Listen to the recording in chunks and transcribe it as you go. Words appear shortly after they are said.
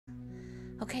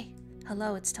Okay,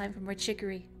 hello, it's time for more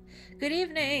chicory. Good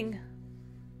evening!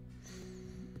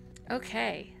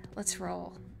 Okay, let's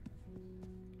roll.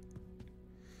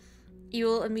 You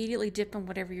will immediately dip on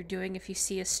whatever you're doing if you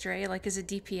see a stray, like as a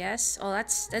DPS. Oh,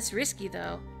 that's risky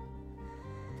though.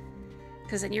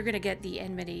 Because then you're gonna get the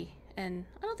enmity, and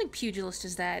I don't think Pugilist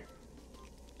is that.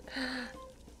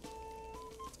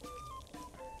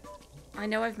 I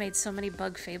know I've made so many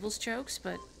Bug Fables jokes,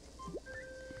 but...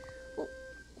 Well,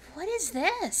 what is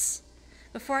this?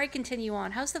 Before I continue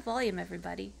on, how's the volume,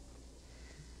 everybody?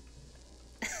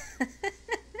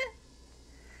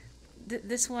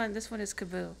 This one is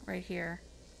Kaboo, right here.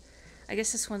 I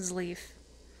guess this one's Leaf.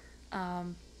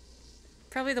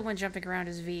 Probably the one jumping around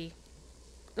is V.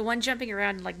 The one jumping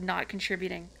around and, like, not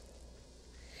contributing.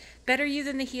 Better you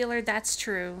than the healer, that's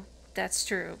true. That's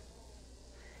true.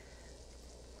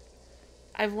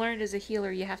 I've learned as a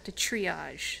healer you have to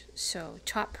triage. So,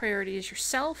 top priority is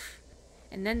yourself,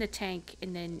 and then the tank,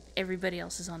 and then everybody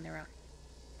else is on their own.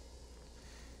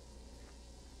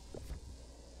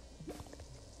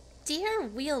 Dear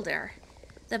Wielder,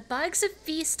 the Bugs of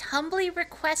Feast humbly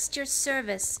request your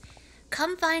service.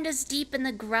 Come find us deep in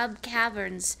the Grub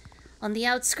Caverns, on the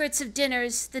outskirts of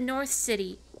Dinners, the North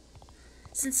City.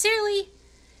 Sincerely,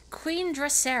 Queen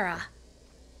Dracera.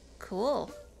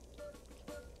 Cool.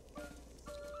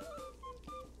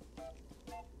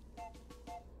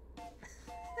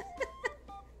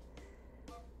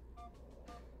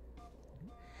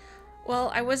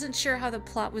 Well, I wasn't sure how the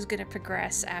plot was going to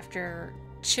progress after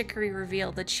Chicory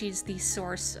revealed that she's the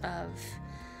source of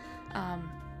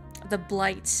the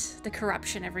blight, the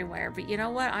corruption everywhere. But you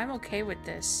know what? I'm okay with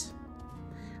this.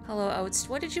 Hello, Oats.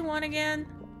 What did you want again?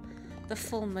 The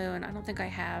full moon. I don't think I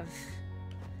have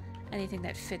anything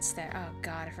that fits there. Oh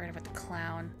god, I forgot about the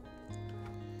clown.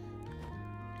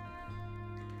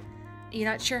 You're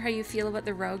not sure how you feel about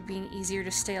the rogue being easier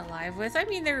to stay alive with? I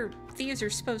mean, thieves are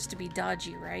supposed to be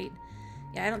dodgy, right?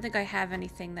 Yeah, I don't think I have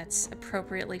anything that's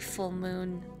appropriately full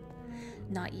moon.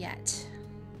 Not yet.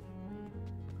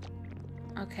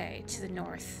 Okay, to the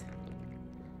north.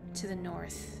 To the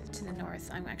north. To the north.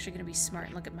 I'm actually going to be smart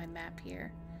and look at my map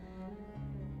here.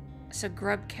 So,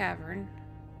 Grub Cavern.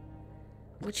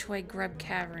 Which way Grub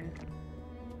Cavern?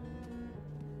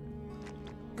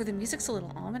 Well, the music's a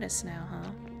little ominous now,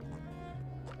 huh?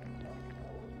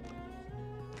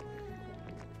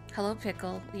 Hello,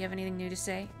 Pickle. Do you have anything new to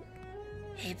say?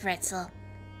 Hey, Pretzel.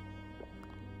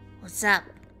 What's up?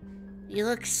 You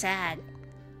look sad.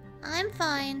 I'm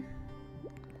fine.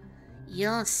 You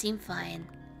don't seem fine.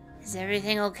 Is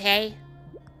everything okay?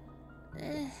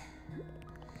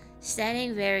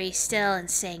 Standing very still and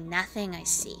saying nothing, I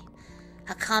see.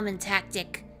 A common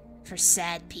tactic for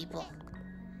sad people.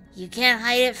 You can't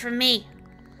hide it from me.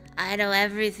 I know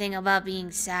everything about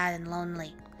being sad and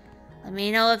lonely. Let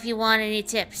me know if you want any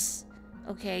tips.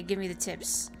 Okay, give me the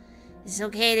tips. It's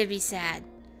okay to be sad.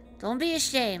 Don't be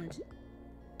ashamed.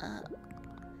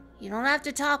 You don't have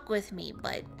to talk with me,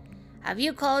 but have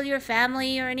you called your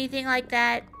family or anything like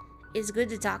that? It's good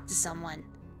to talk to someone,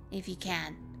 if you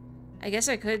can. I guess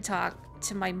I could talk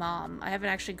to my mom. I haven't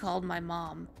actually called my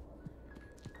mom.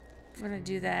 I'm gonna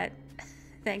do that.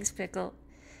 Thanks, Pickle.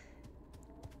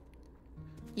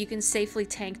 You can safely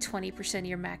tank 20% of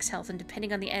your max health, and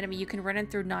depending on the enemy, you can run in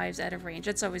through knives out of range.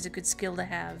 That's always a good skill to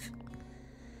have.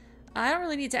 I don't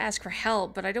really need to ask for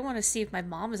help, but I don't want to see if my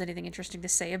mom has anything interesting to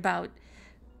say about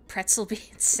Pretzel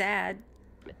being sad.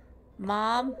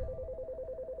 Mom?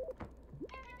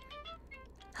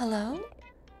 Hello?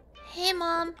 Hey,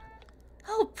 Mom.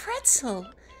 Oh, Pretzel!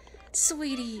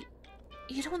 Sweetie,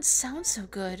 you don't sound so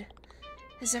good.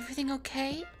 Is everything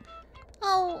okay?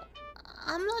 Oh,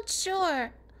 I'm not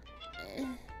sure.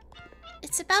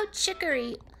 It's about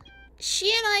Chicory.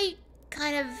 She and I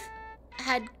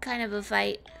had a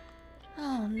fight.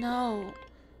 Oh, no.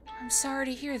 I'm sorry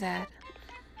to hear that.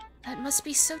 That must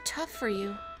be so tough for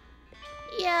you.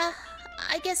 Yeah,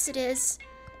 I guess it is.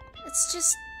 It's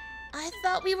just, I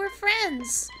thought we were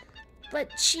friends.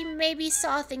 But she maybe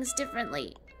saw things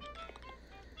differently.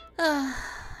 I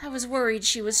was worried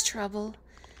she was trouble.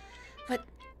 But,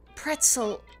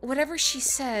 Pretzel, whatever she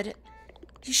said,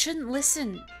 you shouldn't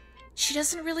listen. She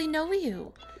doesn't really know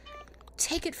you.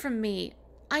 Take it from me.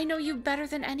 I know you better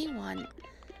than anyone.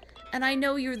 And I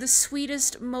know you're the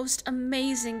sweetest, most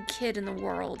amazing kid in the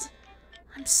world.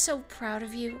 I'm so proud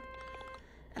of you.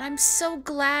 And I'm so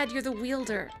glad you're the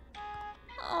wielder.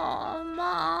 Aw,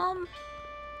 Mom.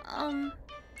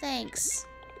 Thanks.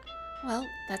 Well,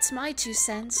 that's my 2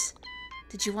 cents.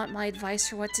 Did you want my advice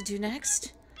for what to do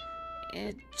next?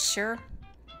 Sure.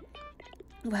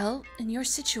 Well, in your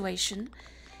situation,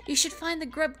 You should find the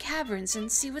Grub Caverns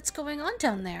and see what's going on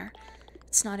down there.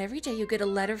 It's not every day you get a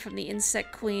letter from the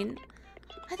Insect Queen.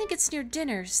 I think it's near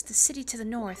Dinners, the city to the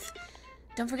north.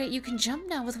 Don't forget you can jump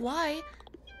now with Y.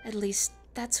 At least,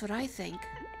 that's what I think.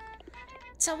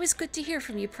 It's always good to hear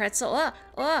from you, Pretzel.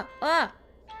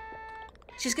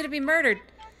 She's gonna be murdered.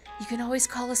 You can always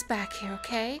call us back here,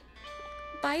 okay?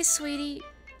 Bye, sweetie.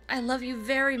 I love you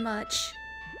very much.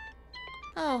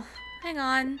 Oh, hang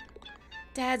on.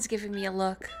 Dad's giving me a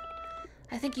look.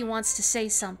 I think he wants to say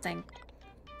something.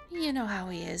 You know how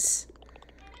he is.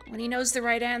 When he knows the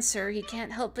right answer, he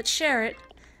can't help but share it.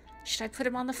 Should I put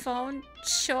him on the phone?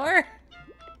 Sure.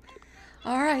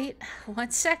 Alright,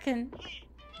 1 second.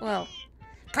 Whoa.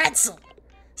 Pretzel!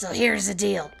 So here's the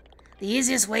deal. The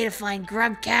easiest way to find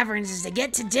Grub Caverns is to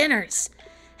get to Dinners.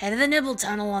 Head to the Nibble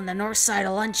Tunnel on the north side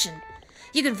of Luncheon.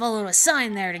 You can follow a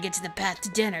sign there to get to the path to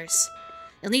Dinners.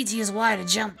 You'll need to use Y to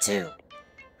jump too.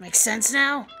 Make sense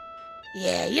now?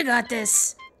 Yeah, you got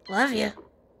this. Love you.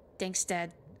 Thanks,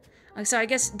 Dad. So I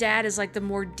guess Dad is like the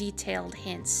more detailed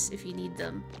hints if you need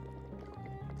them.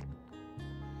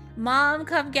 Mom,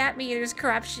 come get me. There's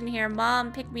corruption here.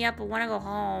 Mom, pick me up. I want to go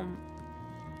home.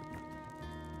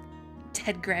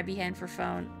 Dad, grabby hand for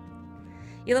phone.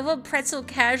 You love how Pretzel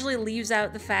casually leaves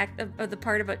out the fact of the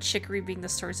part about Chicory being the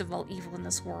source of all evil in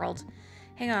this world.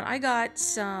 Hang on, I got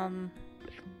some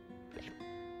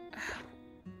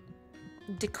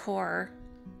decor.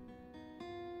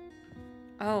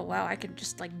 Oh wow, I can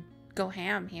just like go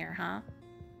ham here, huh?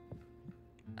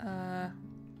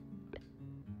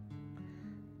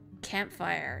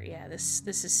 Campfire. Yeah, this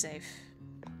is safe.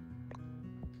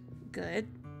 Good.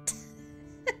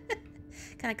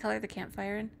 Can I color the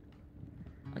campfire in?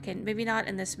 Okay, maybe not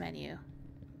in this menu.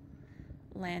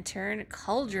 Lantern,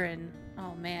 cauldron.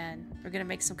 Oh man, we're gonna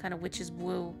make some kind of witch's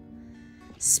woo.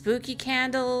 Spooky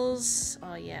candles.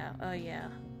 Oh yeah, oh yeah.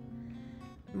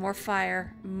 More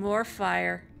fire, more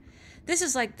fire. This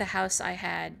is like the house I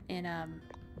had in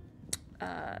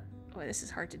boy, this is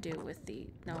hard to do with the,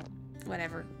 no,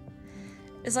 whatever.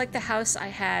 It's like the house I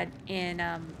had in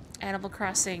Animal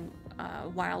Crossing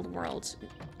Wild World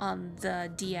on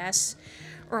the DS,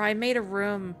 where I made a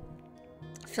room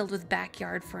filled with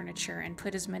backyard furniture and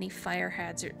put as many fire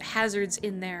hazards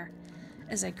in there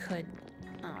as I could.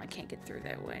 Oh, I can't get through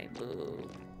that way. Boo.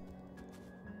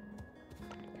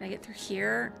 Can I get through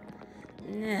here?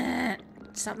 Nah.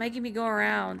 Stop making me go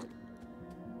around.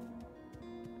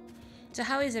 So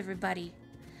how is everybody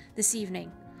this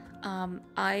evening?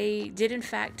 I did in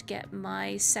fact get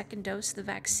my second dose of the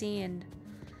vaccine.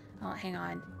 Oh, hang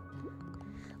on.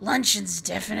 Luncheon's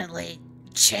definitely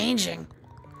changing.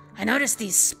 I noticed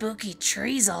these spooky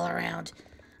trees all around.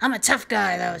 I'm a tough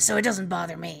guy, though, so it doesn't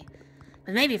bother me.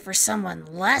 But maybe for someone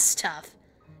less tough,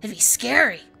 it'd be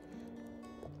scary.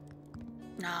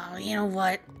 No, you know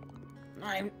what?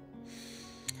 I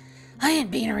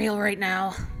ain't being real right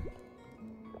now.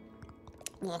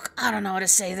 Look, I don't know how to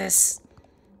say this,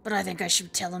 but I think I should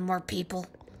be telling more people,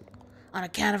 on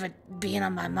account of it being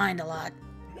on my mind a lot.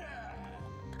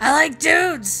 I like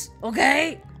dudes,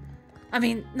 okay? I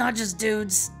mean, not just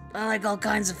dudes. I like all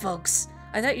kinds of folks.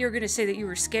 I thought you were going to say that you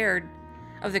were scared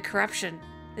of the corruption.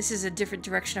 This is a different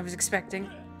direction I was expecting.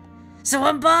 So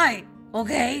I'm bi,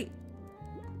 okay?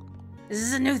 This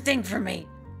is a new thing for me.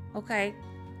 Okay,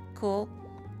 cool.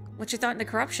 What's your thought in the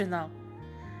corruption, though?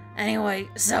 Anyway,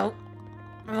 so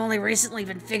I've only recently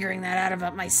been figuring that out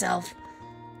about myself.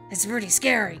 It's pretty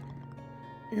scary.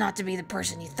 Not to be the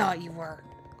person you thought you were.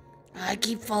 I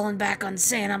keep falling back on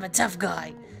saying I'm a tough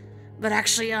guy, but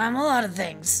actually I'm a lot of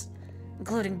things,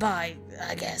 including bi,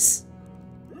 I guess.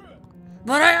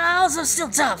 But I also still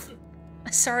tough.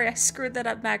 Sorry, I screwed that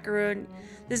up, Macaroon.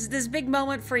 This big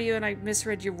moment for you and I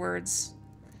misread your words.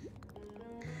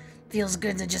 Feels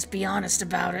good to just be honest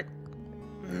about it.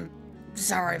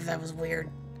 Sorry if that was weird.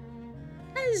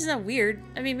 It's not weird.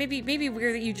 I mean, maybe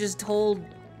weird that you just told,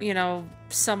 you know,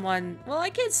 someone. Well, I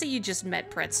can't say you just met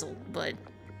Pretzel, but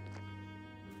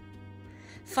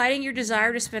fighting your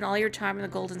desire to spend all your time in the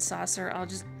Golden Saucer, I'll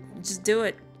just do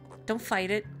it. Don't fight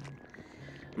it.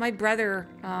 My brother,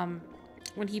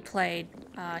 when he played,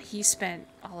 he spent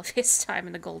all of his time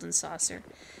in the Golden Saucer.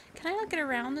 Can I not get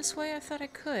around this way? I thought I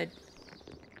could.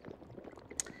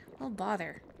 Well,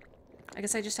 bother. I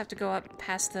guess I just have to go up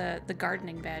past the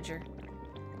gardening badger.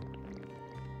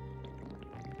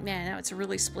 Man, now it's a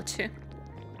really Splatoon.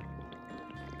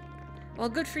 Well,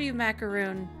 good for you,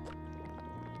 Macaroon.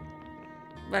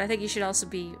 But I think you should also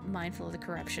be mindful of the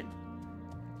corruption.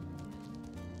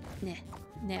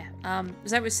 Nah.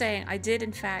 As I was saying, I did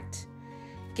in fact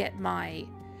get my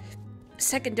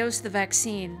second dose of the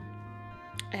vaccine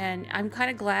And I'm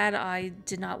kind of glad I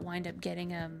did not wind up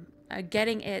getting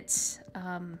it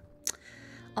on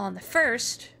the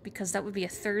 1st, because that would be a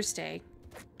Thursday,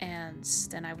 and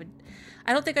then I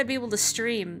don't think I'd be able to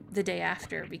stream the day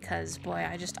after, because boy,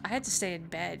 I had to stay in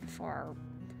bed for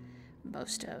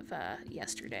most of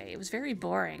yesterday. It was very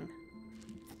boring.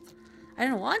 I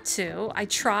didn't want to. I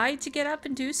tried to get up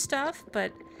and do stuff,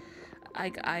 but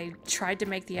I tried to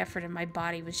make the effort, and my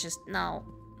body was just, no,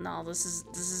 this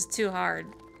is too hard.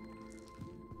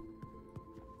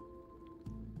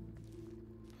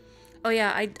 Oh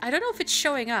yeah, I don't know if it's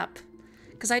showing up,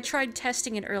 because I tried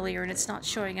testing it earlier and it's not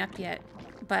showing up yet,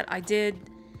 but I did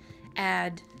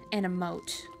add an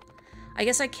emote. I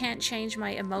guess I can't change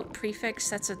my emote prefix.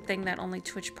 That's a thing that only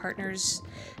Twitch partners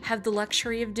have the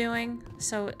luxury of doing.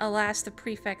 So alas, the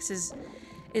prefix is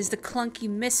the clunky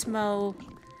Missmo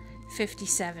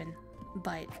 57,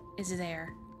 but it's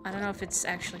there. I don't know if it's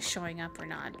actually showing up or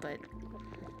not, but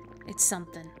it's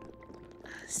something.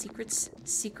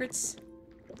 Secrets?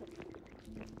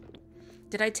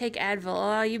 Did I take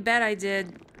Advil? Oh, you bet I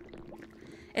did.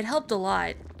 It helped a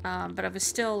lot, but I was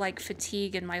still, like,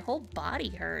 fatigued and my whole body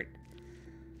hurt.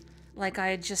 Like I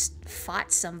had just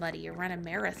fought somebody or run a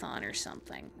marathon or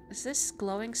something. Is this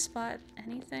glowing spot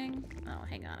anything? Oh,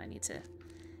 hang on. I need to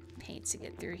paint to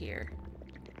get through here.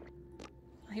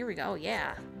 Here we go.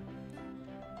 Yeah.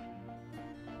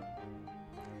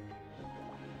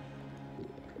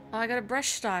 Oh, I got a brush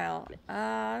style.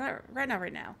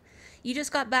 Right now. You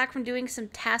just got back from doing some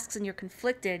tasks and you're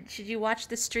conflicted. Should you watch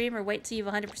the stream or wait till you've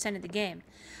 100% of the game?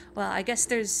 Well, I guess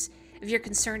if you're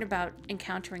concerned about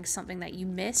encountering something that you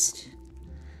missed,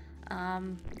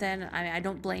 then I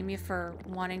don't blame you for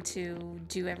wanting to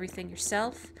do everything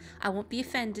yourself. I won't be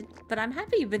offended, but I'm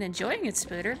happy you've been enjoying it,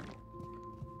 Spooter.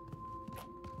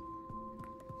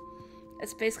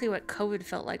 That's basically what COVID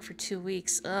felt like for 2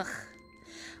 weeks. Ugh.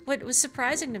 What was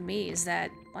surprising to me is that,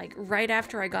 like, right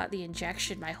after I got the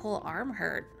injection, my whole arm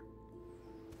hurt.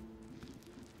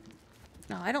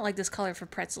 No, I don't like this color for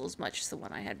pretzel as much as the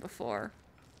one I had before.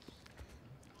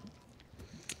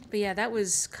 But yeah, that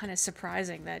was kind of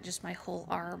surprising that just my whole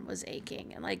arm was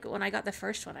aching. And, like, when I got the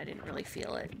first one, I didn't really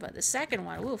feel it. But the second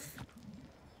one, oof.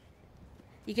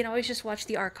 You can always just watch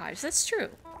the archives. That's true.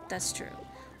 That's true.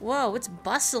 Whoa, it's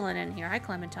bustling in here. Hi,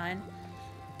 Clementine.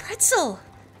 Pretzel!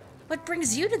 What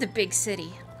brings you to the big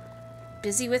city?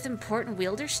 Busy with important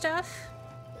wielder stuff?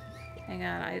 Hang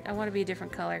on, I want to be a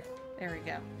different color. There we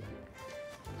go.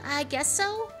 I guess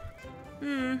so.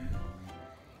 You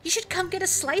should come get a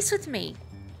slice with me.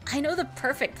 I know the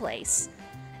perfect place.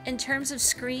 In terms of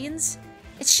screens,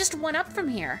 it's just one up from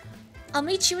here. I'll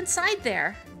meet you inside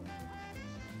there.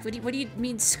 What do you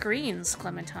mean screens,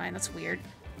 Clementine? That's weird.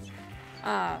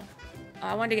 I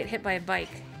wanted to get hit by a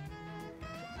bike.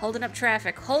 Holding up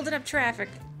traffic.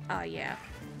 Oh, yeah.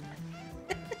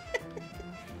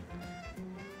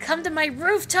 Come to my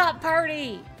rooftop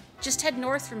party! Just head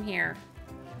north from here.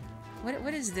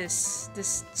 What is this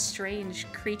strange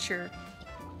creature?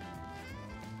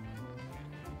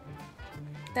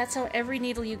 That's how every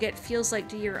needle you get feels like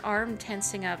to your arm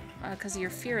tensing up because of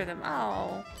your fear of them.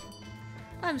 Oh.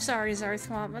 I'm sorry,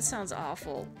 Zarthwomp. That sounds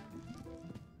awful.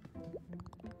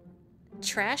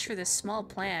 Trash for this small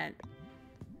plant.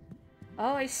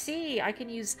 Oh, I see. I can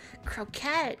use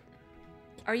croquette.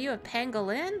 Are you a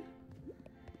pangolin?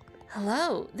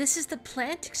 Hello, this is the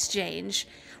plant exchange.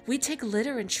 We take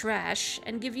litter and trash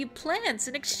and give you plants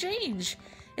in exchange.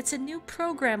 It's a new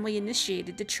program we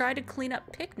initiated to try to clean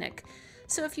up picnic.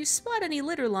 So if you spot any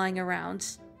litter lying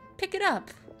around, pick it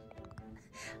up.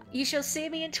 You shall see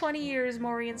me in 20 years,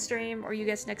 Morri stream, or you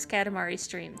guys next Katamari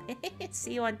stream.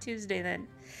 See you on Tuesday then.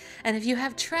 And if you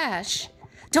have trash,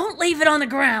 don't leave it on the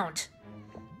ground.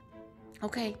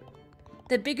 Okay.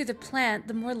 The bigger the plant,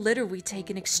 the more litter we take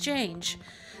in exchange.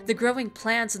 The growing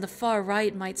plants on the far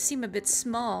right might seem a bit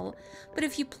small, but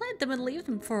if you plant them and leave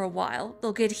them for a while,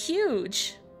 they'll get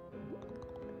huge.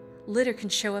 Litter can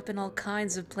show up in all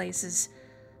kinds of places,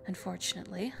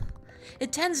 unfortunately.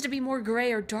 It tends to be more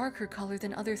gray or darker color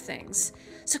than other things,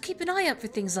 so keep an eye out for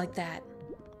things like that.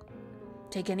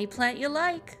 Take any plant you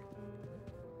like.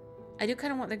 I do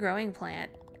kind of want the growing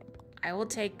plant. I will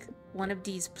take one of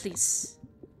these, please.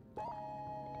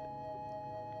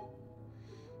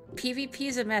 PvP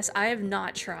is a mess. I have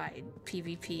not tried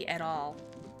PvP at all.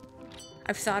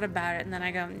 I've thought about it and then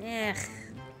I go, eh.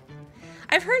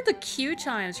 I've heard the queue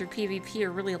times for PvP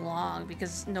are really long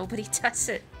because nobody does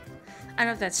it. I don't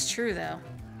know if that's true though.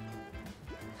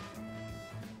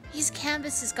 His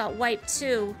canvases got wiped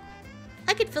too.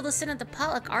 I could fill this in at the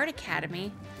Potluck Art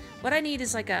Academy. What I need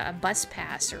is like a bus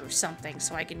pass or something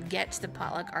so I can get to the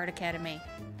Potluck Art Academy.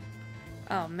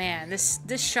 Oh man, this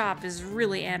shop is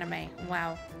really anime.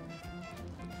 Wow.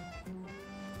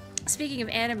 Speaking of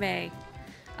anime,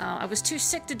 I was too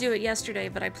sick to do it yesterday,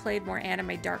 but I played more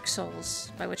anime Dark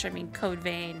Souls, by which I mean Code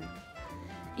Vein.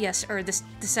 Yes, or this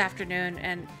afternoon,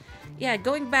 and yeah,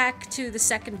 going back to the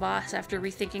second boss after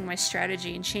rethinking my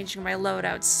strategy and changing my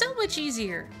loadout, so much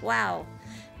easier. Wow.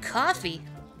 Coffee?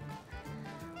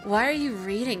 Why are you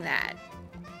reading that?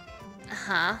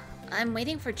 Huh? I'm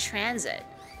waiting for transit.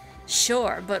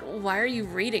 Sure, but why are you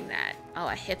reading that? Oh,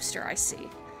 a hipster, I see.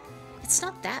 It's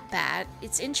not that bad.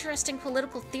 It's interesting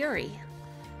political theory.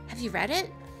 Have you read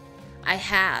it? I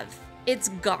have. It's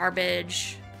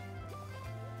garbage.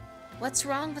 What's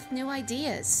wrong with new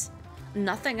ideas?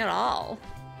 Nothing at all.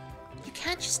 You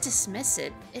can't just dismiss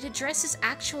it. It addresses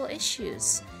actual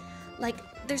issues. Like,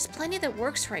 there's plenty that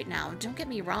works right now, don't get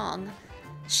me wrong.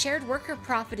 Shared worker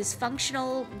profit is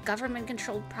functional,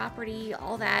 government-controlled property,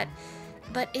 all that.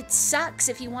 But it sucks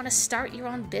if you want to start your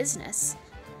own business.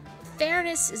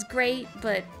 Fairness is great,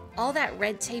 but all that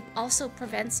red tape also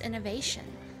prevents innovation.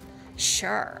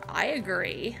 Sure, I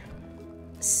agree.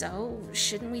 So,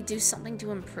 shouldn't we do something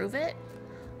to improve it?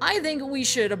 I think we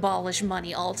should abolish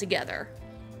money altogether.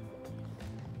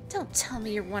 Don't tell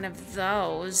me you're one of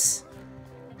those.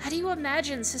 How do you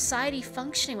imagine society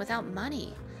functioning without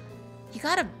money?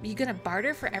 You gonna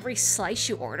barter for every slice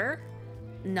you order?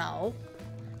 No.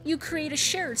 You create a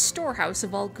shared storehouse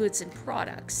of all goods and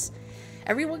products.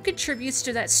 Everyone contributes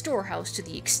to that storehouse to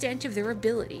the extent of their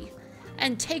ability,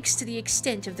 and takes to the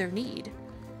extent of their need.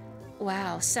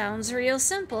 Wow, sounds real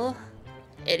simple.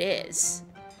 It is.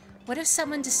 What if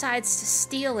someone decides to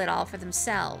steal it all for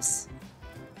themselves?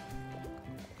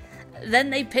 Then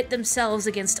they pit themselves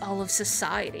against all of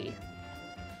society.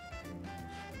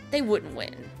 They wouldn't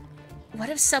win. What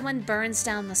if someone burns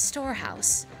down the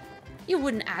storehouse? You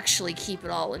wouldn't actually keep it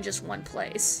all in just one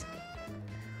place.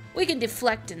 We can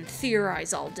deflect and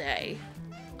theorize all day.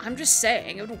 I'm just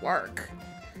saying it would work.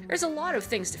 There's a lot of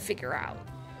things to figure out.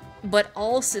 But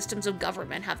all systems of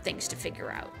government have things to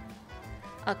figure out.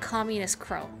 A communist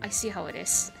crow. I see how it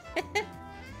is.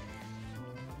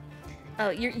 Oh,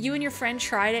 you and your friend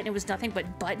tried it and it was nothing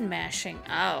but button mashing.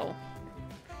 Oh.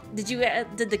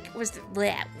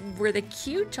 Were the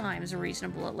queue times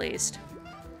reasonable at least?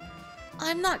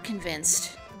 I'm not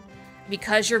convinced.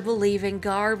 Because you're believing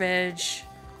garbage.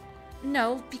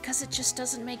 No, because it just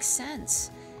doesn't make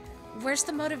sense. Where's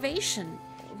the motivation?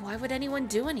 Why would anyone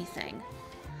do anything?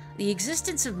 The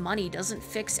existence of money doesn't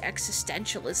fix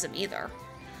existentialism either.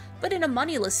 But in a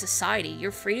moneyless society,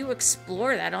 you're free to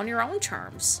explore that on your own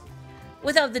terms,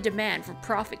 without the demand for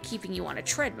profit keeping you on a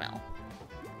treadmill.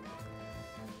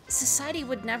 Society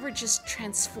would never just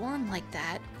transform like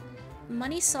that.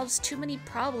 Money solves too many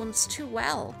problems too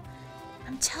well.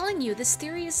 I'm telling you, this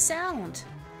theory is sound.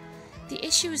 The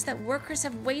issue is that workers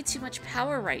have way too much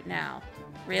power right now.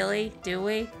 Really? Do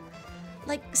we?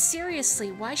 Like,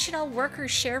 seriously, why should all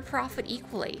workers share profit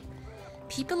equally?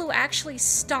 People who actually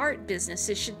start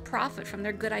businesses should profit from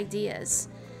their good ideas.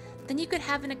 Then you could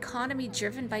have an economy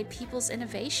driven by people's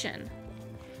innovation.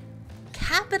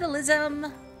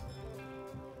 Capitalism!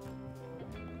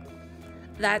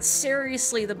 That's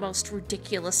seriously the most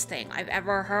ridiculous thing I've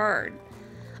ever heard.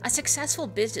 A successful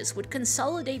business would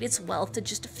consolidate its wealth to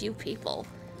just a few people.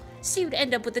 So you'd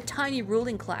end up with a tiny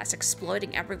ruling class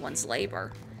exploiting everyone's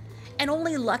labor. And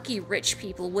only lucky rich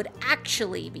people would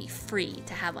actually be free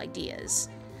to have ideas.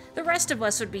 The rest of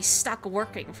us would be stuck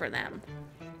working for them.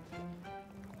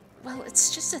 Well,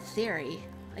 it's just a theory.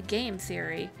 A game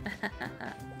theory.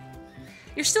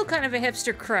 You're still kind of a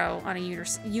hipster crow on a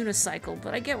unicycle,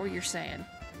 but I get what you're saying.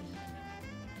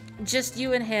 Just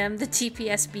you and him, the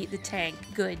TPS beat the tank.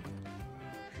 Good.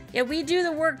 Yeah, we do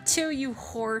the work too, you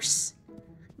horse.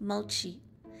 Mochi.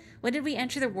 When did we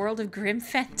enter the world of Grim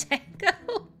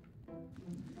Fandango?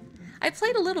 I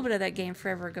played a little bit of that game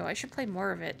forever ago. I should play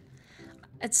more of it.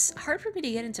 It's hard for me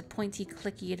to get into pointy,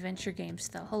 clicky adventure games,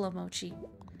 though. Hello, Mochi.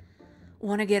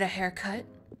 Wanna get a haircut?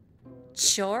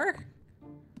 Sure.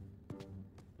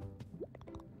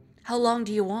 How long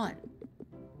do you want?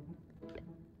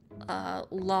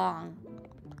 Long.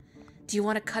 Do you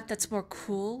want a cut that's more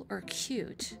cool or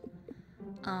cute?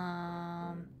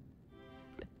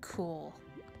 Cool.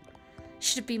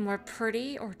 Should it be more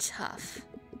pretty or tough?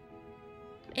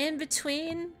 In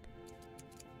between?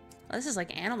 Oh, this is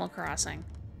like Animal Crossing.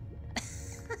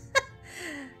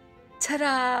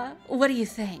 Ta-da! What do you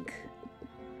think?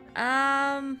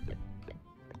 How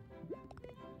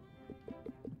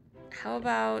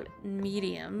about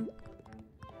medium?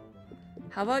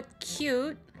 How about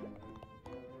cute?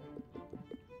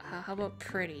 How about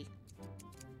pretty?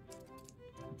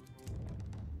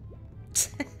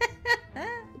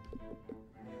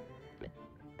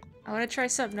 I want to try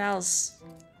something else.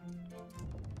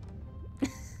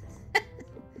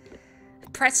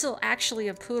 Pretzel actually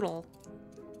a poodle.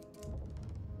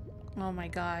 Oh my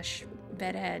gosh.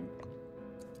 Bedhead.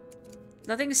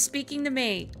 Nothing's speaking to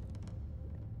me.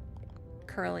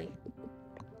 Curly.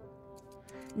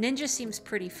 Ninja seems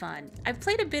pretty fun. I've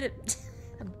played a bit of...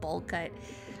 a bowl cut.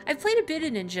 I've played a bit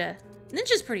of Ninja.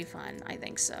 Ninja's pretty fun. I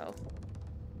think so.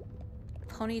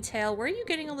 Ponytail. Where are you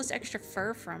getting all this extra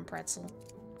fur from, Pretzel?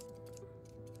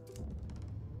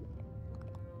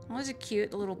 Oh, those are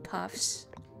cute, the little puffs.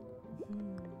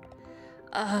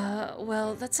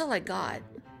 Well, that's all I got.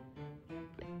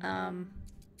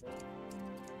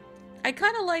 I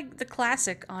kind of like the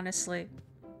classic, honestly.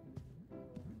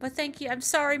 But thank you. I'm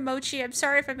sorry, Mochi. I'm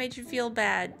sorry if I made you feel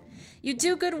bad. You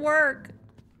do good work.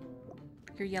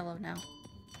 You're yellow now.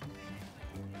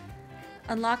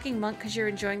 Unlocking Monk because you're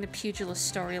enjoying the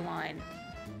Pugilist storyline.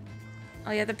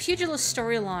 Oh yeah, the Pugilist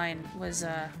storyline was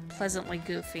pleasantly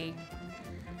goofy.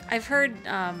 I've heard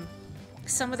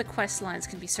some of the quest lines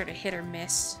can be sort of hit or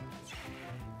miss.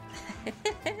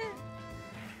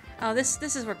 Oh,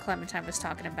 this is what Clementine was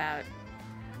talking about.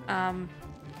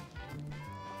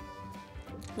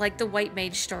 Like the White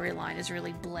Mage storyline is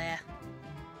really bleh.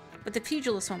 But the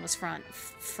Pugilist one was fun.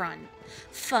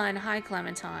 Hi,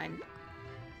 Clementine.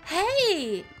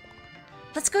 Hey!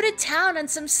 Let's go to town on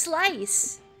some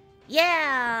slice!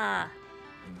 Yeah!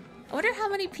 I wonder how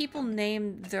many people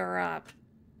named their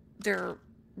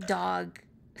dog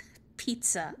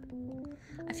Pizza.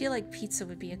 I feel like pizza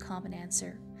would be a common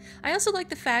answer. I also like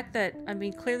the fact that, I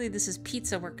mean, clearly this is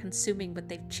pizza we're consuming, but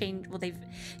they've changed, well, they've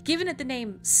given it the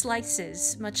name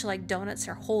Slices, much like donuts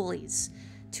are Holies,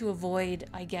 to avoid,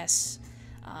 I guess,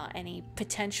 any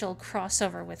potential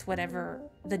crossover with whatever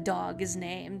the dog is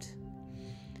named.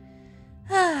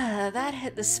 Ah, that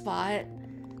hit the spot.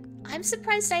 I'm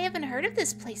surprised I haven't heard of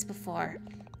this place before.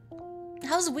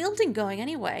 How's wielding going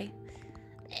anyway?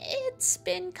 It's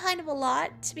been kind of a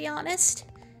lot, to be honest.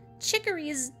 Chicory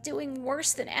is doing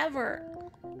worse than ever.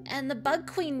 And the Bug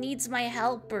Queen needs my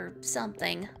help or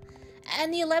something.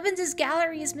 And the 11's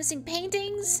gallery is missing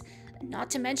paintings. Not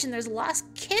to mention there's lost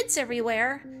kids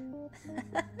everywhere.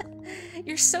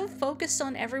 You're so focused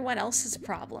on everyone else's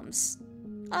problems.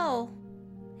 Oh,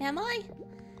 am I?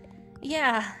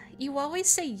 Yeah, you always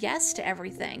say yes to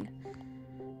everything.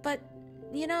 But,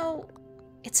 you know,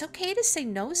 it's okay to say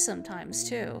no sometimes,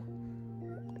 too.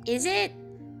 Is it?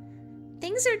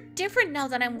 Things are different now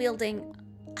that I'm wielding.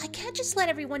 I can't just let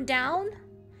everyone down.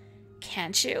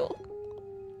 Can't you?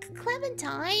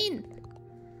 Clementine!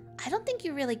 I don't think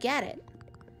you really get it.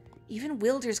 Even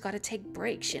wielders gotta take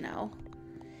breaks, you know.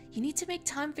 You need to make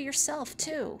time for yourself,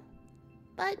 too.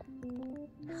 But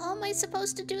how am I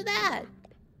supposed to do that?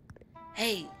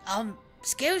 Hey,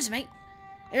 excuse me.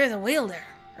 You're the wielder,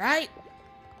 right?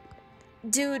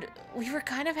 Dude, we were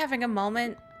kind of having a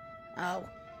moment. Oh.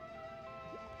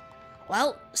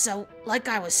 Well, so, like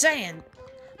I was saying,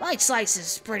 my slice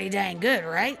is pretty dang good,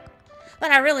 right?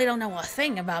 But I really don't know a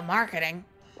thing about marketing.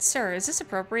 Sir, is this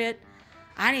appropriate?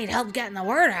 I need help getting the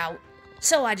word out.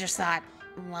 So I just thought,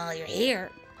 while you're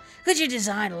here, could you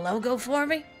design a logo for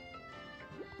me?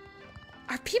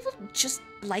 Are people just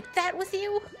like that with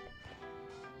you?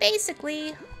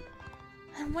 Basically.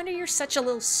 No wonder you're such a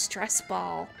little stress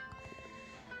ball.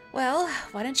 Well,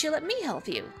 why don't you let me help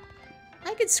you?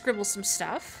 I could scribble some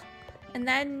stuff, and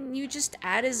then you just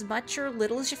add as much or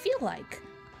little as you feel like.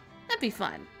 That'd be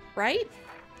fun, right?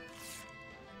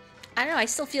 I don't know, I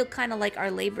still feel kind of like our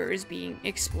labor is being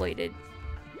exploited.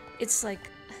 It's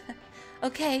like,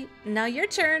 okay, now your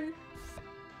turn.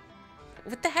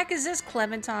 What the heck is this,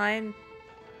 Clementine?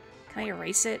 Can I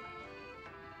erase it?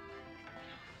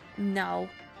 No.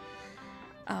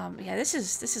 Yeah, this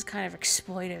is kind of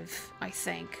exploitive, I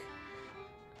think.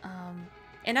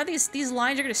 And now these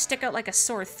lines are gonna stick out like a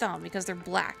sore thumb because they're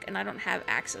black, and I don't have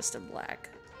access to black.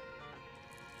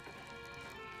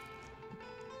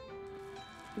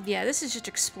 Yeah, this is just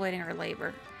exploiting our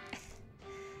labor.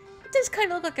 It does kind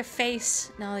of look like a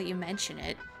face, now that you mention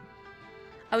it.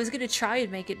 I was gonna try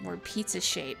and make it more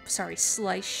pizza-shaped. Sorry,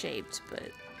 slice-shaped,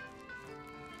 but...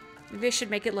 maybe I should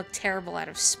make it look terrible out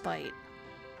of spite.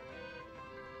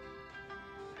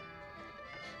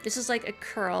 This is like a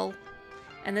curl,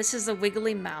 and this is a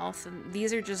wiggly mouth, and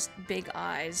these are just big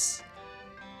eyes.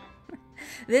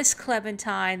 This,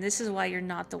 Clementine, this is why you're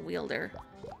not the wielder.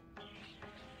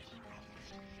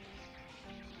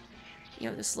 You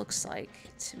know what this looks like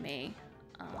to me.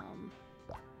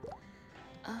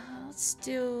 Let's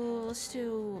do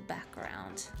a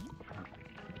background.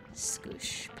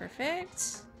 Scoosh,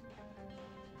 perfect.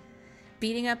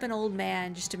 beating up an old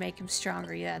man just to make him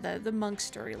stronger. Yeah, the monk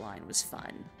storyline was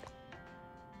fun.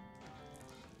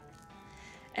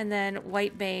 And then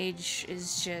White Mage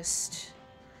is just...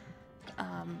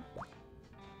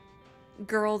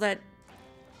 girl that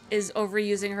is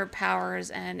overusing her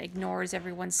powers and ignores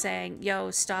everyone saying,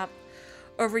 yo, stop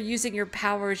overusing your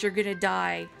powers, you're gonna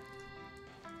die.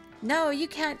 No, you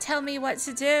can't tell me what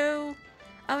to do.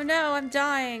 Oh no, I'm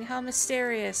dying. How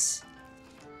mysterious.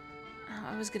 Oh,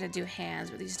 I was gonna do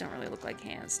hands, but these don't really look like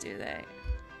hands, do they?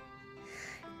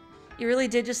 You really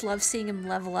did just love seeing him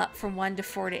level up from 1 to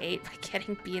 4 to 8 by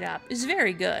getting beat up. It was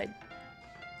very good.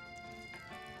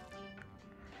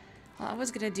 Well, I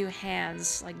was gonna do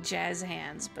hands, like jazz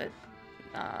hands, but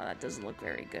that doesn't look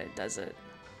very good, does it?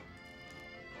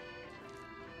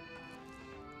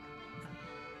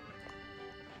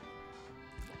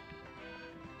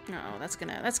 No, that's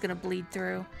gonna bleed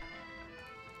through.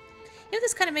 You know what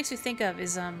this kind of makes me think of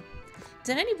is,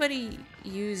 did anybody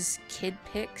use Kid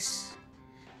Pix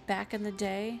back in the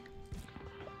day?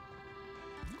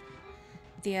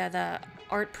 The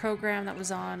art program that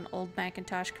was on old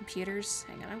Macintosh computers.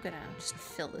 Hang on, I'm gonna just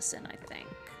fill this in, I think.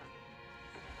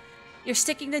 You're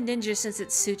sticking to ninja since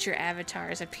it suits your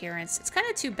avatar's appearance. It's kind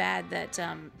of too bad that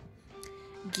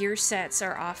gear sets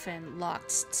are often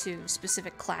locked to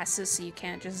specific classes, so you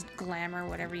can't just glamour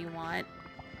whatever you want.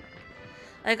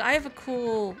 Like, I have a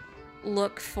cool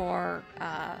look for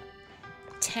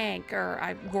tank,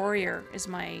 or warrior is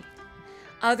my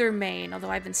other main, although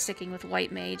I've been sticking with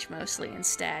White Mage mostly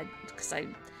instead, because I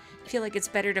feel like it's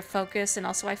better to focus, and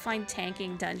also I find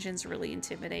tanking dungeons really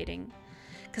intimidating.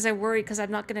 Because I worry, because I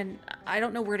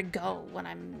don't know where to go when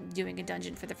I'm doing a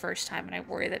dungeon for the first time, and I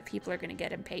worry that people are gonna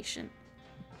get impatient.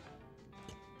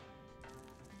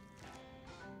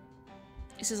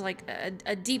 This is like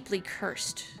a deeply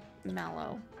cursed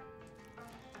mallow.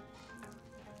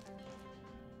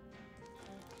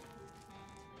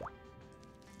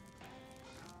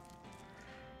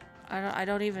 I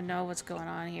don't even know what's going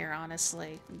on here,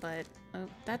 honestly, but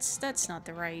that's not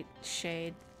the right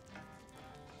shade.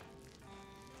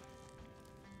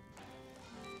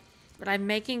 But I'm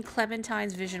making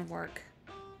Clementine's vision work.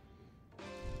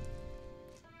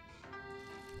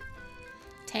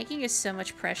 Tanking is so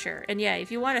much pressure. And yeah,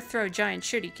 if you want to throw giant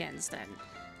shurikens, then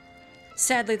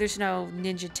sadly there's no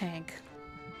ninja tank.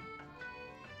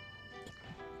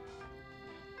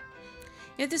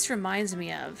 You know what this reminds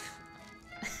me of?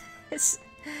 It's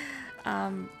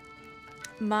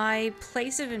my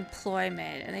place of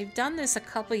employment, and they've done this a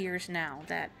couple years now,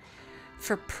 that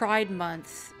for Pride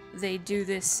Month they do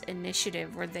this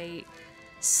initiative where they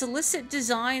solicit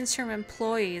designs from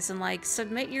employees and like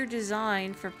submit your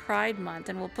design for Pride Month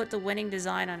and we'll put the winning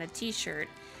design on a t-shirt,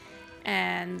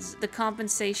 and the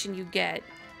compensation you get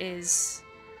is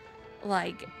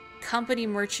like company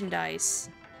merchandise,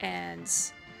 and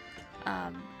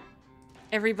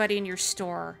everybody in your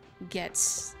store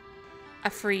gets a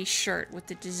free shirt with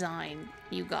the design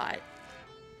you got.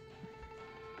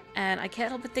 And I can't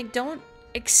help but think, don't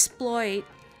exploit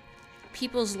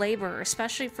people's labor,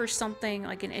 especially for something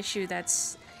like an issue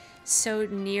that's so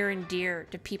near and dear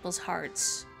to people's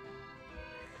hearts.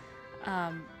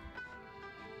 Again,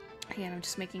 I'm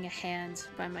just making a hand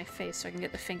by my face so I can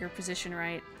get the finger position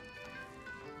right.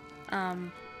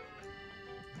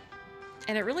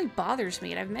 And it really bothers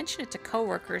me, and I've mentioned it to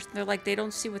coworkers, and they're like, they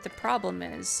don't see what the problem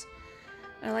is.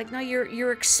 And they're like, no,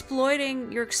 you're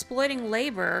exploiting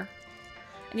labor,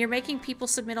 and you're making people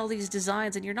submit all these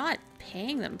designs, and you're not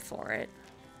paying them for it.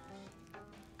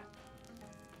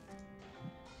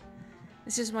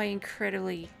 This is my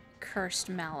incredibly cursed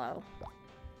mallow.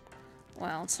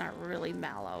 Well, it's not really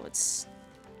mallow, it's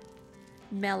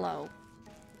mellow.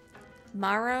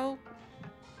 Marrow?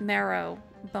 Marrow.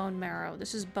 Bone marrow.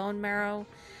 This is bone marrow.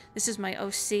 This is my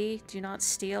OC. Do not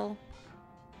steal.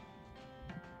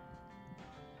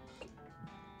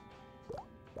 I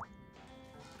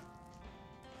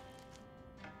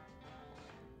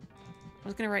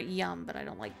was gonna write yum, but I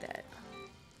don't like that.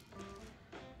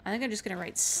 I think I'm just gonna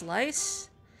write slice,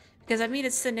 because I mean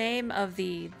it's the name of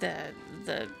the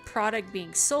product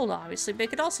being sold, obviously, but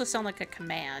it could also sound like a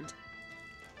command.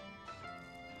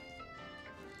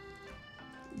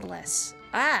 Bless.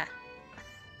 Ah!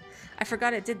 I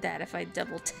forgot it did that if I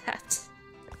double tapped.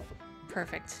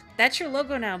 Perfect. That's your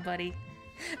logo now, buddy.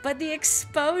 But the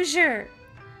exposure!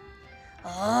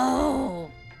 Oh!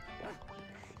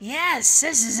 Yes,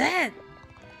 this is it!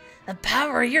 The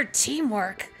power of your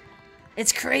teamwork.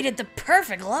 It's created the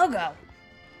perfect logo.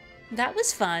 That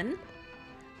was fun.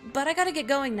 But I gotta get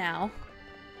going now.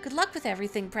 Good luck with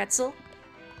everything, Pretzel.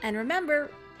 And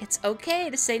remember, it's okay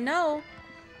to say no.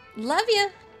 Love ya!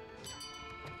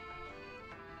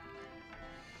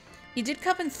 You did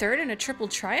come in third in a triple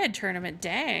triad tournament.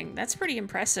 Dang, that's pretty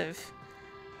impressive.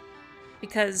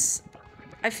 Because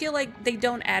I feel like they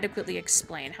don't adequately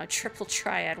explain how triple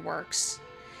triad works.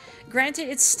 Granted,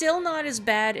 it's still not as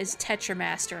bad as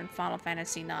Tetramaster in Final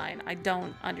Fantasy IX. I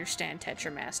don't understand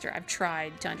Tetramaster. I've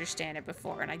tried to understand it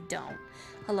before, and I don't.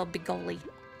 Hello, Bigoli.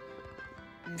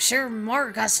 I'm sure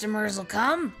more customers will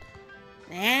come.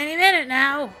 Any minute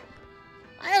now.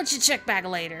 Why don't you check back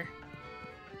later?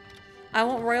 I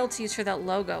want royalties for that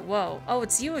logo. Whoa. Oh,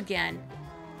 it's you again.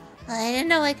 I didn't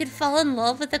know I could fall in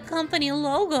love with the company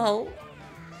logo.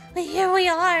 But here we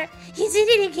are. You did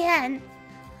it again.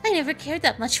 I never cared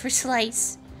that much for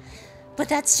Slice. But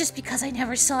that's just because I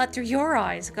never saw it through your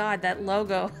eyes. God, that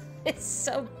logo is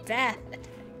so bad.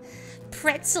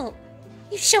 Pretzel,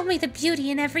 you show me the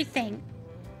beauty in everything.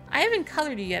 I haven't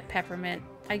colored you yet, Peppermint.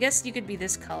 I guess you could be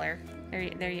this color.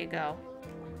 There you go.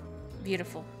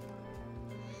 Beautiful.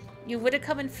 You would have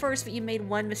come in first, but you made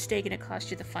one mistake and it cost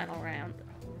you the final round.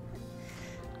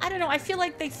 I don't know, I feel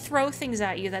like they throw things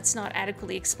at you that's not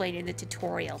adequately explained in the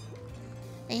tutorial.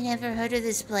 I never heard of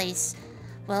this place.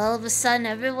 Well, all of a sudden,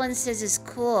 everyone says it's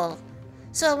cool.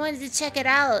 So I wanted to check it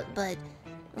out, but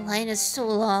the line is so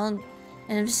long,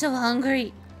 and I'm so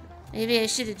hungry. Maybe I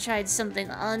should have tried something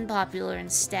unpopular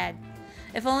instead.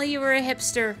 If only you were a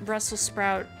hipster Brussels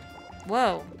sprout.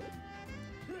 Whoa.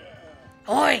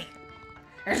 Oi!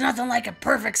 There's nothing like a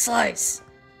perfect slice.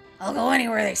 I'll go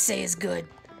anywhere they say is good.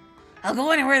 I'll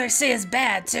go anywhere they say is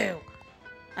bad, too.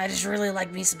 I just really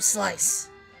like me some slice.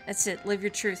 That's it. Live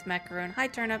your truth, Macaroon. Hi,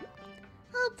 Turnip.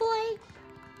 Oh, boy.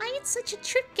 I had such a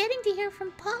trip getting to here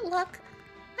from Potluck.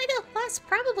 I got lost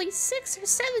probably 6 or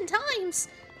 7 times.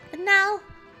 But now,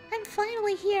 I'm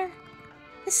finally here.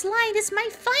 This line is my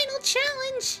final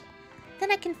challenge.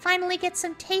 Then I can finally get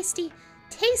some tasty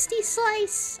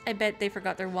slice. I bet they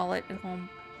forgot their wallet at home.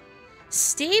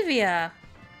 Stevia!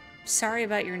 Sorry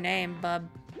about your name, bub.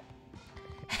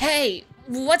 Hey,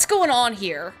 what's going on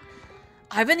here?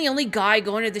 I've been the only guy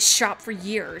going to this shop for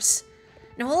years.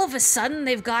 Now all of a sudden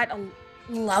they've got a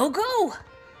logo?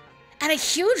 And a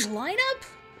huge lineup?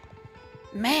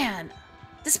 Man,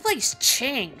 this place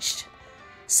changed.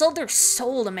 Sold their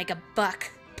soul to make a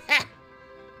buck. Peh.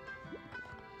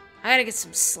 I gotta get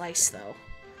some slice, though.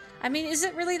 I mean, is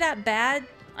it really that bad?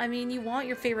 I mean, you want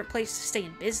your favorite place to stay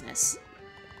in business.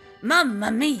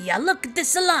 Mamma mia, look at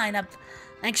this lineup.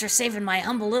 Thanks for saving my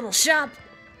humble little shop.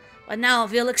 But now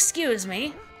if you'll excuse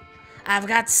me, I've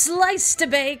got slice to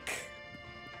bake.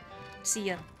 See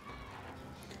ya.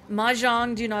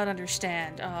 Mahjong, do not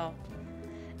understand. Oh.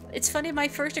 It's funny, my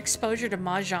first exposure to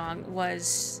Mahjong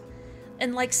was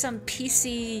in like some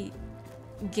PC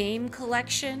game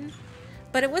collection.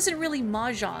 But it wasn't really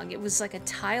Mahjong, it was like a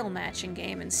tile matching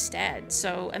game instead.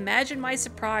 So imagine my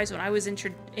surprise when I was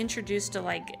introduced to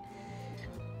like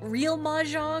real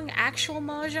Mahjong, actual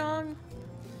Mahjong.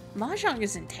 Mahjong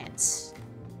is intense.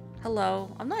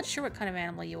 Hello, I'm not sure what kind of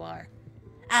animal you are.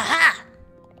 Aha!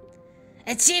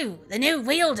 It's you, the new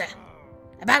wielder.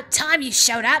 About time you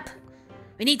showed up.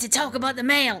 We need to talk about the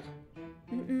mail.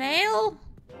 Mail?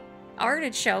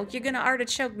 Artichoke? You're gonna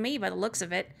artichoke me by the looks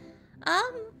of it.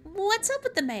 What's up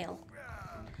with the mail?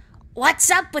 What's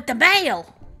up with the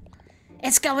mail?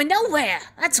 It's going nowhere,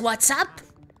 that's what's up.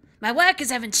 My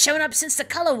workers haven't shown up since the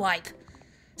color wipe.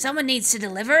 Someone needs to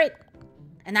deliver it.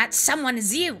 And that someone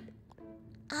is you.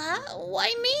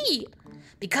 Why me?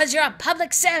 Because you're a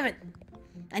public servant.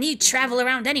 And you travel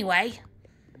around anyway.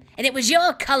 And it was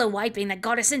your color wiping that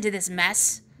got us into this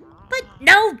mess. But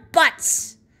no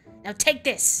buts. Now take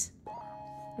this.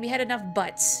 We had enough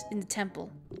butts in the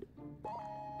temple.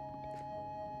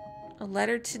 A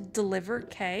letter to deliver,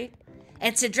 okay.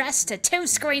 It's addressed to 2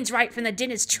 screens right from the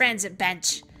dinner's transit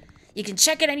bench. You can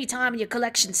check it anytime on your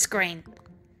collection screen.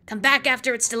 Come back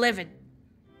after it's delivered.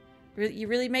 You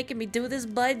really making me do this,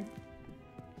 bud?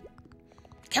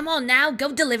 Come on now,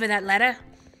 go deliver that letter.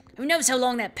 Who knows how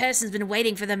long that person's been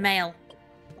waiting for the mail?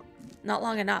 Not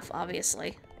long enough,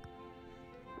 obviously.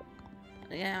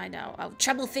 Yeah, I know. Oh,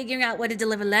 trouble figuring out where to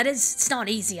deliver letters? It's not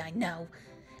easy, I know.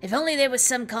 If only there was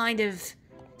some kind of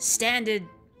standard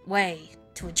way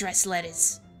to address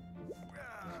letters.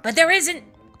 But there isn't,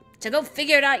 so go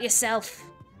figure it out yourself.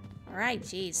 Alright,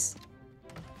 jeez.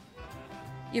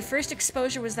 Your first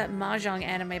exposure was that Mahjong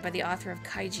anime by the author of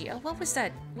Kaiji. Oh, what was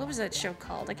that? What was that show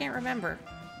called? I can't remember.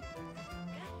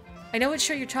 I know what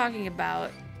show you're talking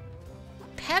about.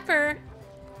 Pepper!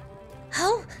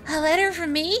 Oh, a letter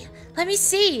from me? Let me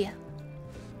see.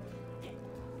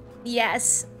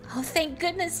 Yes. Oh, thank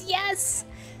goodness, yes!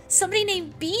 Somebody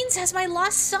named Beans has my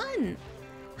lost son!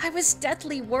 I was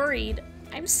deathly worried.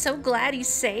 I'm so glad he's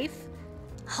safe.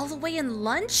 All the way in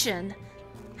luncheon?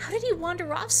 How did he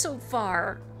wander off so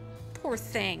far? Poor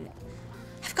thing.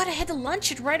 I've got to head to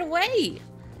luncheon right away.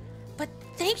 But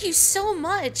thank you so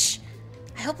much.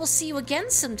 I hope we'll see you again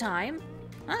sometime.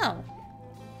 Oh.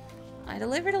 I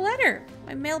delivered a letter.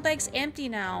 My mailbag's empty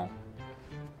now.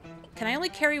 Can I only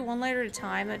carry one letter at a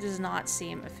time? That does not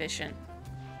seem efficient.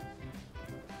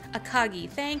 Akagi,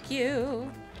 thank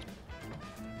you.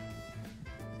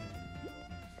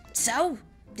 So,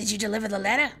 did you deliver the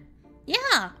letter?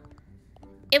 Yeah.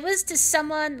 It was to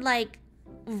someone, like,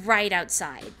 right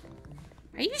outside.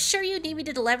 Are you sure you need me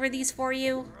to deliver these for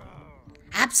you?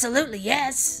 Absolutely,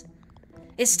 yes.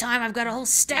 It's time. I've got a whole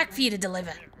stack for you to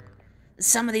deliver.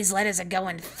 Some of these letters are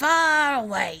going far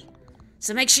away,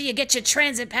 so make sure you get your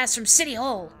transit pass from City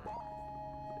Hall.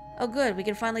 Oh good, we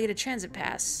can finally get a transit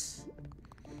pass.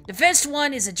 The first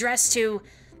one is addressed to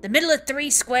the middle of 3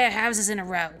 square houses in a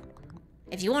row.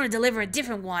 If you want to deliver a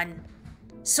different one,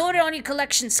 sort it on your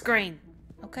collection screen.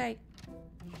 Okay.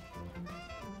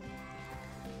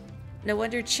 No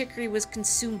wonder Chicory was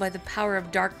consumed by the power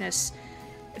of darkness.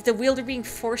 If the wielder being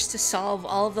forced to solve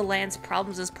all of the land's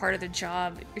problems as part of the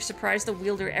job, you're surprised the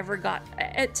wielder ever got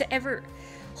to ever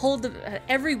hold the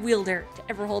every wielder to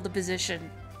ever hold the position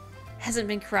hasn't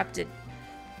been corrupted.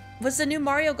 Was the new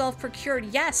Mario Golf procured?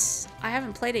 Yes. I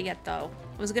haven't played it yet though.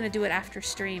 I was gonna do it after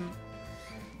stream.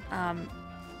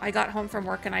 I got home from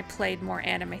work and I played more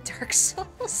anime Dark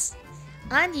Souls.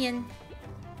 Onion.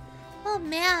 Oh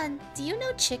man, do you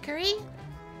know Chicory?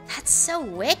 That's so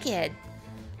wicked.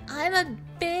 I'm a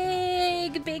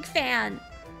big fan.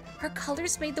 Her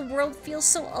colors made the world feel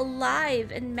so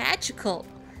alive and magical.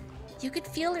 You could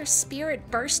feel her spirit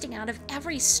bursting out of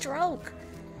every stroke.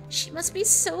 She must be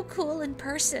so cool in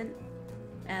person.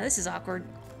 Ah, this is awkward.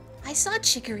 I saw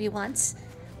Chicory once,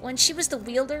 when she was the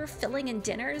wielder filling in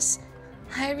dinners.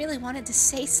 I really wanted to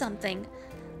say something,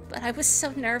 but I was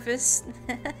so nervous.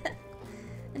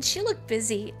 And she looked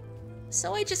busy,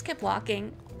 so I just kept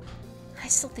walking. I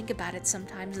still think about it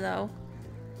sometimes, though.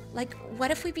 Like,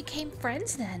 what if we became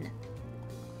friends then?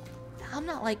 I'm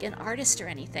not like an artist or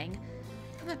anything.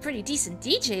 I'm a pretty decent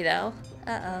DJ, though.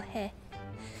 Uh-oh, hey.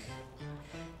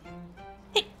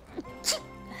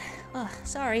 Oh,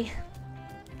 sorry.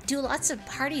 Do lots of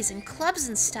parties and clubs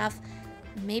and stuff.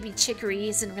 Maybe Chicory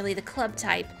isn't really the club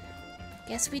type.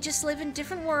 Guess we just live in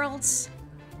different worlds.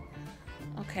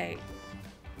 Okay.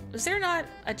 Was there not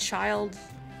a child?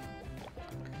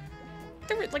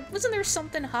 Wasn't there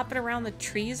something hopping around the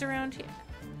trees around here?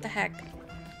 What the heck?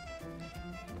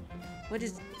 What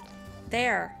is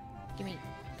there? Give me.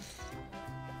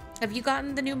 Have you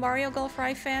gotten the new Mario Golf,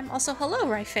 Ryfam? Also, hello,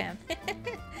 Ryfam.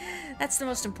 That's the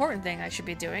most important thing I should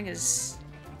be doing, is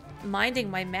minding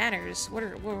my manners. What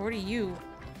are you?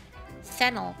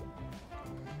 Fennel.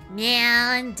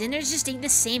 Man, dinners just ain't the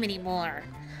same anymore.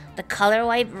 The color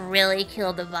wipe really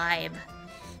killed the vibe.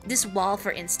 This wall,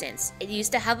 for instance, it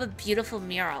used to have a beautiful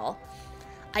mural.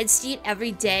 I'd see it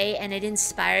every day and it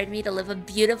inspired me to live a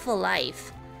beautiful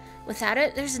life. Without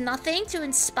it, there's nothing to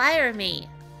inspire me.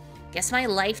 Guess my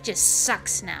life just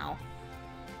sucks now.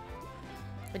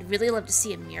 I'd really love to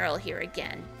see a mural here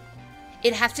again.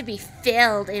 It'd have to be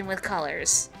filled in with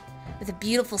colors, with a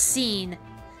beautiful scene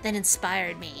that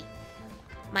inspired me.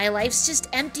 My life's just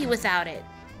empty without it.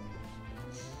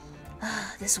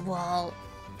 This wall,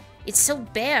 it's so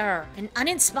bare and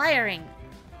uninspiring.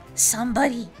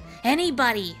 Somebody,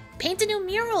 anybody, paint a new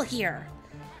mural here.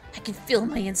 I can feel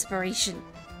my inspiration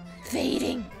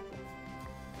fading.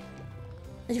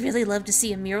 I'd really love to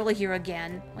see a mural here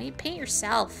again. Why don't you paint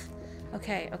yourself?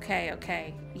 Okay.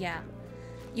 Yeah.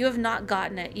 You have not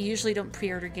gotten it. You usually don't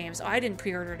pre-order games. Oh, I didn't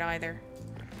pre-order it either.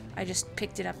 I just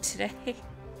picked it up today.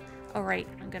 Alright,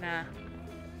 I'm gonna...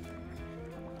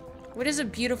 What is a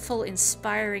beautiful,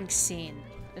 inspiring scene?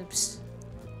 Oops.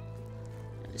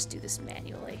 I'll just do this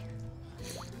manually.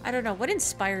 I don't know. What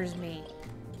inspires me?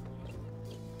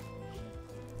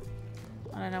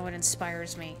 I don't know what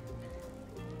inspires me.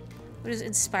 What is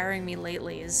inspiring me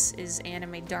lately is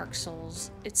anime Dark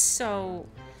Souls. It's so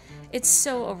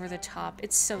over the top.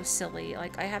 It's so silly.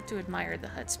 Like, I have to admire the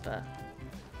chutzpah.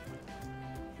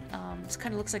 This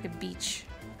kind of looks like a beach.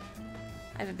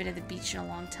 I haven't been to the beach in a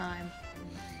long time.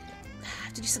 I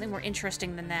have to do something more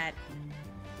interesting than that.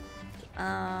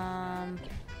 Come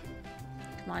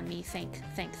on, me. Think.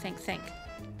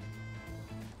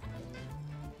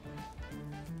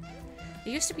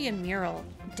 There used to be a mural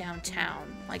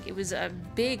downtown. Like, it was a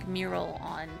big mural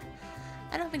on...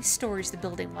 I don't know how many stories the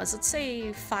building was. Let's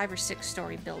say 5 or 6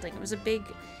 story building. It was a big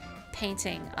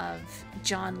painting of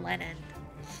John Lennon.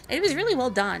 And it was really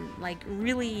well done. Like,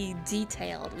 really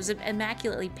detailed. It was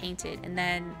immaculately painted. And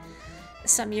then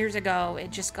some years ago,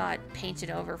 it just got painted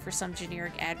over for some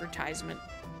generic advertisement.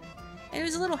 And it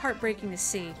was a little heartbreaking to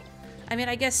see. I mean,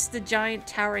 I guess the giant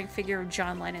towering figure of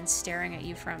John Lennon staring at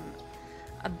you from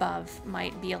above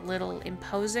might be a little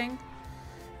imposing,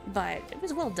 but it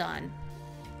was well done.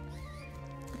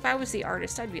 If I was the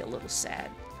artist, I'd be a little sad.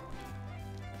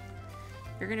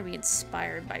 You're gonna be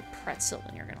inspired by Pretzel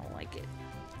and you're gonna like it.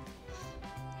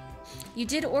 You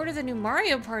did order the new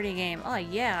Mario Party game. Oh,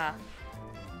 yeah.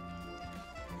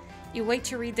 You wait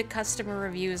to read the customer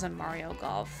reviews on Mario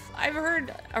Golf. I've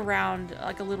heard around,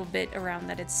 like a little bit around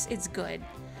that it's good.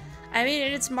 I mean,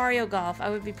 it's Mario Golf. I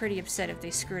would be pretty upset if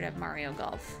they screwed up Mario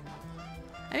Golf.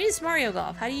 I mean, it's Mario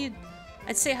Golf. How do you...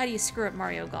 I'd say how do you screw up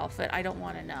Mario Golf, but I don't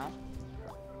want to know.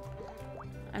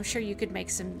 I'm sure you could make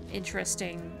some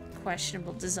interesting,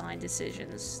 questionable design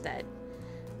decisions that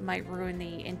might ruin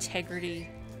the integrity.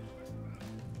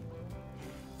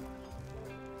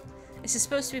 This is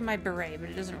supposed to be my beret, but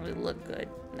it doesn't really look good.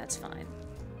 And that's fine.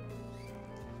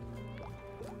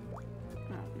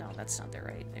 Oh, no, that's not the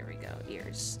right. There we go.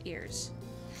 Ears. Ears.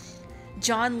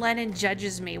 John Lennon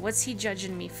judges me. What's he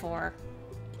judging me for?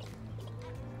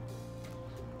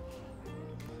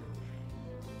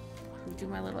 Do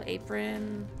my little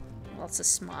apron. Well, it's a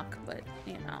smock, but,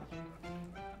 you know.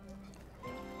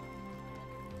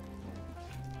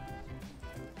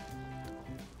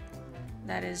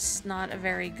 That is not a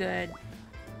very good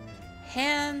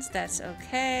hand. That's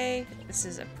okay. This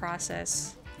is a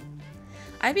process.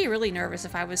 I'd be really nervous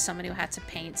if I was someone who had to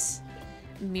paint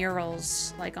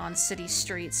murals, like on city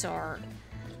streets or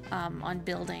on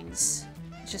buildings,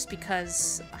 just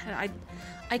because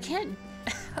I can't...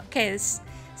 Okay, this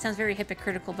sounds very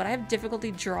hypocritical, but I have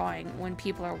difficulty drawing when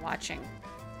people are watching.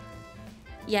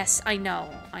 Yes, I know.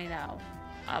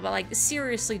 But, like,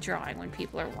 seriously drawing when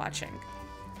people are watching.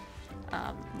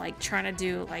 Like, trying to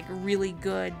do, like, really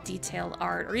good, detailed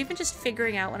art, or even just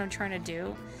figuring out what I'm trying to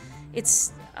do.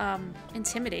 It's,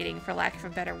 intimidating, for lack of a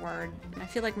better word. I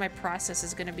feel like my process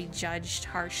is going to be judged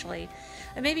harshly.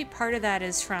 And maybe part of that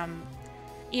is from,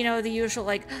 you know, the usual,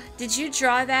 like, did you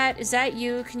draw that? Is that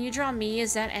you? Can you draw me?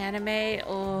 Is that anime?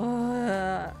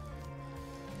 Oh,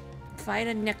 if I had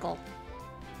a nickel.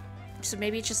 So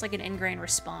maybe it's just like an ingrained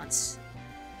response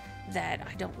that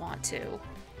I don't want to.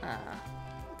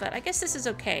 But I guess this is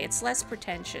okay. It's less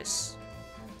pretentious.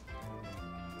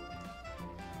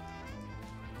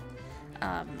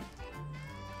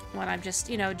 When I'm just,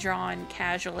 you know, drawing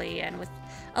casually and with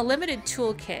a limited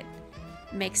toolkit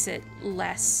makes it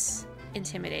less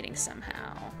intimidating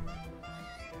somehow.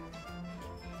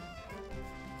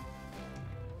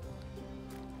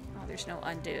 Oh, there's no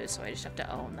undo, so I just have to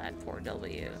own that poor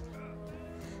W.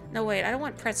 No, wait, I don't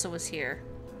want Pretzel was here.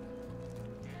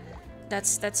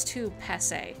 That's too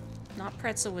passe. Not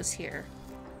Pretzel was here.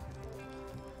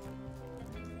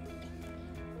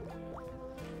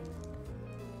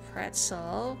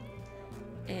 Pretzel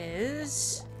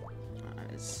is...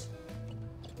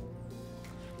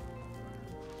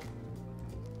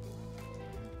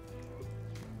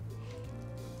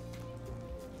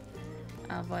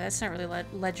 Oh boy, that's not really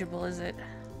legible, is it?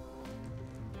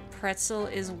 Pretzel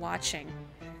is watching.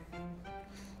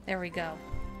 There we go.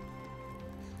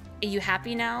 Are you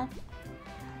happy now?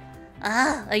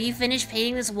 Ah, are you finished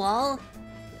painting this wall?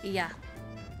 Yeah.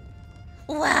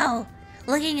 Wow!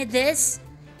 Looking at this,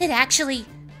 it actually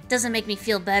doesn't make me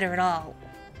feel better at all.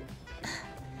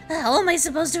 How am I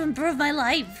supposed to improve my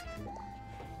life?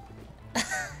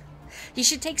 You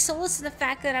should take solace in the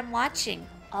fact that I'm watching.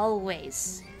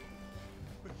 Always.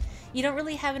 You don't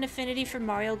really have an affinity for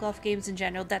Mario Golf games in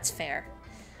general. That's fair.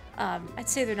 I'd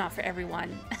say they're not for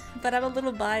everyone. But I'm a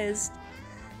little biased.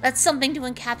 That's something to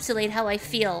encapsulate how I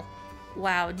feel.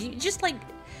 Wow. Do you just, like...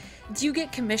 Do you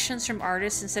get commissions from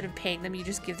artists instead of paying them? You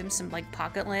just give them some, like,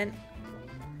 pocket lint?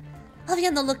 I'll be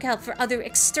on the lookout for other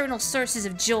external sources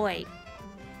of joy.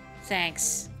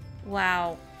 Thanks.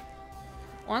 Wow.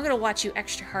 Well, I'm gonna watch you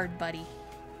extra hard, buddy.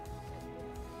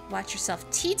 Watch yourself.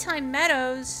 Tea Time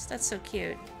Meadows! That's so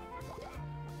cute.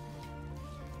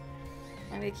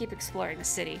 I'm gonna keep exploring the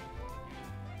city.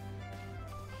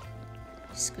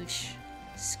 Scoosh.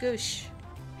 Scoosh.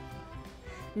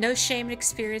 No shame in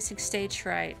experiencing stage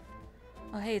fright.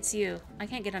 Oh, hey, it's you. I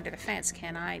can't get under the fence,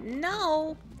 can I?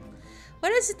 No!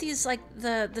 What is it these, like,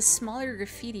 the smaller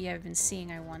graffiti I've been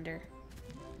seeing, I wonder?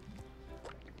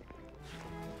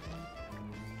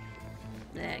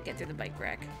 Get through the bike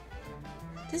rack.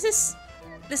 This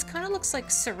kind of looks like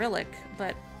Cyrillic,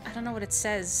 but I don't know what it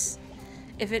says.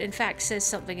 If it in fact says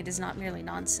something, it is not merely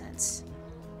nonsense.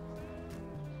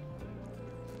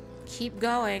 Keep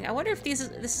going. I wonder if this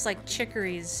is like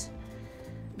Chicory's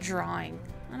drawing.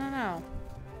 I don't know.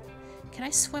 Can I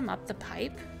swim up the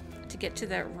pipe to get to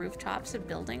the rooftops of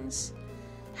buildings?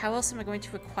 How else am I going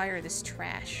to acquire this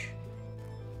trash?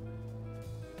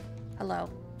 Hello.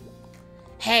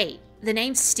 Hey, the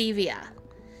name's Stevia.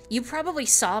 You probably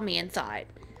saw me and thought,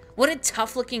 what a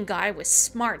tough-looking guy with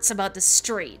smarts about the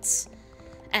streets.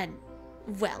 And,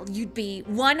 well, you'd be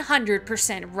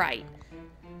 100% right.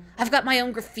 I've got my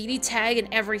own graffiti tag and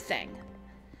everything.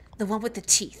 The one with the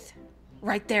teeth.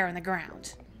 Right there on the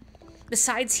ground.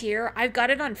 Besides here, I've got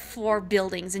it on 4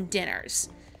 buildings and dinners.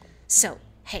 So,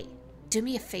 hey, do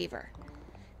me a favor.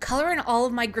 Color in all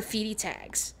of my graffiti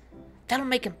tags. That'll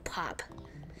make him pop.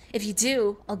 If you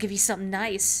do, I'll give you something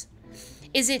nice.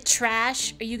 Is it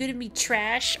trash? Are you gonna be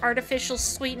trash, artificial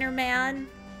sweetener man?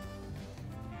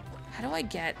 How do I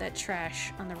get that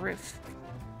trash on the roof?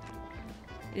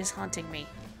 It is haunting me.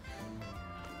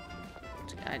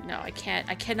 No, I can't.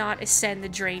 I cannot ascend the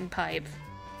drain pipe.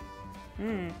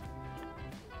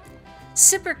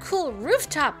 Super cool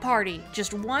rooftop party.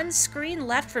 Just 1 screen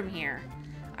left from here.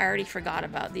 I already forgot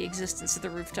about the existence of the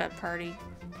rooftop party.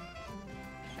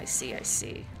 I see, I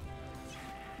see.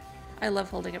 I love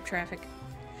holding up traffic.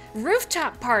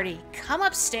 Rooftop party! Come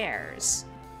upstairs.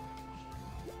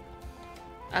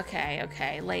 Okay,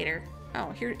 okay, later.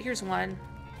 Oh, here's one.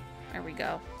 There we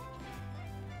go.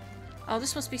 Oh,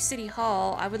 this must be City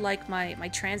Hall. I would like my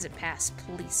transit pass,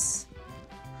 please.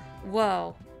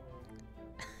 Whoa.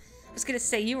 I was gonna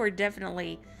say, you are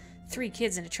definitely 3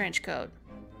 kids in a trench coat.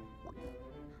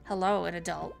 Hello, an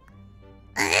adult.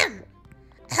 Ahem.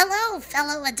 Hello,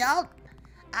 fellow adult.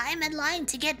 I'm in line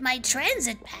to get my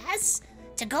transit pass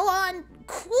to go on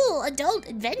cool adult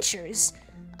adventures.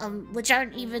 Which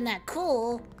aren't even that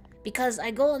cool, because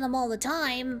I go on them all the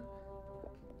time.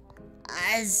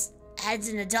 As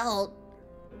an adult.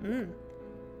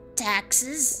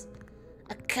 Taxes,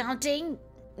 accounting,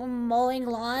 mowing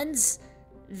lawns,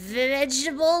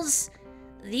 vegetables.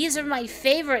 These are my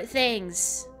favorite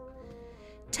things.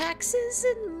 Taxes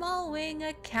and mowing,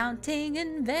 accounting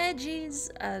and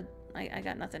veggies. I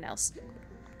got nothing else.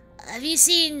 Have you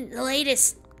seen the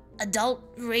latest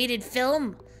adult-rated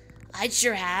film? I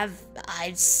sure have.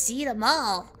 I've seen them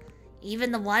all.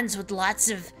 Even the ones with lots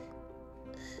of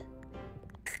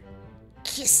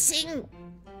kissing.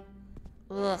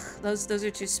 Ugh, those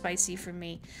are too spicy for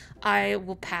me. I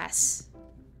will pass.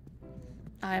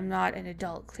 I'm not an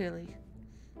adult, clearly.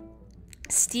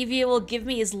 Stevia will give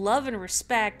me his love and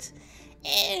respect.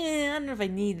 I don't know if I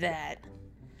need that.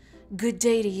 Good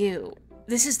day to you.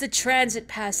 This is the Transit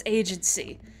Pass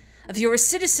Agency. If you're a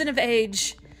citizen of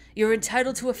age, you're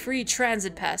entitled to a free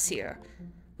transit pass here.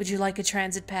 Would you like a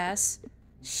transit pass?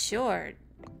 Sure.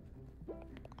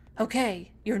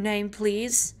 Okay, your name,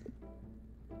 please.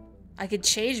 I could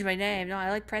change my name. No, I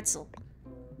like Pretzel.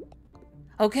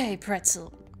 Okay,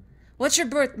 Pretzel. What's your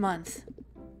birth month?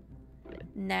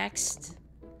 Next.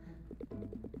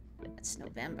 It's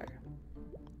November.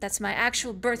 That's my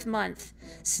actual birth month,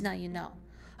 so now you know.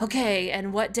 Okay,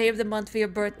 and what day of the month for your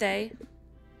birthday?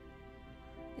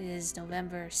 It is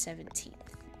November 17th.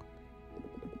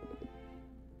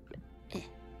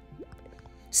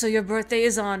 So your birthday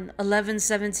is on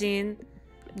 11/17?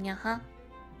 Uh-huh.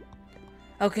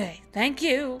 Okay, thank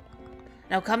you.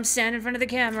 Now come stand in front of the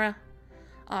camera.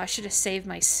 Oh, I should have saved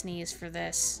my sneeze for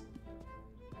this.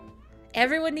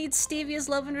 Everyone needs Stevia's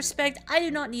love and respect. I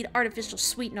do not need artificial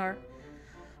sweetener.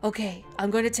 Okay, I'm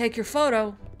going to take your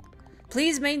photo.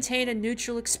 Please maintain a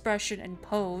neutral expression and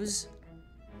pose.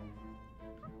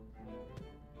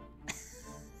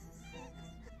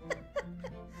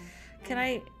 Can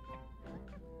I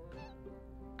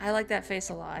like that face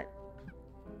a lot.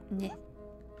 Yeah.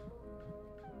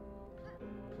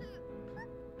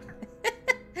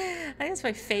 I think it's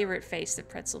my favorite face that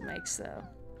Pretzel makes, though.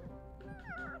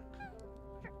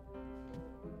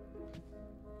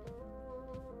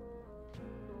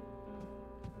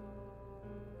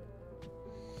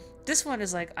 This one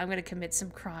is like, I'm gonna commit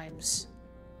some crimes.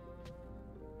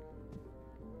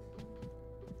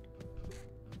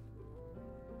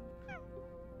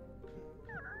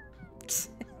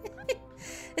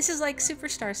 This is like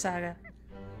Superstar Saga.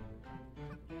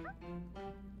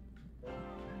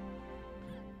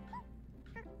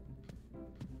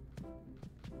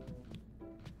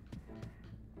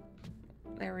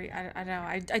 I know.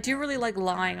 I do really like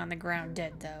lying on the ground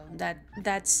dead, though.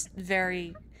 That's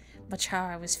very much how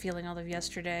I was feeling all of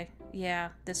yesterday. Yeah,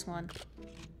 this one.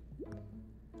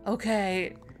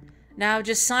 Okay. Now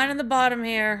just sign on the bottom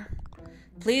here.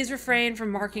 Please refrain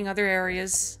from marking other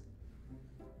areas.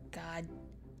 God.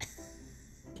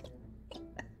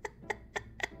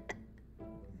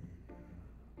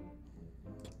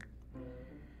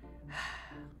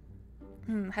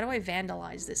 How do I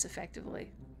vandalize this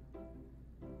effectively?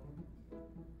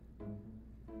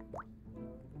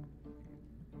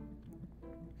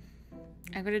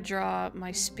 I'm gonna draw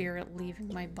my spirit leaving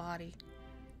my body.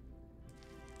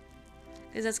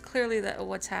 Because that's clearly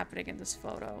what's happening in this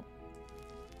photo.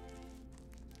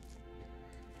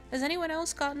 Has anyone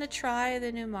else gotten to try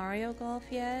the new Mario Golf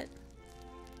yet?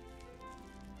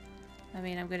 I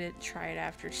mean, I'm gonna try it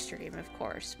after stream, of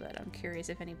course, but I'm curious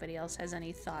if anybody else has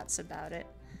any thoughts about it.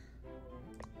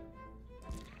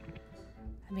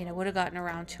 I mean, I would have gotten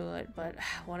around to it, but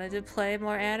I wanted to play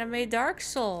more anime Dark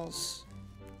Souls.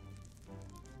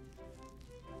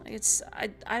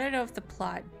 I don't know if the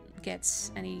plot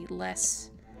gets any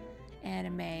less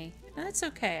anime. That's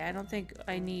okay. I don't think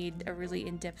I need a really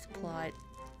in-depth plot.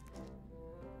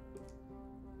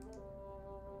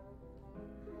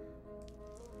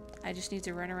 I just need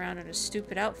to run around in a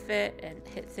stupid outfit and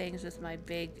hit things with my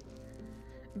big...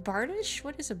 Bardish?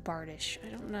 What is a bardish? I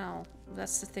don't know.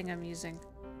 That's the thing I'm using.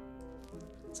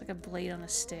 It's like a blade on a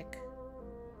stick.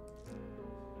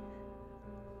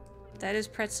 That is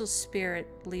Pretzel's spirit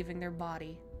leaving their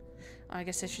body. Oh, I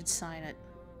guess I should sign it.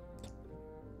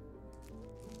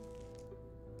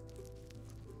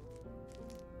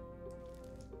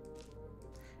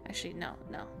 Actually, no.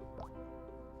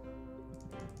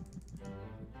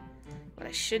 What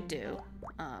I should do,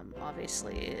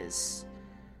 obviously, is...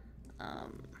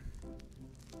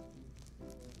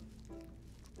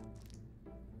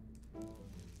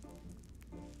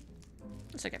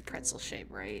 It's like a pretzel shape,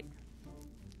 right?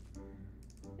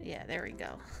 Yeah, there we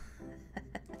go.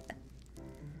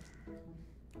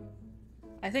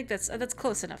 I think that's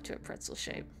close enough to a pretzel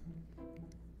shape.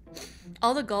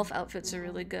 All the golf outfits are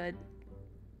really good.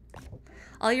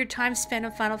 All your time spent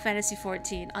on Final Fantasy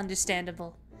XIV,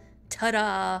 understandable.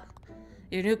 Ta-da!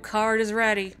 Your new card is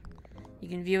ready. You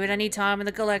can view it anytime in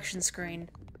the collection screen.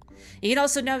 You can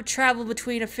also now travel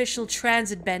between official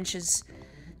transit benches.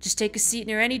 Just take a seat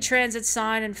near any transit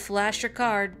sign and flash your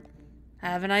card.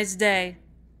 Have a nice day.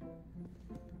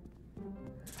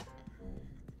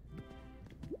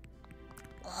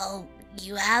 Oh,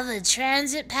 you have a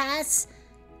transit pass?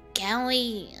 Can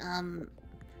we,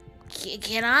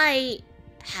 can I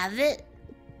have it?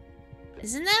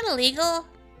 Isn't that illegal?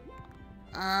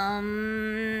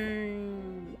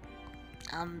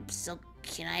 So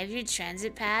can I have your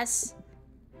transit pass?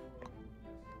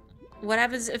 What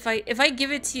happens if I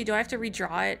give it to you? Do I have to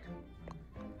redraw it?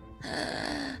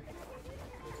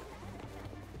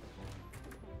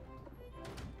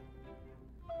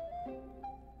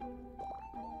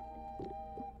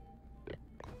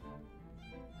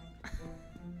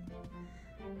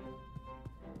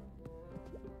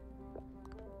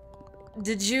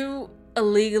 Did you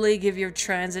illegally give your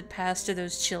transit pass to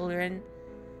those children?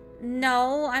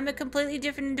 No, I'm a completely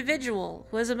different individual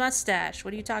who has a mustache.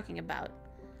 What are you talking about?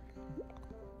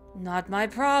 Not my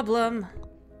problem.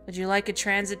 Would you like a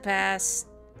transit pass?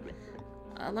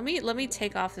 Let me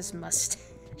take off this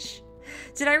mustache.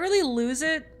 Did I really lose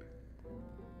it?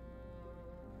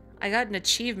 I got an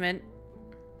achievement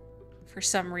for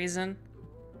some reason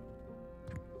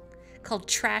called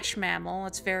Trash Mammal.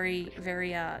 It's very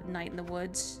night in the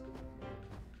woods.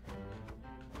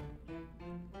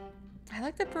 I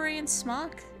like the Berean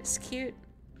smock. It's cute.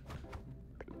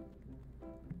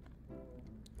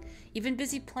 You've been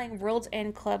busy playing World's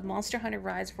End Club, Monster Hunter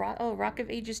Rise, Rock of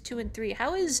Ages 2 and 3.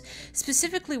 How is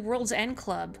specifically World's End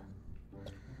Club?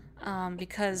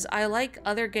 Because I like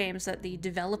other games that the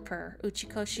developer,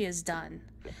 Uchikoshi, has done.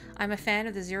 I'm a fan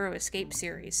of the Zero Escape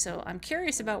series, so I'm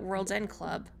curious about World's End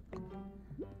Club.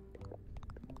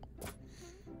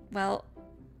 Well...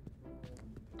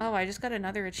 Oh, I just got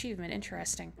another achievement.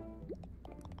 Interesting.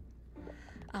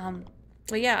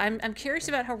 But yeah, I'm curious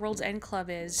about how World's End Club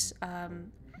is,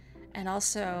 and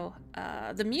also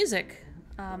the music.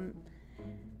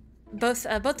 Both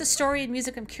the story and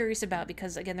music I'm curious about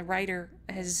because, again, the writer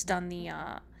has done the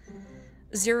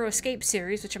Zero Escape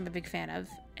series, which I'm a big fan of,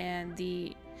 and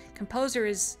the composer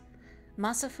is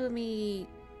Masafumi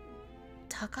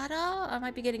Takada? I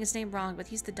might be getting his name wrong, but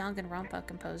he's the Danganronpa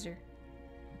composer.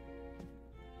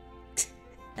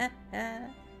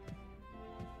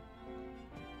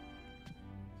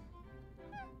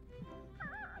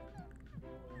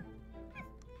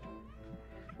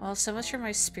 Well, so much for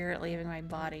my spirit leaving my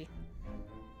body.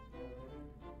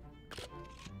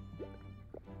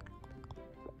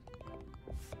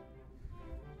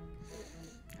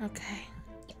 Okay.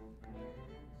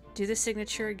 Do the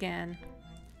signature again.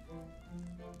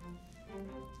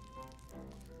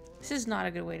 This is not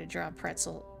a good way to draw a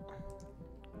pretzel.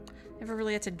 Never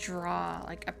really had to draw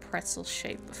like a pretzel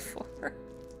shape before.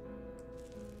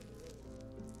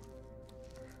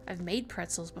 I've made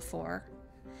pretzels before,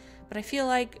 but I feel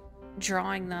like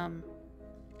drawing them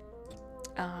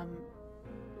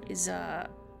is or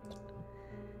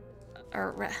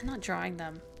not drawing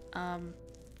them.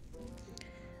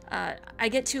 I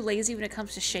get too lazy when it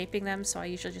comes to shaping them, so I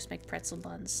usually just make pretzel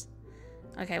buns.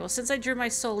 Okay, well, since I drew my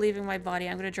soul leaving my body,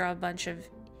 I'm gonna draw a bunch of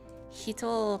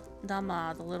Hito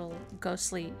Dama, the little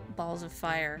ghostly balls of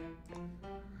fire.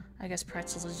 I guess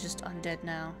pretzels is just undead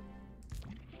now.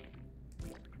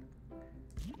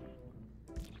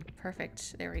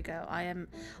 Perfect. There we go. I am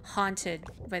haunted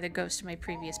by the ghost of my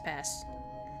previous past.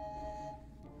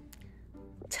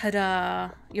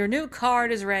 Ta-da! Your new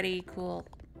card is ready. Cool.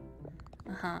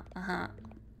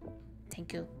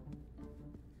 Thank you.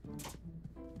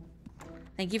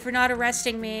 Thank you for not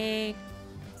arresting me.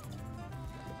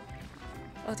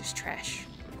 Oh, there's trash.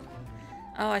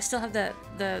 Oh, I still have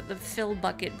the fill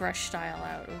bucket brush style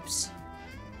out. Oops.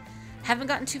 Haven't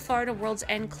gotten too far to World's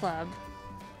End Club.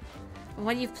 But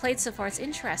what you've played so far, it's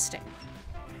interesting.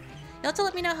 You'll have to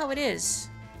let me know how it is.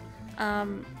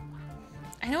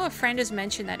 I know a friend has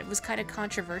mentioned that it was kind of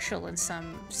controversial in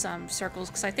some circles,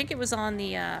 because I think it was on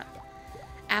the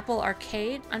Apple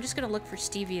Arcade. I'm just going to look for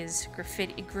Stevia's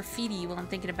graffiti while I'm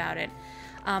thinking about it.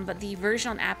 But the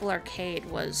version on Apple Arcade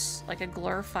was like a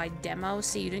glorified demo,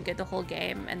 so you didn't get the whole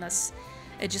game, and thus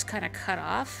it just kind of cut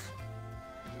off.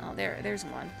 Oh, there's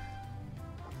one.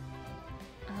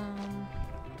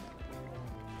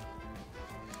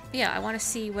 Yeah, I want to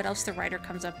see what else the writer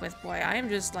comes up with. Boy, I am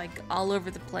just like all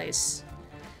over the place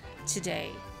today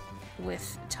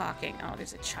with talking. Oh,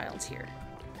 there's a child here.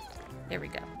 There we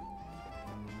go.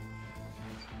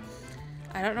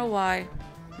 I don't know why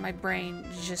my brain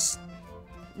is just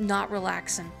not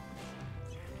relaxing.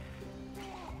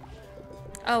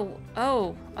 Oh,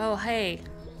 hey.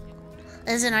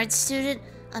 As an art student,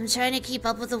 I'm trying to keep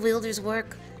up with the wielder's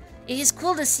work. It is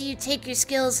cool to see you take your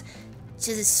skills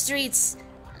to the streets.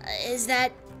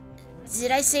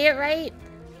 Did I say it right?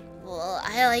 Well,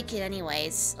 I like it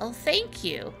anyways. Oh, thank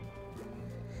you.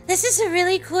 This is a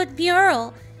really cool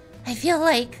mural. I feel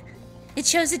like it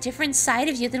shows a different side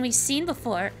of you than we've seen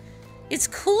before. It's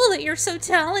cool that you're so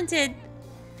talented,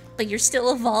 but you're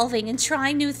still evolving and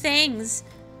trying new things.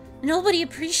 Nobody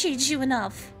appreciates you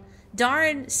enough.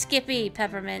 Darn Skippy,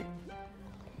 Peppermint.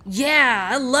 Yeah,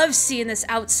 I love seeing this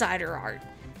outsider art.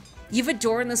 You've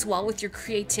adorned this wall with your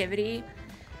creativity,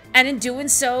 and in doing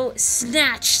so,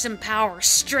 snatched some power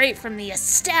straight from the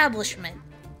establishment.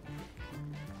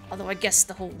 Although I guess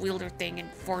the whole wielder thing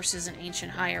enforces an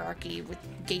ancient hierarchy with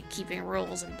gatekeeping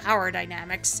rules and power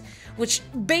dynamics, which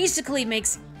basically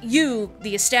makes you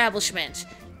the establishment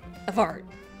of art.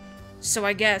 So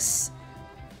I guess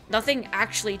nothing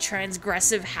actually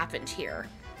transgressive happened here.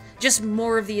 Just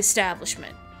more of the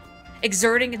establishment,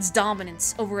 exerting its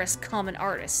dominance over us common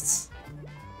artists.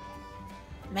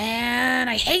 Man,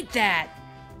 I hate that!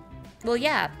 Well,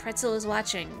 yeah, Pretzel is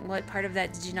watching. What part of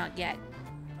that did you not get?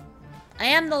 I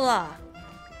am the law.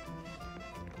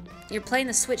 You're playing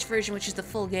the Switch version, which is the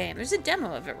full game. There's a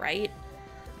demo of it, right?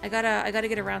 I gotta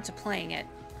get around to playing it.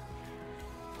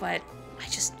 But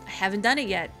I haven't done it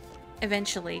yet.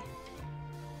 Eventually.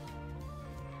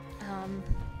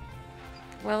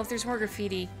 Well, if there's more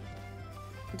graffiti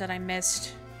that I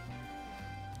missed,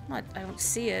 I don't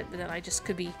see it, but then I just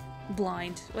could be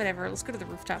blind. Whatever, let's go to the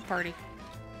rooftop party.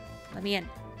 Let me in.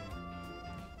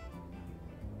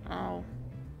 Oh,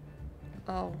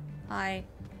 hi.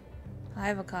 Hi,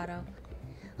 Avocado.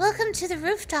 Welcome to the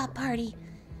rooftop party.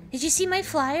 Did you see my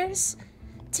flyers?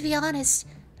 To be honest,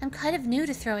 I'm kind of new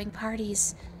to throwing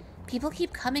parties. People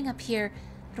keep coming up here,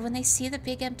 but when they see the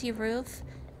big empty roof,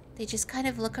 they just kind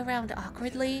of look around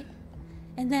awkwardly,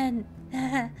 and then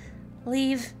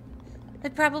leave. I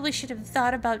probably should have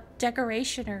thought about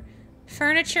decoration or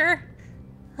furniture.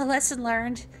 A lesson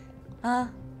learned.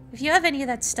 If you have any of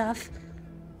that stuff,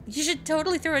 you should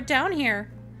totally throw it down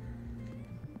here.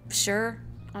 Sure.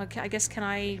 Okay, I guess, can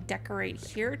I decorate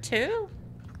here too?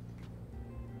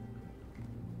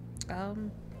 I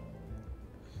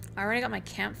already got my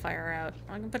campfire out.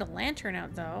 I'm gonna put a lantern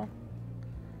out though.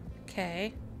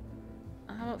 Okay.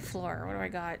 How about floor? What do I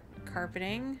got?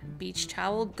 Carpeting, beach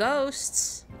towel,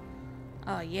 ghosts.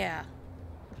 Oh yeah.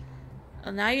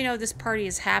 Well, now you know this party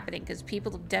is happening because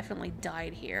people have definitely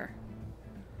died here.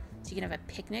 So you can have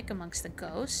a picnic amongst the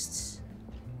ghosts.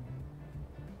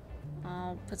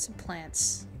 I'll put some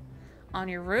plants on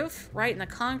your roof, right in the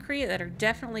concrete, that are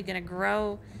definitely going to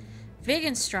grow big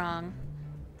and strong.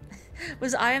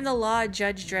 Was I Am the Law a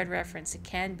Judge Dredd reference? It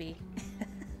can be.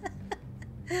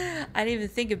 I didn't even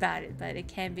think about it, but it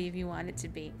can be if you want it to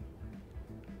be.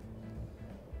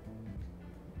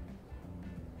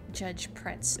 Judge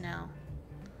Pretz now.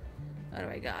 What do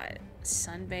I got?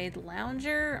 Sunbathed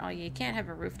lounger? Oh, you can't have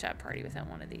a rooftop party without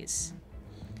one of these.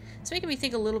 It's making me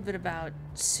think a little bit about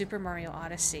Super Mario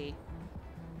Odyssey.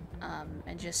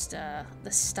 And just the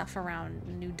stuff around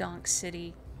New Donk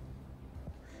City.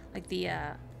 Like the,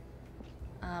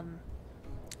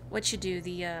 what you do,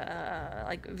 the,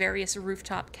 like various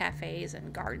rooftop cafes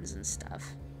and gardens and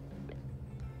stuff.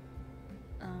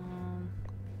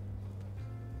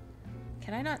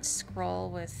 Can I not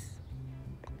scroll with...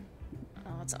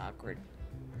 Oh, it's awkward.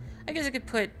 I guess I could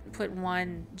put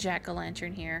one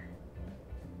jack-o'-lantern here.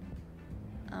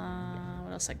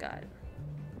 What else I got?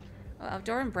 Oh,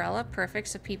 outdoor umbrella, perfect,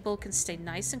 so people can stay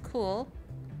nice and cool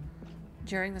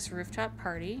during this rooftop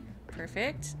party.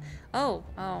 Perfect. Oh,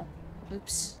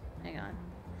 oops. Hang on.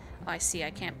 Oh, I see.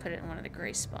 I can't put it in one of the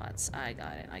gray spots. I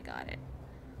got it.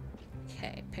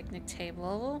 Okay, picnic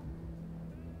table.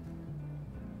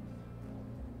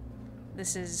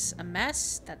 This is a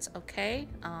mess. That's okay.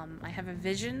 I have a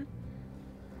vision.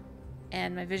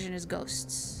 And my vision is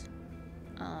ghosts.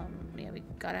 Yeah, we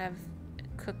gotta have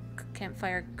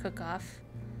campfire cook-off.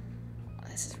 Oh,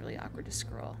 this is really awkward to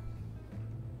scroll.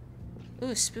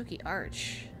 Ooh, spooky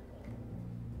arch.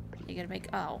 You gotta make...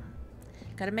 Oh.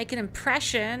 Gotta make an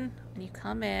impression when you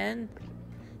come in.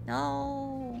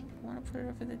 No! I want to put it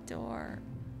over the door.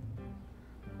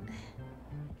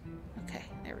 Okay,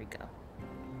 there we go.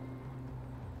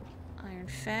 Iron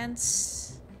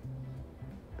fence.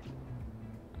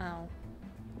 Oh.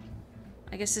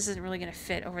 I guess this isn't really gonna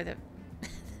fit over the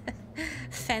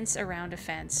fence around a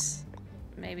fence.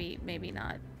 Maybe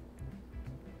not.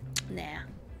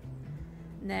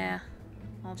 Nah.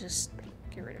 I'll just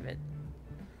get rid of it.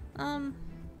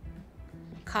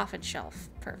 Coffin shelf.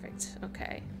 Perfect.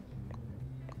 Okay.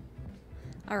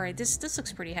 Alright, this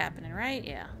looks pretty happening, right?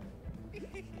 Yeah.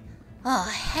 Oh,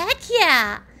 heck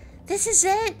yeah! This is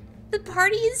it! The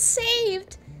party is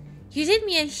saved! You did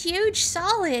me a huge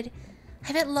solid.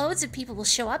 I bet loads of people will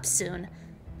show up soon.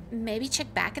 Maybe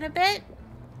check back in a bit?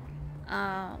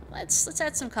 Let's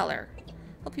add some color.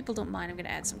 Hope people don't mind. I'm gonna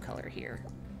add some color here.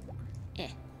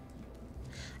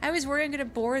 I always worry I'm gonna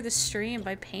bore the stream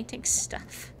by painting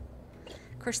stuff.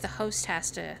 Of course, the host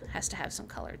has to have some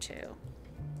color too.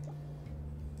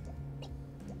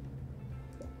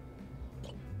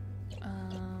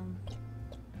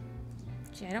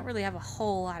 Gee, I don't really have a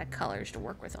whole lot of colors to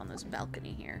work with on this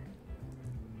balcony here.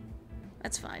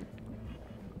 That's fine.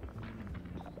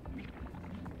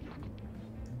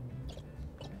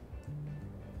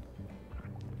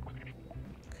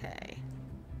 Okay.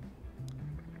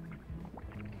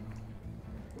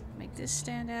 Make this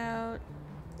stand out.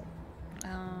 I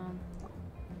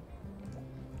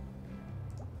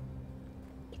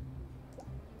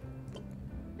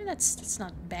mean, that's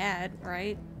not bad,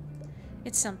 right?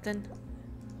 It's something.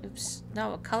 Oops.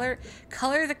 No, color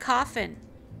the coffin.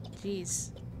 Jeez.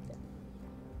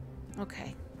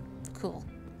 Okay. Cool.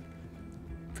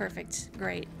 Perfect.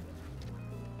 Great.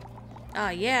 Oh,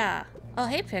 yeah. Oh,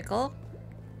 hey, Pickle.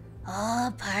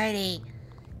 Oh, party.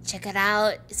 Check it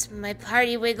out. It's my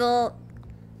party wiggle.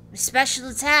 My special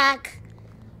attack.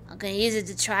 I'm gonna use it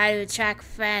to try to attract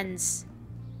friends.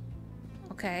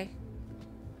 Okay.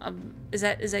 Is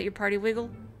that your party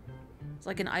wiggle? It's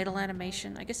like an idle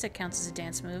animation. I guess that counts as a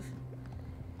dance move.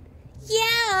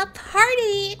 Yeah,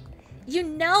 party! You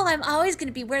know I'm always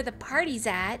gonna be where the party's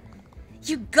at.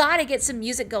 You gotta get some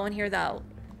music going here, though.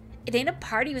 It ain't a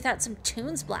party without some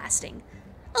tunes blasting.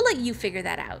 I'll let you figure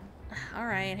that out.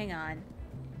 Alright, hang on.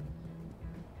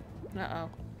 Uh-oh.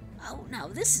 Oh, no,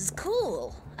 this is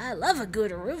cool. I love a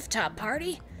good rooftop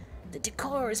party. The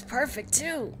decor is perfect,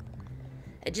 too.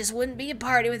 It just wouldn't be a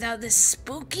party without this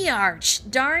spooky arch.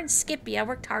 Darn Skippy, I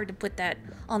worked hard to put that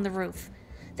on the roof.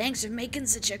 Thanks for making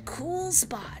such a cool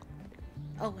spot.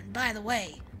 Oh, and by the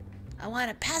way, I want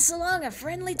to pass along a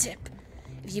friendly tip.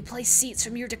 If you place seats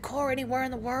from your decor anywhere in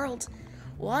the world,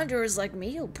 wanderers like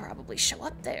me will probably show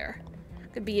up there.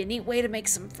 Could be a neat way to make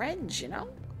some friends, you know?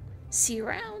 See you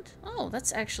around. Oh,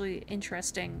 that's actually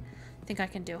interesting. I think I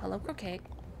can do. Hello, Croquette.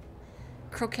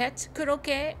 Croquette?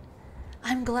 Croquette?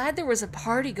 I'm glad there was a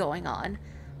party going on.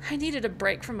 I needed a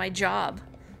break from my job.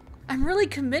 I'm really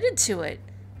committed to it.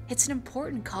 It's an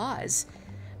important cause.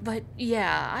 But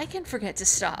yeah, I can forget to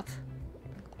stop.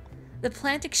 The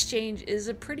plant exchange is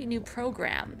a pretty new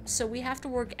program, so we have to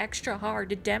work extra hard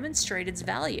to demonstrate its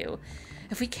value.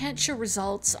 If we can't show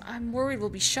results, I'm worried we'll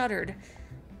be shuttered.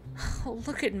 Oh,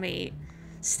 look at me.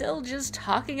 Still just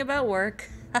talking about work.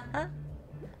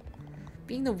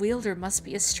 Being the wielder must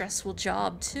be a stressful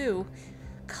job, too.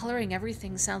 Coloring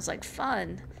everything sounds like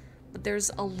fun, but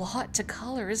there's a lot to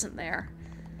color, isn't there?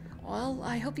 Well,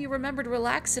 I hope you remember to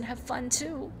relax and have fun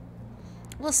too.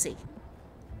 We'll see.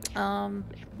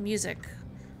 Music.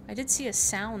 I did see a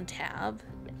sound tab,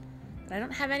 but I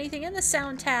don't have anything in the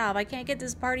sound tab. I can't get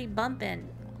this party bumping.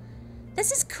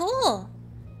 This is cool.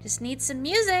 Just need some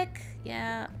music.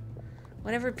 Yeah.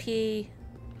 Whatever, P.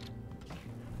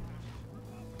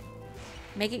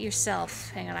 Make it yourself.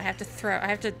 Hang on, I have to throw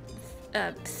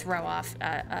off,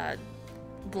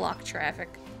 block traffic.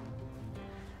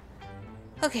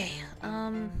 Okay,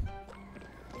 I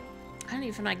don't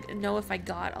even know if I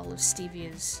got all of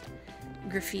Stevia's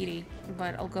graffiti,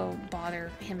 but I'll go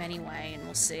bother him anyway, and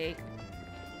we'll see.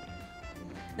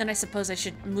 Then I suppose I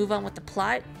should move on with the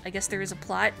plot. I guess there is a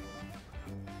plot.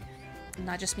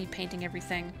 Not just me painting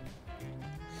everything.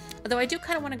 Although I do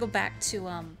kind of want to go back to,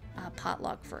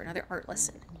 Potluck for another art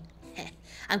lesson.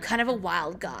 I'm kind of a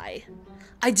wild guy.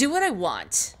 I do what I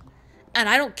want, and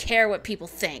I don't care what people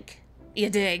think. You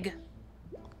dig?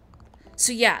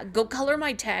 So yeah, go color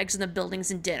my tags in the buildings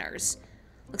and dinners.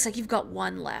 Looks like you've got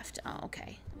one left. Oh,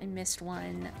 okay. I missed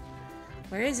one.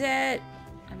 Where is it?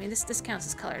 I mean, this counts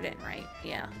as colored in, right?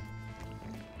 Yeah.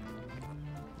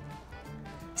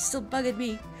 Still bugging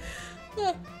me.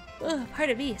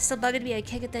 Pardon me. Still bugging me. I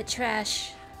can't get that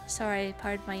trash. Sorry,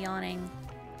 pardon my yawning.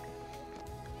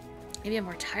 Maybe I'm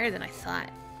more tired than I thought.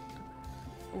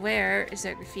 Where is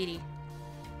that graffiti?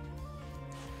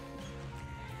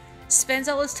 Spends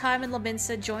all his time in La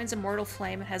Minsa, joins Immortal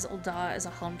Flame, and has Ulda as a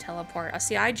home teleport.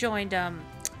 See, I joined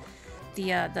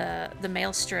the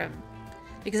Maelstrom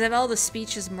because of all the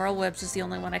speeches. Merlewebs was the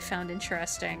only one I found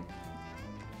interesting.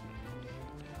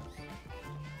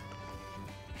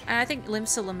 And I think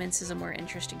Limsa La Minsa is a more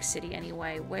interesting city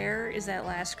anyway. Where is that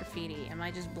last graffiti? Am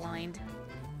I just blind?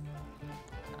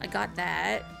 I got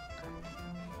that.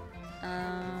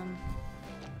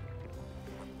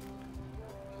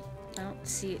 I don't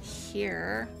see it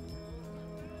here.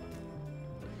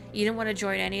 You didn't want to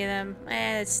join any of them?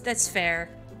 That's fair.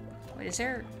 Wait, is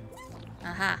there...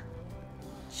 Aha.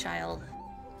 Child.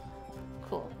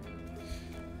 Cool.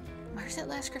 Where's that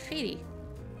last graffiti?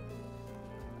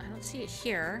 I don't see it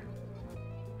here.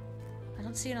 I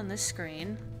don't see it on this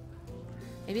screen.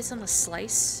 Maybe it's on the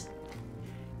slice?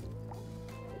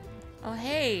 Oh,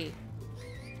 hey.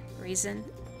 Reason.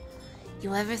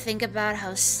 You ever think about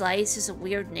how slice is a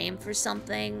weird name for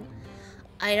something?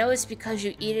 I know it's because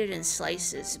you eat it in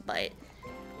slices, but,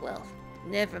 well,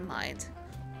 never mind.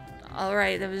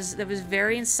 Alright, that was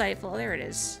very insightful. There it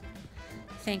is.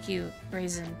 Thank you,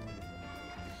 Raisin.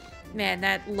 Man,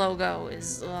 that logo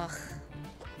is, ugh.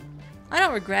 I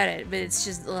don't regret it, but it's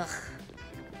just, ugh.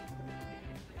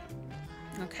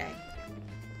 Okay.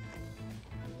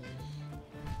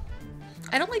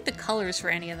 I don't like the colors for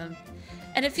any of them.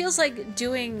 And it feels like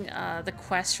doing the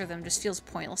quest for them just feels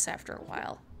pointless after a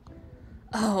while.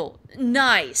 Oh,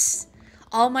 nice!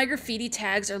 All my graffiti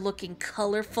tags are looking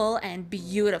colorful and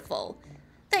beautiful.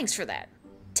 Thanks for that.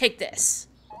 Take this.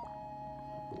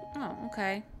 Oh,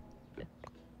 okay.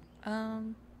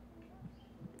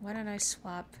 Why don't I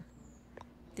swap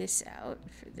this out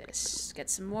for this? Get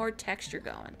some more texture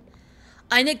going.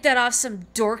 I nicked that off some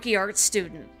dorky art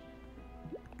student.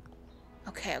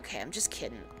 Okay, I'm just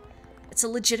kidding. It's a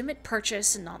legitimate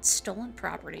purchase and not stolen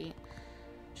property.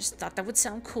 Just thought that would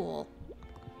sound cool.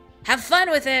 Have fun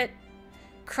with it!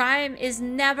 Crime is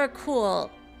never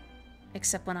cool.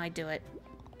 Except when I do it.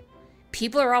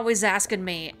 People are always asking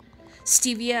me,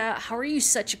 Stevia, how are you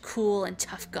such a cool and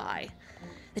tough guy?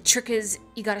 The trick is,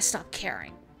 you gotta stop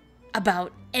caring.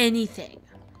 About anything.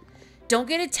 Don't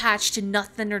get attached to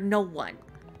nothing or no one.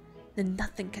 Then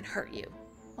nothing can hurt you.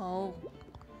 Oh.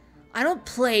 I don't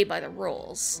play by the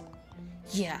rules.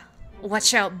 Yeah,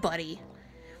 watch out, buddy.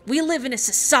 We live in a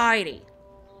society.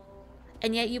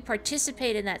 And yet you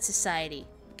participate in that society.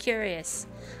 Curious.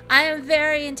 I am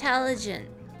very intelligent.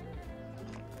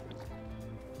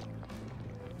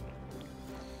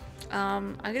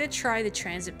 I'm gonna try the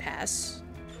transit pass.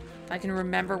 If I can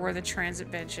remember where the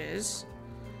transit bench is.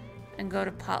 And go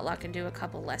to Potluck and do a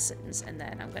couple lessons. And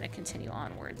then I'm gonna continue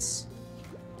onwards.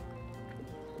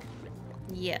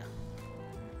 Yeah.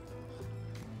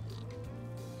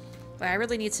 But I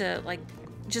really need to, like,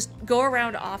 just go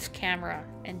around off camera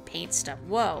and paint stuff.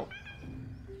 Whoa.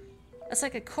 That's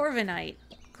like a Corviknight.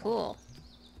 Cool.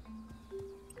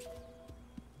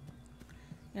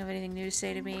 You have anything new to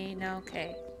say to me? No?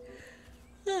 Okay.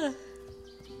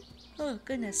 Oh,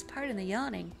 goodness. Pardon the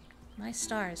yawning. My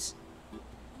stars.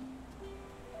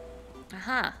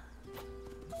 Aha.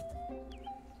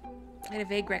 I had a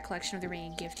vague recollection of the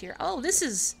ringing gift here. Oh, this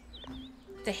is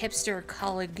the hipster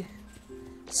colleague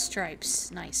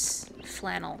stripes. Nice.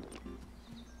 Flannel.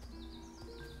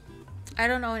 I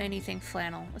don't own anything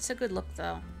flannel. It's a good look,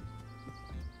 though.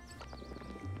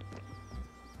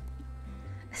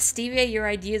 Stevia, your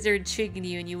ideas are intriguing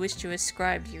you and you wish to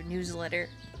ascribe to your newsletter.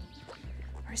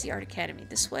 Where's the Art Academy?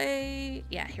 This way?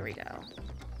 Yeah, here we go.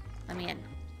 Let me in.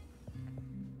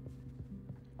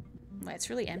 Wow, it's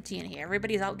really empty in here.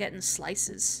 Everybody's out getting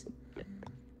slices.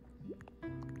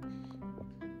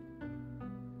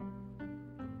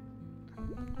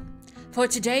 For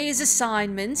today's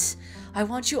assignment, I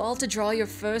want you all to draw your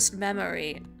first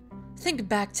memory. Think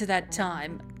back to that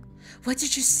time. What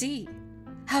did you see?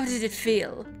 How did it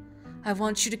feel? I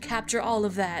want you to capture all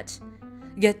of that.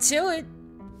 Get to it!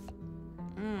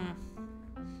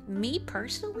 Me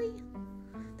personally?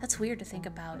 That's weird to think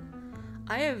about.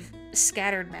 I have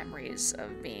scattered memories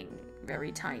of being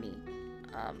very tiny.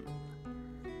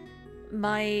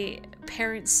 My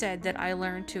parents said that I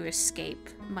learned to escape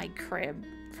my crib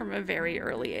from a very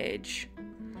early age.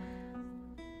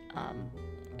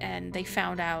 And they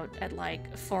found out at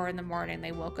like 4 in the morning.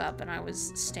 They woke up and I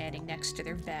was standing next to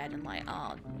their bed and like,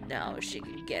 oh no, she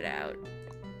could get out.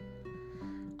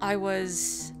 I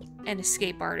was an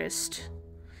escape artist.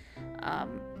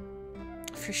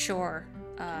 For sure.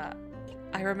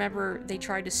 I remember they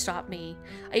tried to stop me.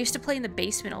 I used to play in the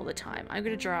basement all the time. I'm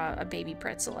gonna draw a baby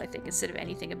pretzel, I think, instead of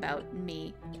anything about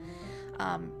me.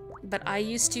 But I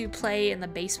used to play in the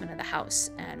basement of the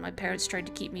house, and my parents tried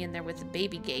to keep me in there with the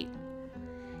baby gate.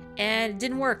 And it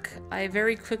didn't work. I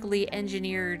very quickly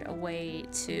engineered a way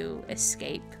to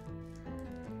escape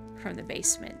from the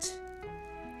basement.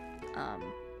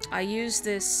 I used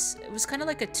this, it was kind of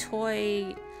like a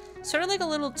toy, sort of like a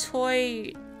little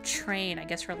toy train, I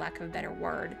guess, for lack of a better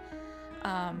word. It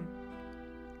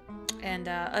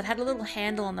had a little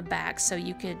handle on the back so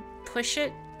you could push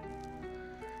it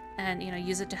and, you know,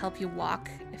 use it to help you walk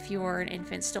if you were an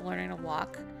infant still learning to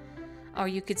walk. Or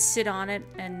you could sit on it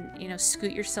and, you know,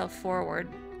 scoot yourself forward.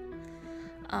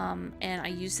 And I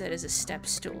used that as a step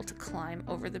stool to climb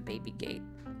over the baby gate.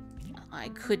 I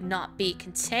could not be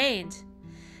contained.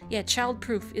 Yeah,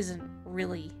 childproof isn't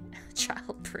really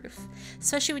childproof.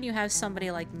 Especially when you have somebody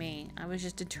like me. I was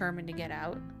just determined to get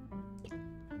out.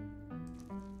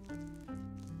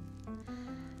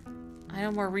 I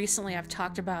know more recently I've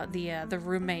talked about the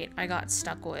roommate I got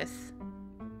stuck with.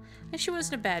 And she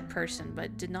wasn't a bad person,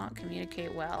 but did not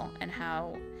communicate well, and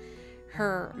how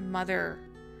her mother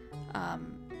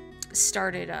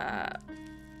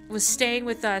was staying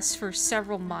with us for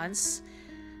several months,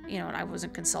 you know, and I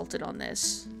wasn't consulted on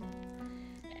this.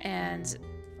 And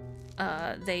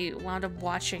they wound up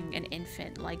watching an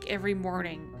infant, like, every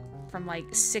morning from, like,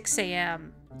 6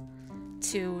 a.m.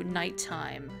 to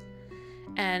nighttime.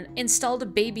 And installed a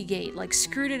baby gate, like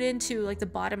screwed it into like the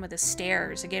bottom of the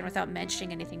stairs, again without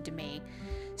mentioning anything to me.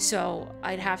 So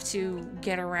I'd have to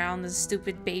get around the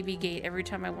stupid baby gate every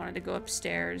time I wanted to go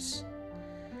upstairs.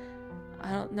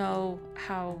 I don't know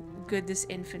how good this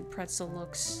infant pretzel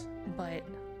looks, but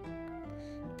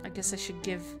I guess I should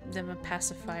give them a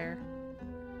pacifier.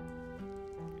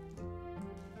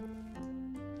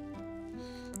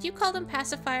 Do you call them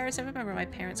pacifiers? I remember my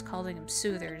parents calling them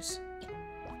soothers.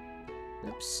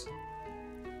 Oops.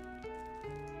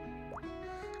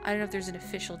 I don't know if there's an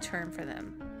official term for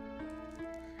them.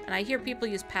 And I hear people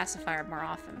use pacifier more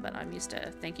often, but I'm used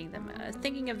to thinking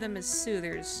of them as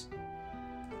soothers.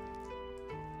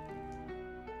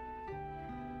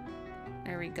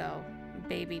 There we go.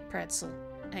 Baby pretzel.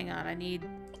 Hang on, I need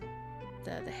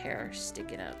the hair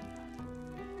sticking up.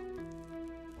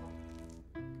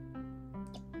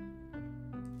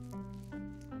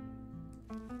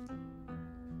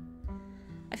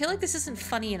 I feel like this isn't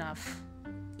funny enough.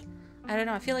 I don't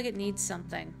know, I feel like it needs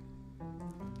something.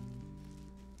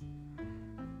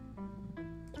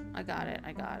 I got it,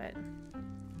 I got it.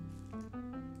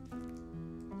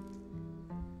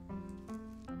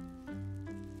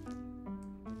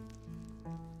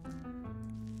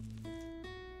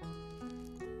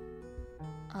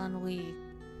 Ennui.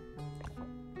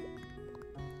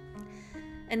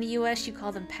 In the US, you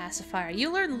call them pacifier.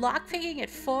 You learned lockpicking at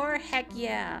 4? Heck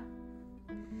yeah.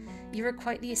 You were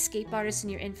quite the escape artist in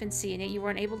your infancy, and yet you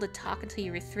weren't able to talk until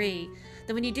you were 3.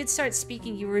 Then when you did start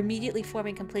speaking, you were immediately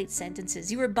forming complete sentences.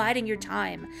 You were biding your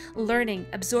time, learning,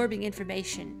 absorbing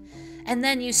information. And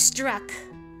then you struck.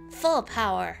 Full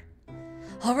power.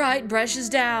 Alright, brushes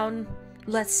down.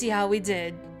 Let's see how we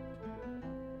did.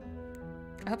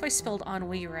 I hope I spelled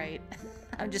ennui right.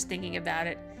 I'm just thinking about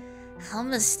it. How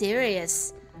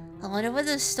mysterious. I wonder what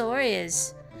the story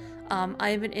is. I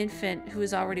am an infant who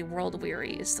is already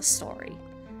world-weary, is the story.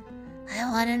 I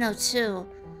want to know too,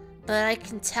 but I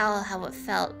can tell how it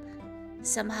felt.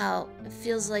 Somehow, it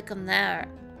feels like I'm there.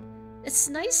 It's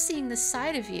nice seeing this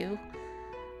side of you.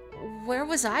 Where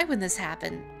was I when this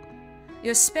happened?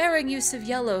 Your sparing use of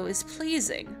yellow is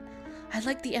pleasing. I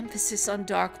like the emphasis on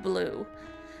dark blue.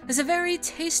 There's a very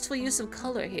tasteful use of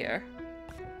color here.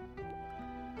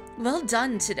 Well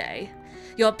done today.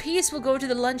 Your piece will go to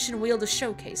the luncheon wheel to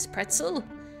showcase, Pretzel.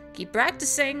 Keep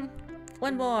practicing.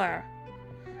 One more.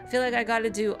 I feel like I gotta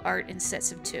do art in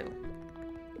sets of 2.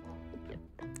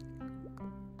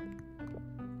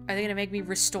 Are they gonna make me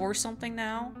restore something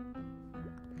now?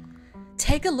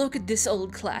 Take a look at this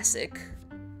old classic.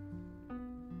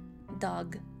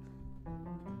 Dog.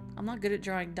 I'm not good at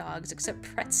drawing dogs, except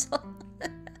Pretzel.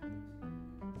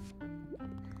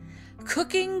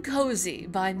 Cooking Cozy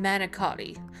by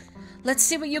Manicotti. Let's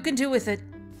see what you can do with it.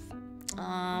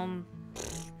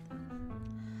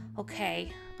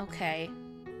 Okay.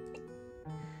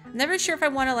 I'm never sure if I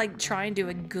want to, like, try and do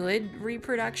a good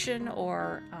reproduction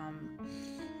or,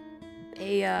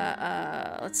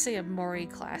 let's say a Morri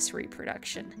class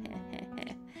reproduction.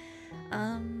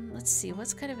 Let's see,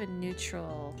 what's kind of a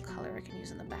neutral color I can use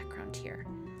in the background here?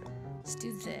 Let's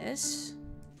do this.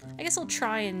 I guess I'll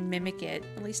try and mimic it,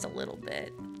 at least a little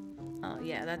bit. Oh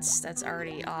yeah, that's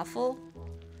already awful.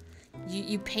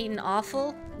 You painting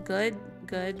awful? Good,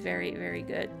 very, very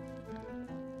good.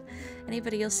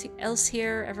 Anybody else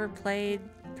here ever played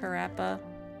Parappa?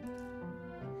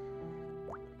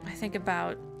 I think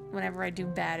about, whenever I do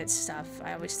bad at stuff,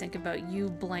 I always think about you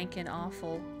blank and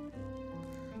awful.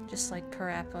 Just like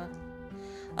Parappa.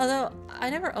 Although, I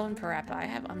never owned Parappa. I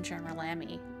have Umjammer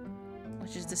Lammy,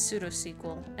 which is the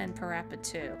pseudo-sequel, and Parappa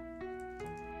 2.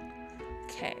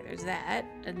 Okay, there's that.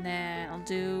 And then I'll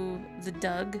do the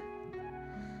Doug.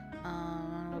 I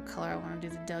don't know what color I want to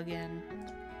do the Doug in.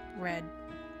 Red.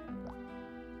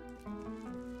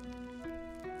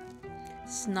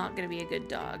 It's not going to be a good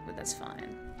dog, but that's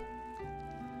fine.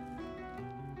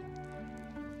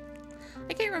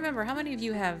 I can't remember, how many of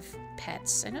you have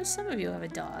pets? I know some of you have a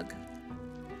dog.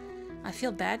 I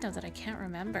feel bad now that I can't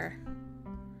remember.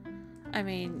 I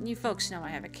mean, you folks know I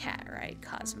have a cat, right?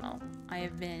 Cosmo. I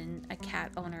have been a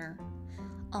cat owner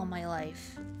all my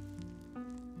life.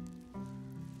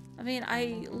 I mean,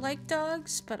 I like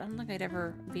dogs, but I don't think I'd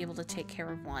ever be able to take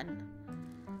care of one.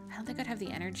 I don't think I'd have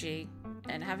the energy,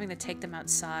 and having to take them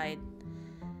outside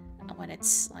when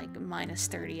it's like minus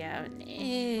 30 out,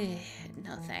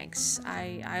 no thanks.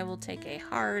 I will take a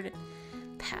hard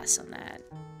pass on that.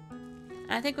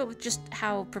 And I think with just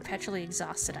how perpetually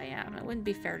exhausted I am, it wouldn't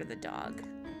be fair to the dog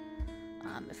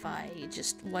if I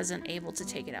just wasn't able to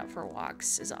take it out for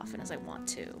walks as often as I want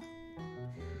to.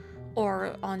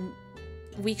 Or on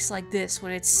weeks like this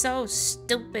when it's so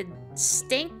stupid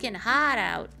stinking hot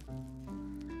out.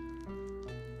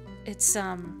 It's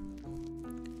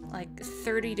like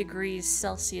 30 degrees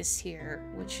Celsius here,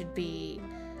 which would be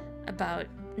about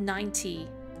 90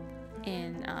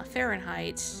 in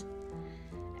Fahrenheit.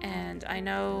 And I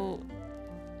know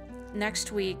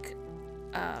next week,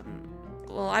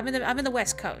 well, I'm in the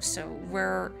West Coast, so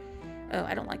we're, oh,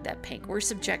 I don't like that pink. We're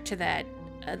subject to that,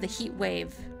 the heat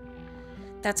wave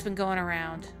that's been going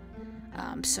around.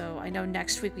 So I know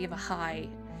next week we have a high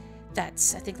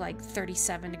that's, I think, like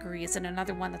 37 degrees, and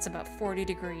another one that's about 40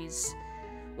 degrees,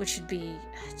 which should be,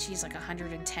 geez, like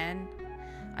 110.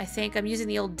 I think I'm using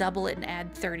the old double it and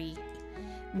add 30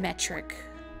 metric,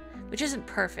 which isn't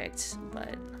perfect,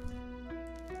 but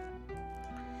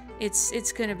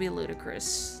it's gonna be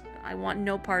ludicrous. I want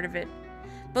no part of it.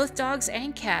 Both dogs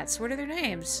and cats, what are their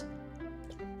names?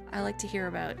 I like to hear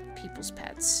about people's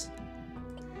pets.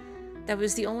 That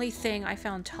was the only thing I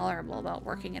found tolerable about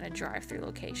working in a drive-thru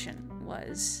location,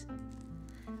 was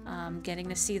getting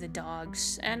to see the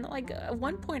dogs. And, like, at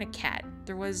one point a cat.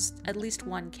 There was at least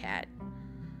one cat.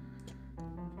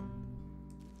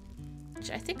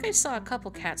 I think I saw a couple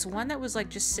cats. One that was, like,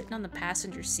 just sitting on the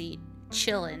passenger seat,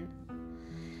 chilling.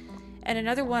 And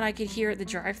another one I could hear at the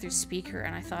drive-thru speaker,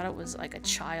 and I thought it was, like, a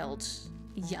child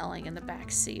yelling in the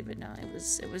back seat. But no,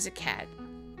 it was a cat.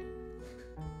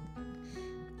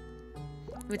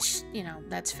 Which, you know,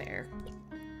 that's fair.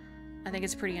 I think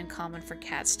it's pretty uncommon for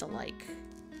cats to like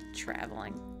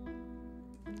traveling.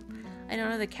 I know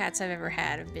none of the cats I've ever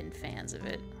had have been fans of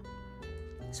it.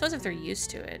 I suppose if they're used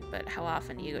to it, but how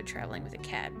often do you go traveling with a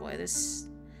cat? Boy, this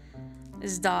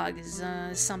dog is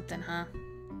something, huh?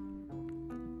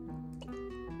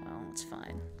 Well, it's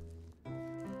fine.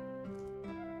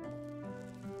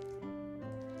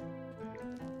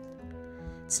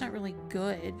 It's not really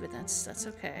good, but that's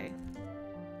okay.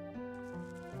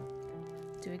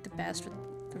 Doing the best with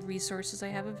the resources I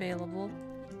have available.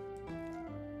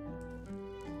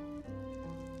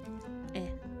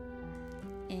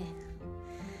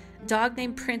 Dog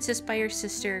named Princess by your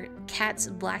sister. Cats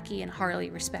Blackie and Harley,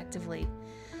 respectively.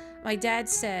 My dad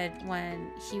said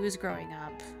when he was growing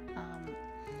up,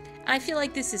 I feel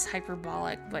like this is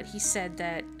hyperbolic, but he said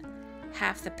that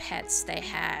half the pets they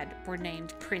had were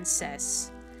named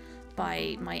Princess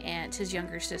by my aunt, his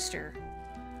younger sister.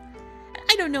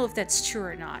 I don't know if that's true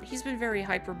or not. He's been very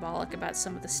hyperbolic about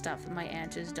some of the stuff that my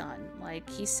aunt has done. Like,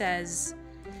 he says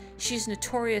she's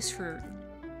notorious for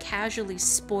casually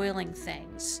spoiling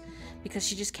things because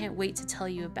she just can't wait to tell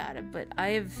you about it. But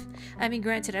I mean,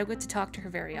 granted, I get to talk to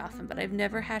her very often, but I've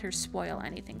never had her spoil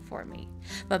anything for me.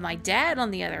 But my dad,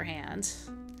 on the other hand,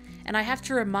 and I have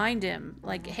to remind him,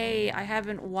 like, hey, I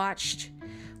haven't watched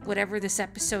whatever this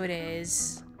episode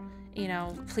is. You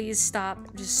know, please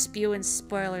stop just spewing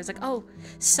spoilers. Like, oh,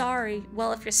 sorry.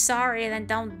 Well, if you're sorry, then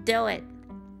don't do it.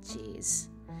 Jeez.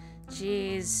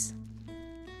 Jeez.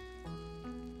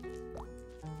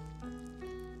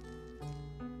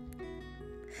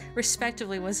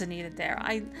 Respectively wasn't needed there.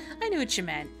 I knew what you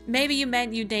meant. Maybe you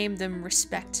meant you named them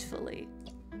respectfully.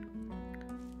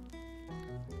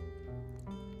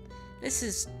 This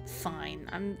is fine.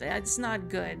 It's not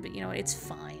good, but you know what? It's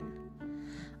fine.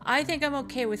 I think I'm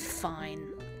okay with fine.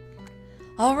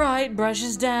 Alright,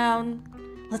 brushes down.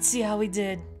 Let's see how we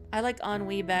did. I like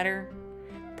ennui better.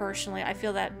 Personally, I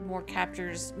feel that more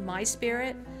captures my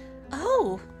spirit.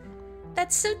 Oh,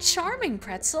 that's so charming,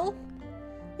 Pretzel.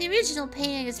 The original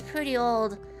painting is pretty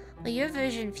old, but your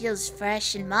version feels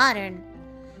fresh and modern.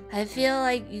 I feel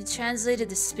like you translated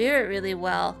the spirit really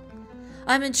well.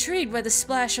 I'm intrigued by the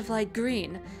splash of light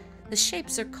green. The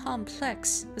shapes are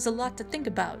complex. There's a lot to think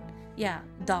about. Yeah,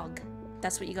 dog.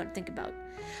 That's what you gotta think about.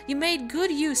 You made good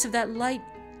use of that light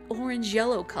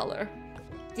orange-yellow color.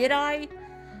 Did I?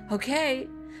 Okay,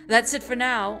 that's it for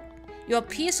now. Your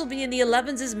piece will be in the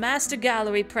 11's Master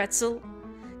Gallery, Pretzel.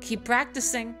 Keep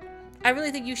practicing. I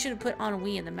really think you should have put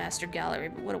ennui in the Master Gallery,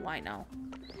 but what do I know?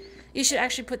 You should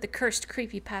actually put the cursed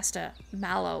creepypasta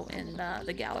Mallow in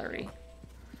the gallery.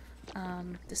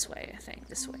 This way, I think.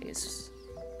 This way is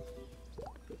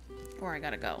where I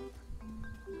gotta go.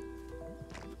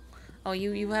 Oh,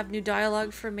 you have new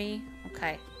dialogue for me?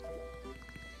 Okay.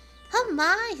 Oh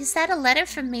my, is that a letter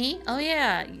from me? Oh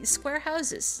yeah, square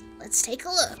houses. Let's take a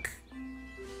look.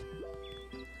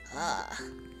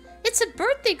 It's a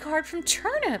birthday card from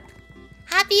Turnip.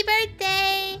 Happy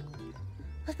birthday!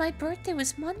 But my birthday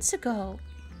was months ago,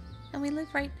 and we live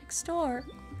right next door.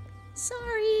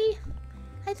 Sorry.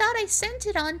 I thought I sent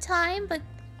it on time, but,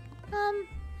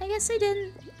 I guess I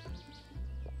didn't.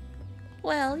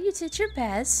 Well, you did your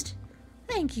best.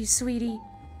 Thank you, sweetie.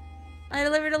 I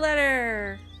delivered a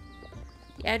letter.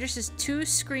 The address is 2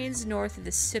 screens north of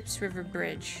the Sips River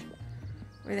Bridge.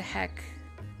 Where the heck?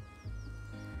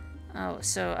 Oh,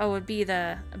 it'd be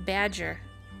the Badger.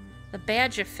 The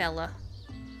Badger fella.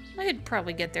 I could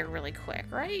probably get there really quick,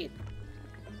 right?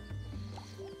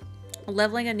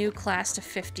 Leveling a new class to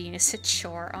 15 is a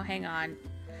chore. Oh, hang on.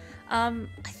 I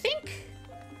think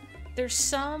there's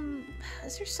some...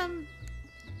 Is there some...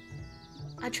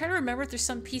 I try to remember if there's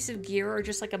some piece of gear or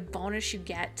just like a bonus you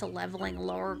get to leveling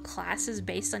lower classes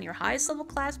based on your highest level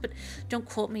class, but don't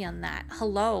quote me on that.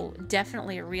 Hello,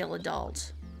 definitely a real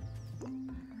adult.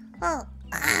 Well,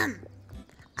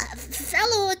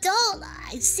 fellow adult,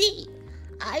 I see.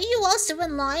 Are you also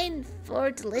in line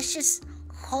for delicious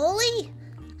holy?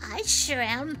 I sure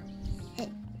am.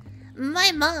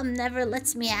 My mom never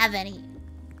lets me have any.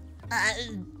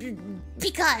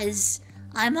 Because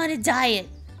I'm on a diet.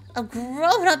 A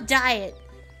grown-up diet.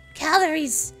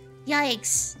 Calories.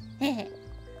 Yikes.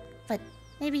 But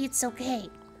maybe it's okay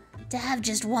to have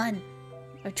just 1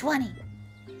 or 20.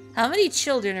 How many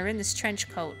children are in this trench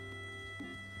coat?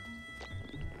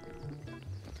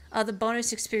 The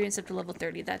bonus experience up to level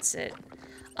 30, that's it.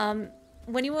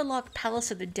 When you unlock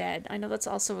Palace of the Dead, I know that's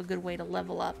also a good way to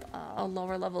level up a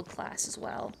lower level class as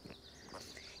well.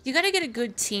 You gotta get a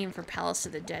good team for Palace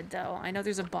of the Dead, though. I know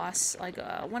there's a boss, like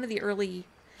one of the early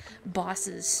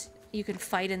bosses you can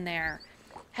fight in there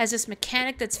has this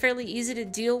mechanic that's fairly easy to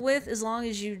deal with as long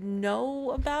as you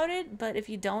know about it, but if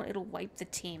you don't, it'll wipe the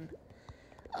team.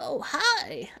 Oh,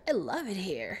 hi! I love it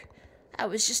here. I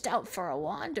was just out for a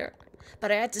wander,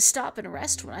 but I had to stop and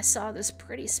rest when I saw this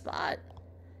pretty spot.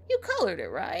 You colored it,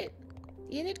 right?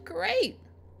 You did great.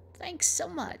 Thanks so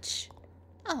much.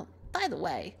 Oh, by the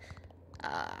way,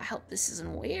 I hope this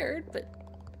isn't weird, but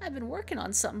I've been working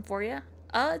on something for you.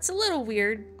 It's a little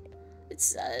weird.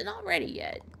 It's not ready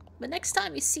yet. But next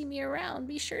time you see me around,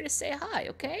 be sure to say hi,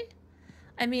 okay?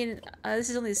 I mean, this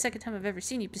is only the second time I've ever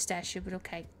seen you, Pistachio, but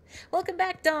okay. Welcome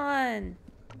back, Dawn!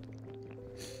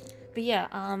 But yeah,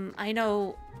 I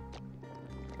know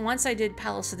once I did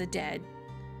Palace of the Dead,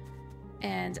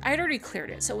 and I'd already cleared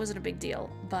it, so it wasn't a big deal,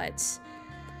 but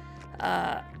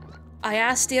I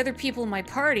asked the other people in my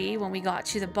party when we got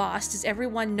to the boss, does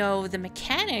everyone know the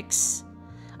mechanics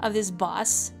of this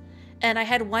boss? And I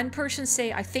had one person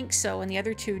say, I think so, and the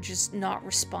other two just not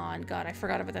respond. God, I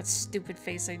forgot about that stupid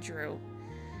face I drew.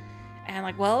 And I'm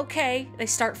like, well, okay. They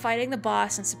start fighting the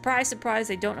boss, and surprise, surprise,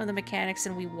 they don't know the mechanics,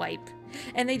 and we wipe.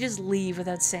 And they just leave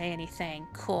without saying anything.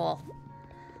 Cool.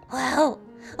 Wow.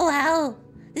 Wow.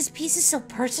 This piece is so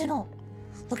personal.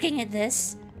 Looking at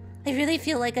this, I really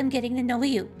feel like I'm getting to know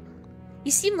you.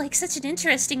 You seem like such an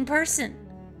interesting person.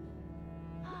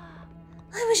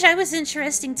 I wish I was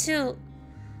interesting too.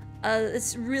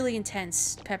 It's really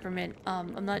intense, Peppermint.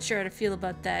 I'm not sure how to feel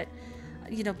about that.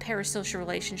 You know, parasocial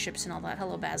relationships and all that.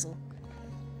 Hello, Basil.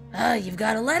 Oh, you've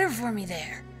got a letter for me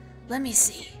there. Let me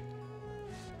see.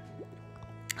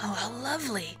 Oh, how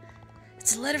lovely.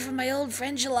 It's a letter from my old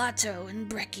friend Gelato and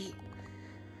Brecky.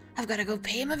 I've got to go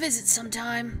pay him a visit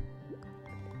sometime.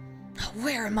 Oh,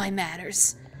 where are my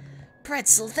manners?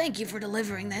 Pretzel, thank you for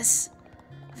delivering this.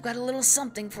 I've got a little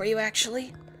something for you,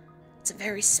 actually. It's a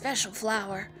very special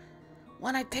flower.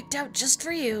 One I picked out just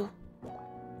for you.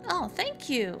 Oh, thank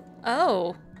you.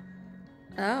 Oh.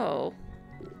 Oh.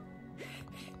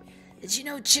 Did you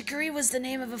know Chicory was the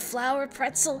name of a flower,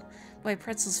 Pretzel? Boy,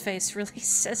 Pretzel's face really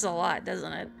says a lot,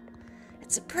 doesn't it?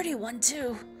 It's a pretty one,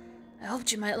 too. I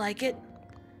hoped you might like it.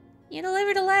 You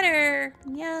delivered a letter.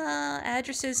 Yeah,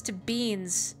 addresses to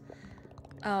Beans.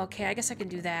 Oh, okay, I guess I can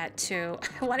do that, too.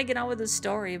 I want to get on with the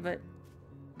story, but...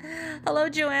 Hello,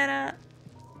 Joanna.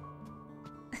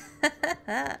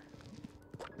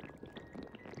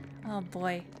 Oh,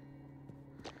 boy.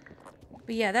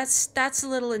 But yeah, that's a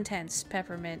little intense,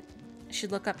 Peppermint. You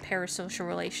should look up parasocial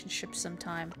relationships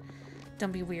sometime.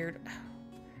 Don't be weird.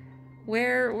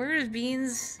 Where is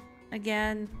Beans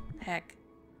again? Heck.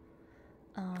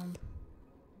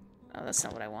 Oh, that's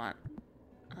not what I want.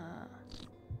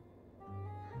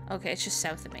 Okay, it's just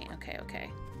south of me. Okay, okay.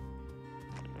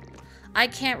 I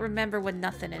can't remember what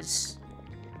nothing is.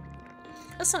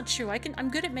 That's not true. I'm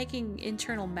good at making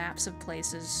internal maps of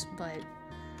places, but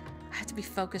I have to be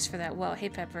focused for that. Whoa, hey,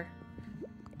 Pepper.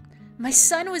 My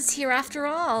son was here after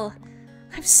all.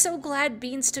 I'm so glad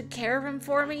Beans took care of him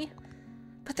for me.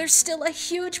 But there's still a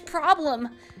huge problem.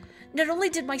 Not only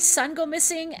did my son go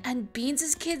missing, and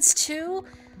Beans' kids too,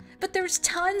 but there's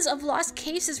tons of lost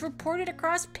cases reported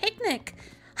across Picnic.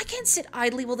 I can't sit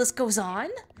idly while this goes on.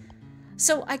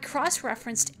 So I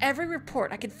cross-referenced every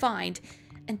report I could find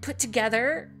and put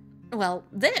together, well,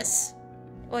 this.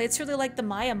 Well, it's really like the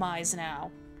Maya Mize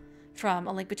now from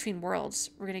A Link Between Worlds.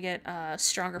 We're gonna get a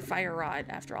stronger fire rod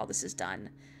after all this is done.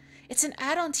 It's an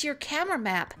add-on to your camera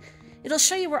map. It'll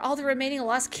show you where all the remaining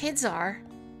lost kids are.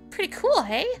 Pretty cool,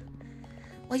 hey?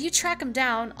 While you track him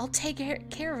down, I'll take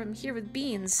care of him here with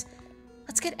Beans.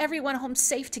 Let's get everyone home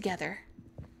safe together.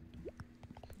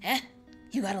 Eh?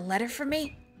 You got a letter for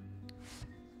me?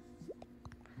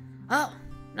 Oh,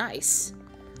 nice.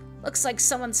 Looks like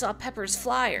someone saw Pepper's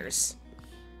flyers.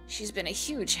 She's been a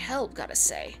huge help, gotta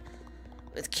say.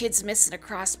 With kids missing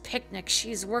across Picnic,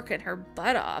 she's working her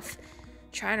butt off,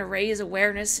 trying to raise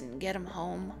awareness and get them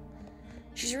home.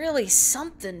 She's really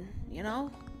something, you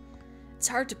know? It's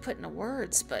hard to put into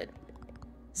words, but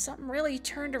something really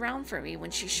turned around for me when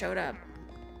she showed up.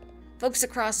 Folks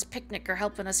across Picnic are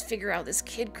helping us figure out this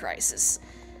kid crisis,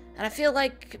 and I feel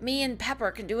like me and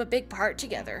Pepper can do a big part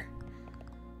together.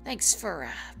 Thanks for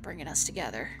bringing us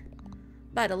together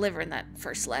by delivering that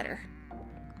first letter.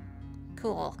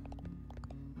 Cool.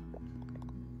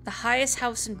 The highest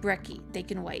house in Brecky. They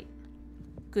can wait.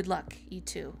 Good luck, you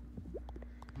two.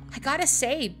 I gotta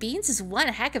say, Beans is one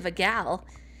heck of a gal.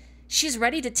 She's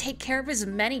ready to take care of as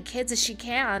many kids as she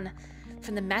can.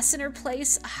 From the mess in her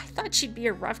place, I thought she'd be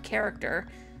a rough character,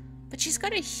 but she's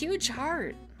got a huge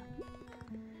heart.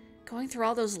 Going through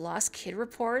all those lost kid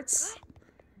reports,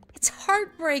 it's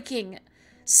heartbreaking.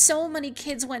 So many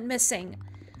kids went missing.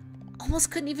 Almost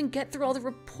couldn't even get through all the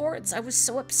reports. I was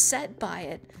so upset by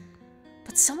it.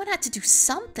 But someone had to do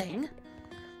something.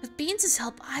 With Beans'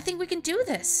 help, I think we can do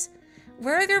this.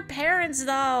 Where are their parents,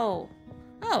 though?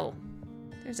 Oh,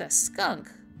 there's a skunk.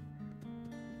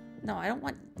 No, I don't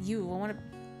want you. I want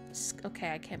to...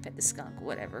 Okay, I can't pet the skunk.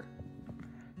 Whatever.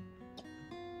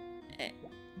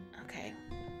 Okay.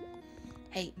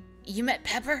 Hey, you met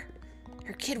Pepper?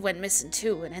 Her kid went missing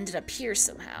too and ended up here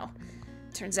somehow.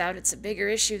 Turns out it's a bigger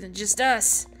issue than just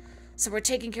us. So we're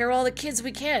taking care of all the kids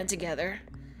we can together.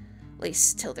 At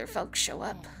least till their folks show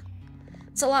up.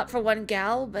 It's a lot for one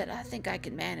gal, but I think I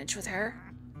can manage with her.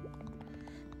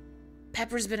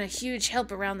 Pepper's been a huge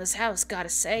help around this house, gotta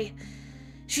say.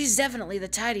 She's definitely the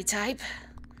tidy type.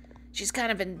 She's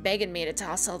kind of been begging me to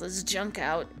toss all this junk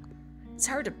out. It's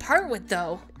hard to part with,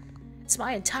 though. It's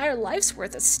my entire life's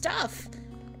worth of stuff.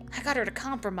 I got her to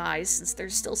compromise, since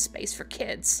there's still space for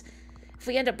kids. If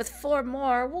we end up with 4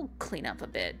 more, we'll clean up a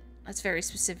bit. That's very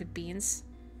specific, Beans.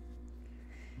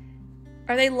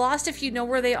 Are they lost if you know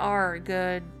where they are?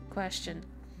 Good question.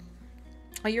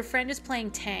 Oh, your friend is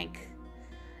playing tank.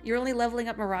 You're only leveling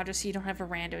up Marauder so you don't have a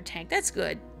rando tank. That's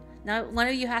good. Now one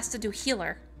of you has to do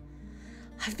healer.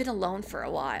 I've been alone for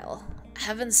a while.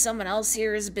 Having someone else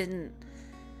here has been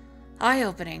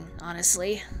eye-opening,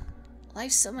 honestly.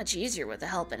 Life's so much easier with a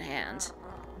helping hand.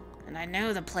 And I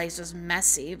know the place was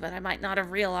messy, but I might not have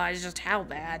realized just how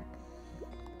bad.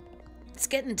 It's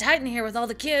getting tight in here with all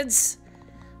the kids.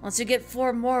 Once we get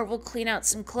 4 more, we'll clean out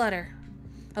some clutter.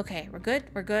 Okay, we're good?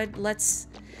 We're good. Let's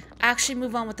actually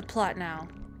move on with the plot now.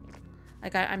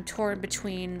 Like, I'm torn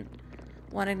between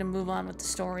wanting to move on with the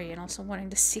story and also wanting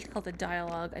to see all the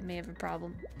dialogue. I may have a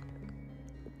problem.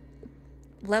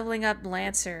 Leveling up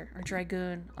Lancer or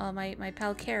Dragoon. Oh, my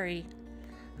pal Carrie,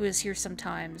 who is here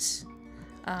sometimes,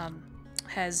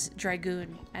 has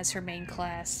Dragoon as her main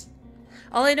class.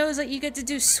 All I know is that you get to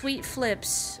do sweet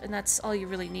flips, and that's all you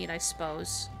really need, I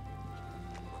suppose.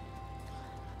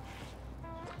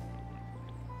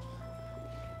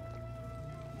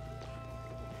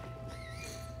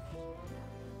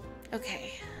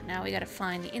 Okay, now we gotta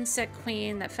find the insect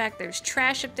queen. That fact there's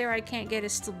trash up there I can't get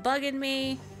is still bugging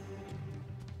me.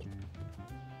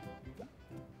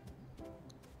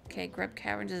 Okay, Grub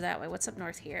Caverns is that way. What's up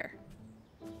north here?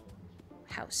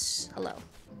 House. Hello.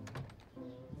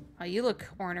 Oh, you look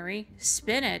ornery.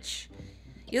 Spinach.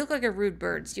 You look like a rude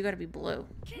bird, so you gotta be blue.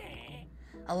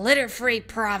 A litter-free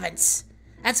province.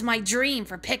 That's my dream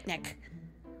for picnic.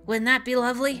 Wouldn't that be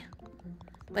lovely?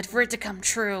 But for it to come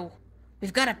true,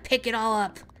 we've gotta pick it all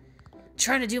up. I'm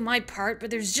trying to do my part, but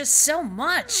there's just so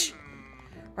much.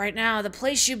 Right now, the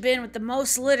place you've been with the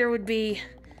most litter would be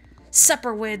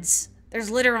Supperwoods.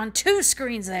 There's litter on 2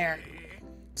 screens there.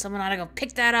 Someone ought to go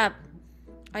pick that up.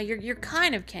 You're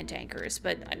kind of cantankerous,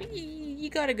 but I mean, you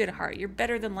got a good heart. You're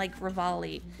better than like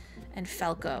Rivali and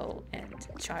Falco and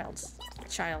Child.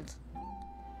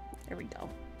 There we go.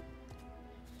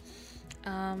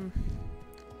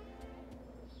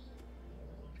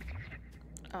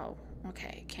 Oh,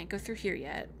 okay. Can't go through here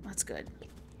yet. That's good.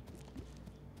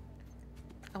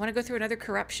 I want to go through another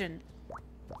corruption.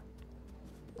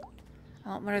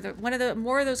 Oh, more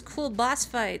of those cool boss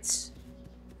fights.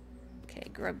 Okay,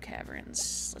 Grub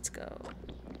Caverns. Let's go.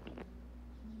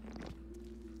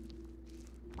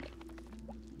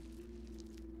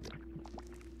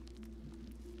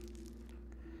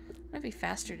 Might be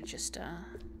faster to just,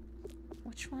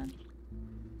 which one?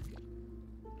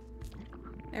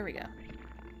 There we go.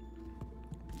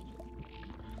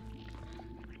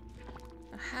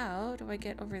 How do I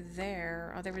get over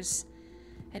there? Oh, there was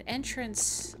an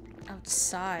entrance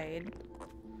outside.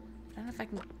 I don't know if I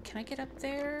can I get up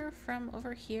there from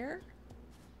over here?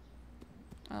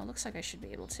 Oh, looks like I should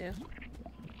be able to.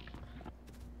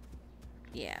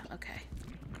 Yeah, okay.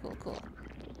 Cool, cool.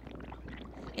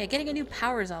 Yeah, getting a new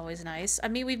power is always nice. I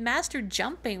mean, we've mastered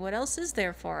jumping. What else is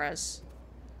there for us?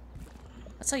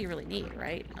 That's all you really need,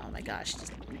 right? Oh my gosh,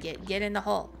 just get in the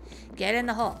hole. Get in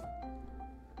the hole.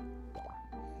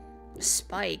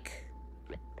 Spike.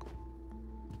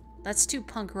 That's too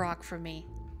punk rock for me.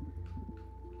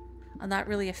 I'm not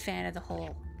really a fan of the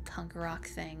whole punk rock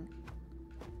thing.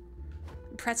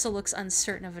 Pretzel looks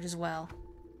uncertain of it as well.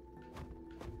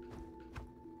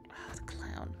 Oh, the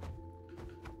clown.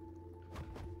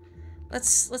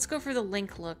 Let's go for the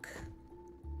Link look.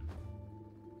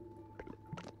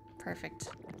 Perfect.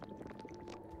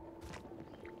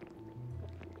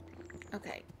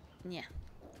 Okay. Yeah.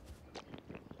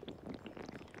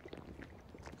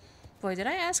 Boy, did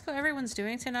I ask how everyone's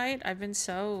doing tonight? I've been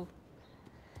so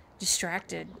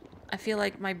distracted. I feel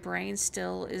like my brain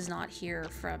still is not here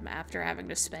from after having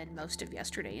to spend most of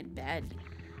yesterday in bed.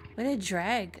 What a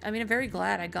drag. I mean, I'm very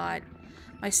glad I got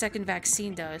my second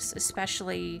vaccine dose,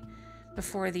 especially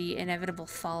before the inevitable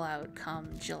fallout come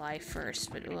July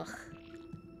 1st, but ugh.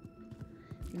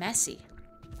 Messy.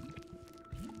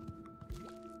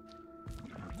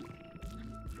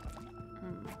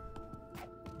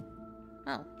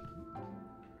 Oh.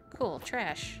 Cool,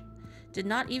 trash. Did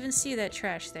not even see that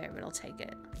trash there, but I'll take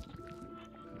it.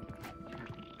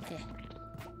 Yeah.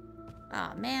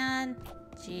 Aw, man.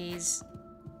 Jeez.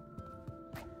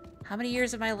 How many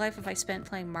years of my life have I spent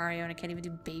playing Mario and I can't even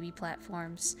do baby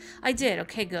platforms? I did.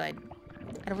 Okay, good.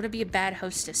 I don't want to be a bad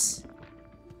hostess.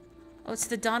 Oh, it's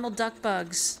the Donald Duck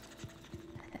bugs.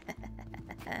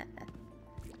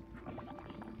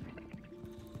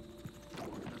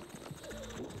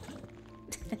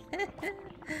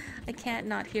 I can't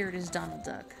not hear it as Donald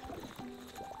Duck.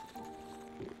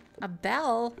 A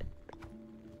bell?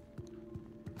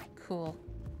 Cool.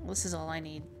 Well, this is all I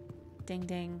need. Ding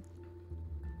ding.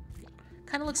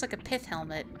 Kind of looks like a pith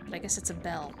helmet, but I guess it's a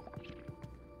bell.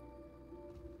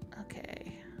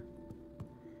 Okay.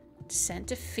 Descent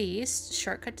to feast.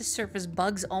 Shortcut to surface.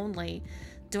 Bugs only.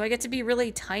 Do I get to be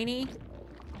really tiny?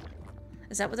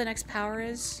 Is that what the next power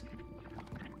is?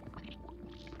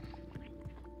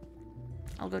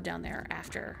 I'll go down there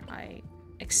after I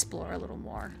explore a little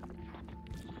more.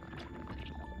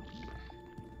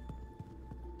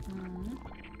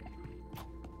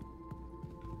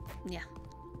 Yeah.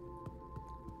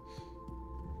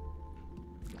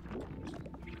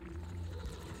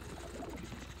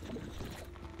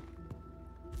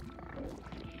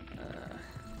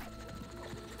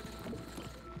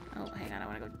 Oh, hang on. I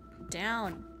want to go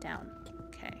down. Down.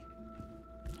 Okay.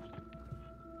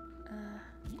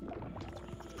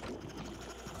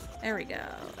 There we go.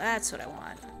 That's what I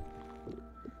want.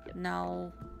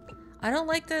 No. I don't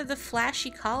like the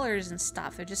flashy collars and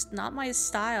stuff. They're just not my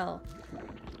style.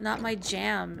 Not my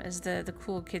jam, as the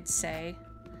cool kids say.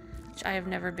 Which I have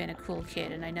never been a cool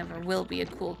kid, and I never will be a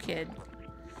cool kid.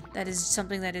 That is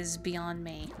something that is beyond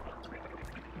me.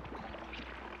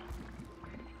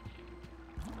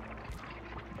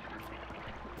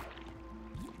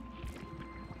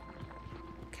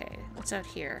 Okay, what's out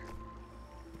here?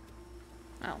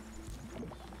 Oh.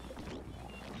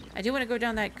 I do want to go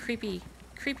down that creepy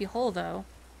hole, though.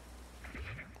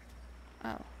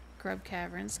 Oh. Grub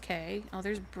Caverns, okay. Oh,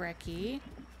 there's Brekkie.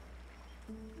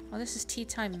 Oh, this is Tea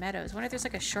Time Meadows. I wonder if there's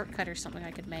like a shortcut or something I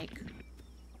could make.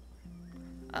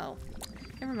 Oh.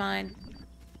 Never mind.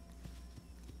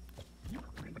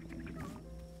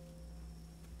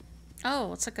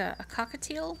 Oh, it's like a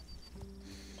cockatiel?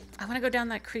 I want to go down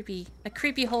that creepy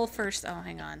hole first. Oh,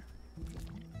 hang on.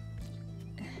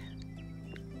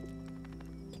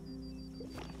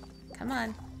 Come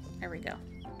on. There we go.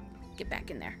 Get back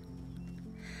in there.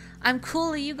 I'm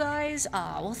cool, you guys.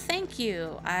 Aw, well, thank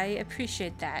you. I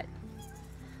appreciate that.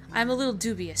 I'm a little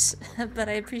dubious, but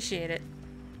I appreciate it.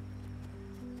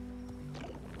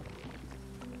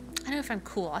 I don't know if I'm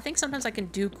cool. I think sometimes I can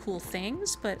do cool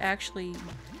things, but actually,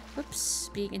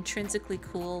 whoops, being intrinsically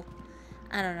cool,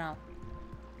 I don't know.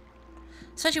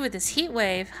 Especially with this heat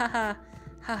wave. Haha,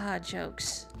 haha,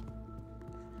 jokes.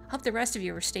 Hope the rest of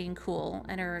you are staying cool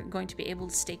and are going to be able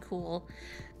to stay cool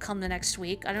come the next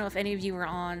week. I don't know if any of you are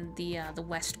on the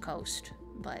West Coast,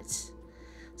 but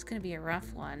it's going to be a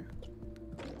rough one.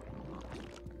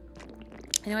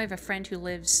 I know I have a friend who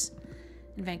lives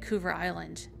in Vancouver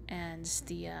Island, and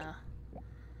the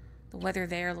weather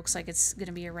there looks like it's going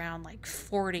to be around like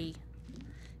 40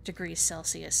 degrees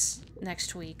Celsius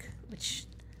next week, which,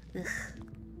 ugh.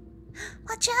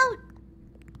 Watch out!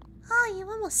 Oh, you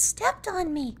almost stepped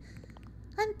on me.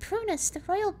 I'm Prunus, the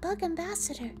royal bug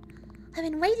ambassador. I've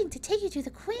been waiting to take you to the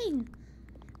queen.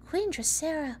 Queen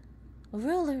Dracera,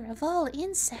 ruler of all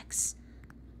insects.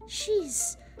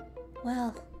 She's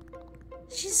not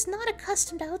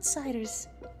accustomed to outsiders.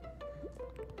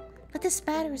 But this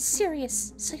matter is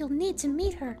serious, so you'll need to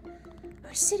meet her.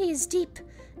 Our city is deep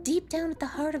down at the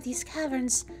heart of these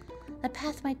caverns. The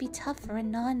path might be tough for a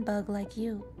non-bug like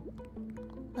you.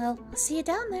 Well, I'll see you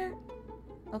down there.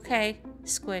 Okay.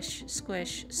 Squish,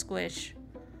 squish, squish.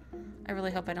 I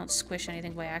really hope I don't squish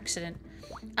anything by accident.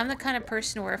 I'm the kind of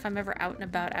person where if I'm ever out and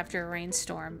about after a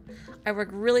rainstorm, I work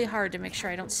really hard to make sure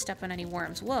I don't step on any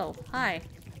worms. Whoa, hi.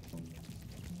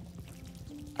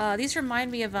 These remind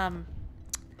me of,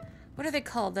 what are they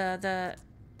called? The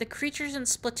creatures in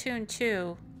Splatoon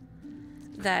 2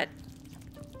 that,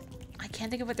 I can't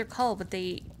think of what they're called, but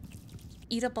they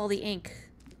eat up all the ink.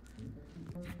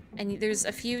 And there's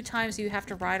a few times you have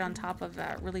to ride on top of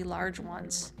really large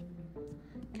ones.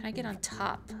 Can I get on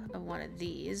top of one of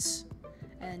these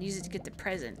and use it to get the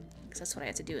present? Because that's what I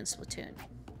have to do in Splatoon.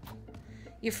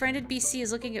 Your friend at BC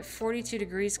is looking at 42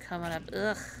 degrees coming up.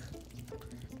 Ugh.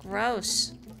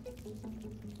 Gross.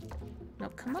 No,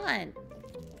 come on.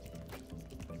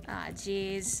 Ah,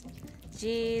 jeez.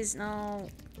 Jeez, no.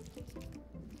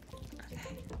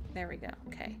 Okay, there we go.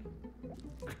 Okay.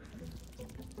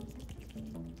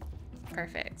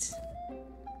 Perfect.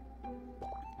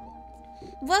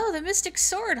 Whoa, the Mystic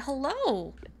Sword!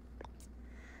 Hello!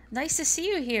 Nice to see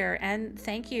you here, and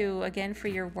thank you again for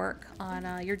your work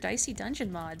on your Dicey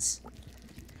Dungeon mods.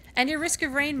 And your Risk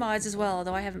of Rain mods as well,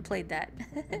 although I haven't played that.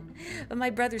 But my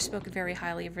brother spoke very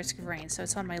highly of Risk of Rain, so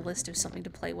it's on my list of something to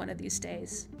play one of these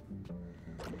days.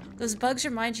 Those bugs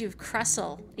remind you of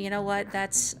Crustle. You know what?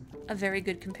 That's a very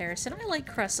good comparison. I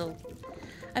like Crustle.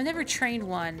 I've never trained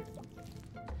one,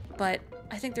 but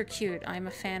I think they're cute. I'm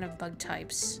a fan of bug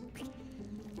types.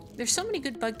 There's so many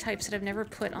good bug types that I've never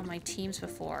put on my teams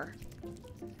before.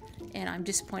 And I'm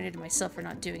disappointed in myself for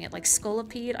not doing it. Like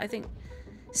Scolipede, I think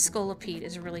Scolipede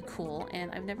is really cool.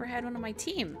 And I've never had one on my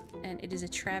team. And it is a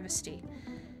travesty.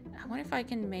 I wonder if I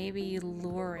can maybe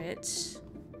lure it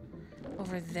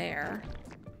over there.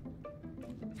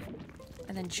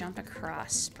 And then jump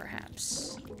across,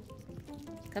 perhaps.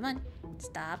 Come on.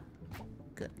 Stop.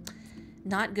 Good.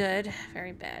 Not good.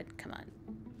 Very bad. Come on.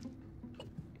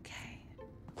 Okay.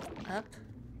 Up.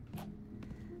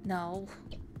 No.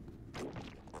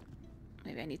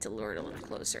 Maybe I need to lure it a little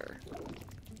closer.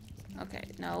 Okay,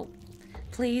 no.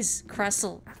 Please,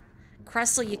 Crustle.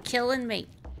 Crustle, you're killing me.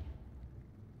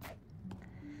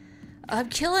 I'm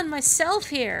killing myself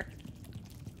here.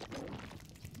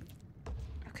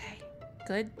 Okay.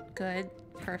 Good, good.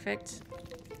 Perfect.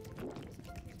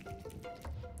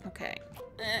 Okay.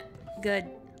 Good.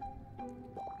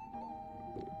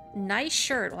 Nice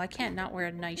shirt. Well, I can't not wear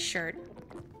a nice shirt.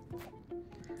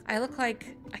 I look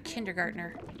like a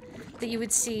kindergartner that you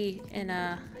would see in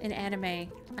anime.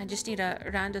 I just need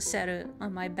a randoseru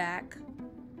on my back,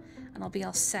 and I'll be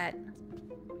all set.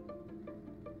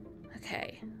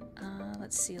 Okay.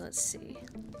 Let's see. Let's see.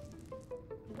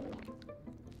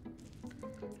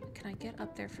 Can I get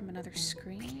up there from another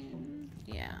screen?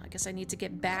 Yeah. I guess I need to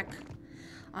get back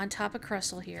on top of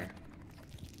Crustle here.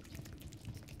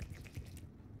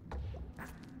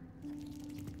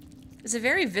 It's a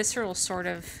very visceral sort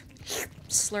of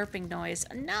slurping noise.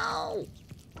 No!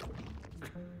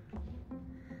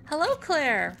 Hello,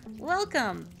 Claire!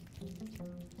 Welcome!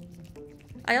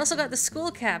 I also got the school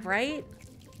cap, right?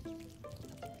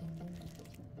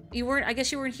 You weren't, I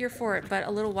guess you weren't here for it, but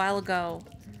a little while ago,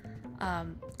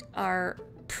 our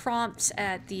prompt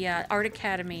at the Art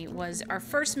Academy was our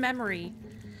first memory.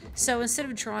 So instead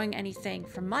of drawing anything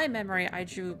from my memory, I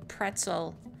drew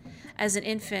Pretzel as an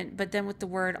infant, but then with the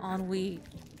word ennui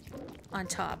on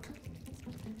top.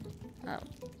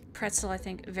 Pretzel, I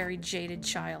think, very jaded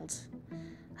child.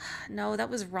 No, that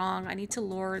was wrong. I need to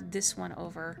lure this one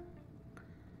over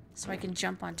so I can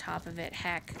jump on top of it.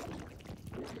 Heck.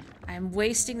 I am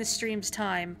wasting the stream's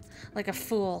time like a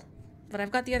fool. But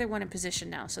I've got the other one in position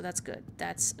now, so that's good.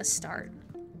 That's a start.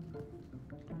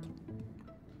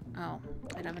 Oh,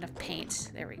 I don't have enough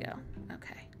paint. There we go.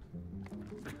 Okay.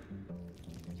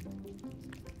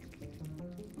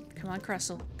 Come on,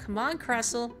 Crustle. Come on,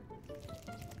 Crustle.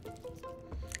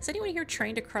 Is anyone here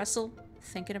trained to Crustle?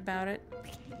 Thinking about it.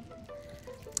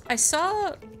 I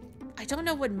saw... I don't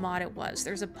know what mod it was.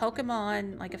 There's a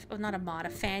Pokemon, like a, not a mod, a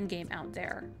fan game out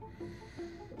there.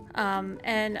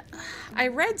 And I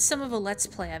read some of a Let's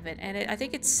Play of it, and I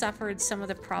think it suffered some of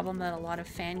the problem that a lot of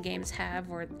fan games have,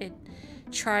 where it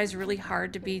tries really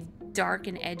hard to be dark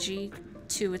and edgy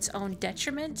to its own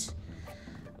detriment.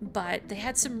 But they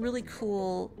had some really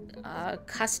cool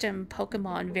custom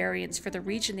Pokemon variants for the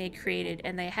region they created,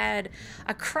 and they had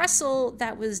a Crustle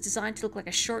that was designed to look like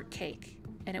a shortcake,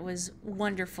 and it was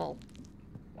wonderful.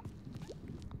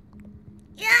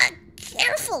 Yeah,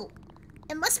 careful!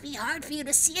 It must be hard for you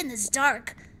to see in this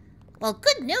dark. Well,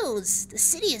 good news! The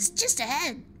city is just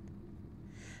ahead.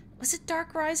 Was it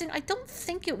Dark Rising? I don't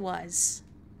think it was.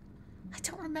 I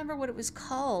don't remember what it was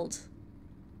called.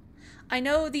 I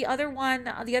know the other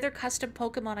one, the other custom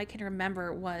Pokemon I can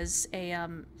remember was a,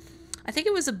 I think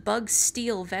it was a Bug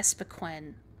Steel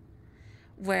Vespiquen,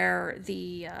 where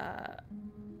the,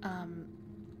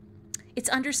 its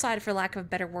underside, for lack of a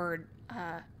better word,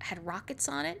 had rockets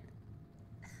on it.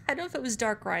 I don't know if it was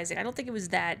Dark Rising. I don't think it was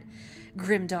that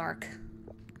grimdark.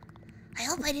 I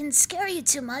hope I didn't scare you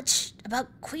too much about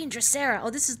Queen Dressera. Oh,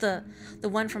 this is the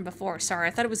one from before. Sorry,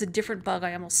 I thought it was a different bug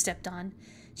I almost stepped on.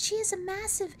 She is a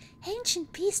massive,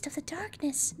 ancient beast of the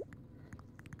darkness,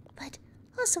 but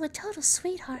also a total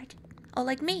sweetheart. Oh,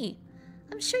 like me.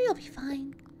 I'm sure you'll be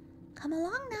fine. Come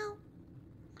along now.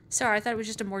 Sorry, I thought it was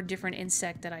just a more different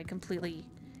insect that I completely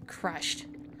crushed.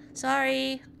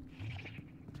 Sorry.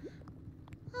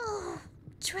 Oh,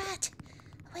 drat.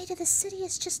 The way to the city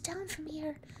is just down from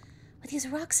here, but these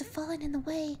rocks have fallen in the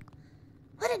way.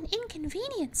 What an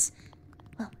inconvenience.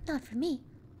 Well, not for me.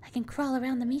 I can crawl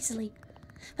around them easily.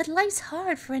 But life's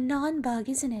hard for a non-bug,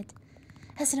 isn't it?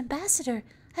 As an ambassador,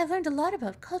 I've learned a lot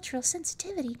about cultural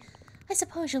sensitivity. I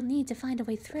suppose you'll need to find a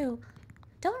way through.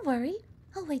 Don't worry,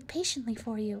 I'll wait patiently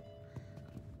for you.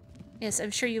 Yes,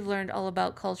 I'm sure you've learned all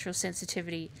about cultural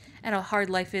sensitivity and how hard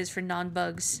life is for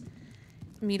non-bugs.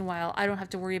 Meanwhile, I don't have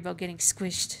to worry about getting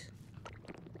squished.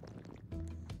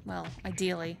 Well,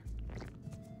 ideally.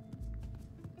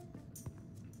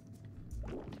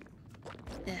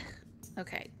 Ugh.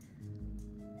 Okay.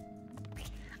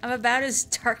 I'm about as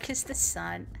dark as the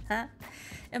sun, huh?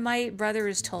 And my brother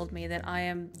has told me that I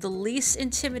am the least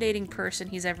intimidating person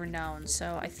he's ever known,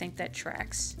 so I think that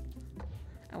tracks.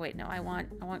 Oh wait, no, I want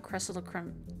Crustle to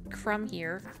crumb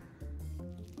here.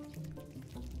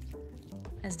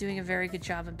 As doing a very good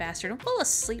job of Bastard. Don't fall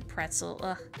asleep, Pretzel.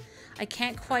 Ugh. I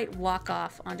can't quite walk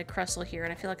off onto Crustle here,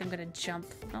 and I feel like I'm gonna jump.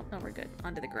 Oh, no, we're good.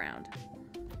 Onto the ground.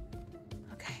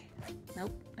 Okay.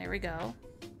 Nope. There we go.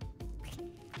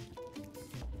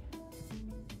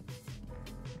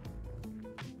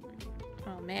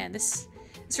 Oh man, this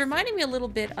reminding me a little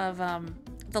bit of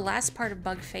the last part of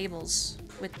Bug Fables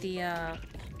with the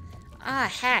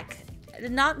ah, heck. I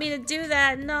did not mean to do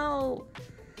that. No.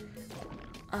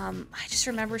 I just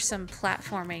remember some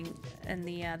platforming in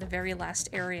the very last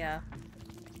area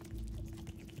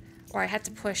where I had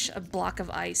to push a block of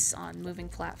ice on moving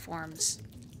platforms.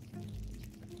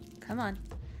 Come on.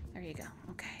 There you go.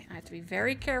 Okay, I have to be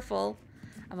very careful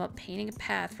about painting a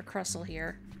path for Crustle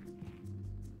here.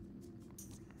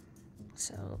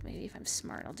 So maybe if I'm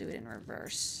smart, I'll do it in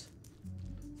reverse.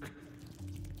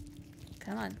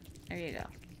 Come on. There you go.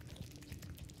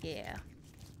 Yeah.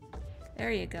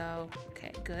 There you go.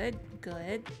 Okay, good,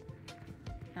 good.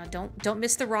 Now don't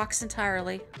miss the rocks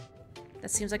entirely. That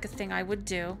seems like a thing I would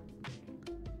do.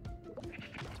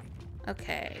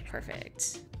 Okay,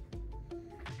 perfect.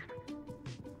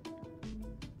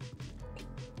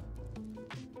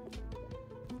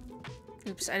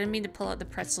 Oops, I didn't mean to pull out the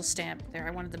pretzel stamp there.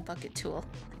 I wanted the bucket tool.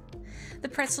 The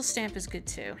pretzel stamp is good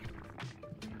too.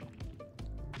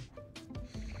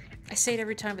 I say it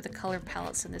every time, but the color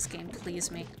palettes in this game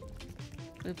please me.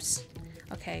 Oops.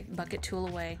 Okay, bucket tool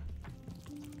away.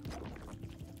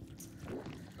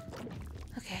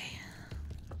 Okay.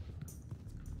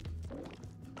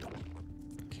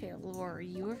 Okay, Laura,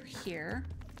 you over here.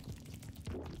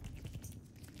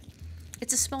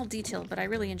 It's a small detail, but I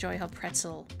really enjoy how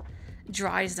Pretzel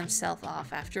dries themselves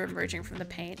off after emerging from the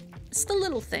paint. It's the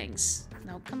little things.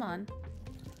 No, come on.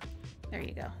 There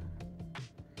you go.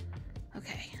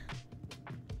 Okay.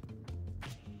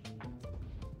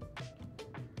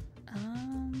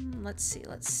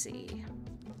 Let's see.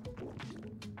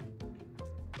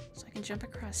 So I can jump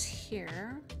across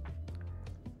here.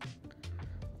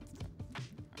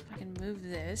 If I can move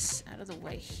this out of the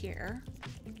way here.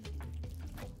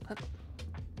 Up.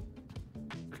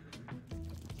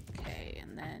 Okay,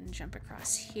 and then jump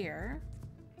across here.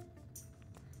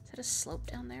 Is that a slope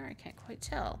down there? I can't quite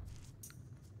tell.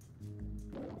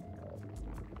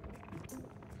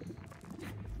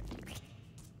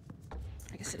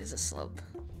 I guess it is a slope.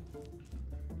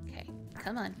 Okay,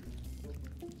 come on.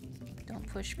 Don't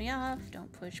push me off.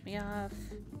 Don't push me off.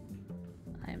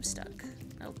 I am stuck.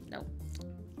 Nope, nope.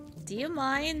 Do you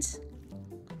mind?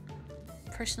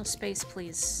 Personal space,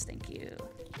 please. Thank you.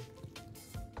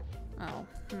 Oh,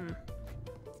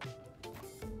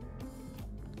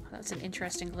 that's an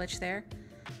interesting glitch there.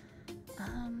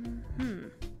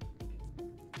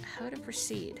 How to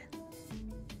proceed?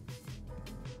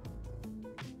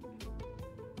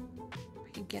 I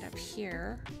can get up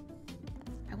here.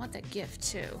 I want that gift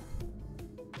too.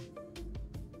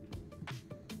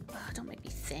 Oh, don't make me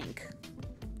think.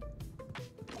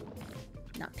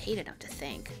 Not paid enough to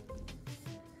think.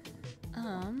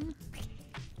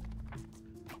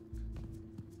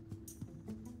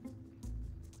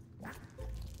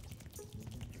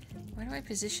 Where do I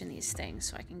position these things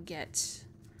so I can get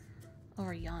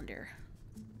over yonder?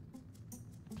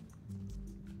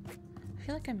 I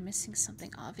feel like I'm missing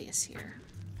something obvious here.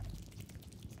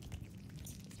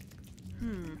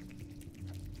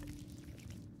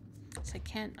 So I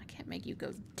can't make you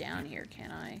go down here,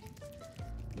 can I?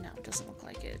 No, it doesn't look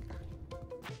like it.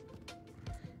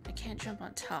 I can't jump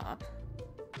on top.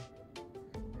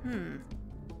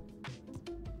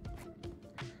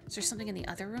 Is there something in the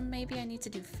other room maybe I need to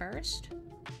do first?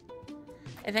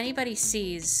 If anybody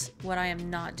sees what I am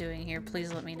not doing here,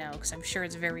 please let me know, because I'm sure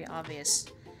it's very obvious.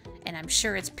 And I'm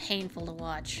sure it's painful to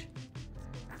watch.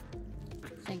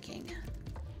 Thinking.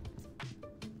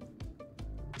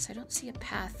 So I don't see a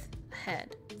path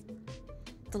ahead.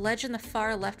 The ledge on the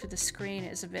far left of the screen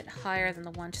is a bit higher than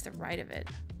the one to the right of it.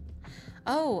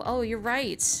 Oh, you're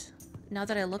right. Now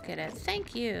that I look at it.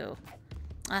 Thank you.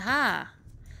 Aha.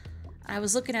 I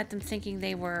was looking at them thinking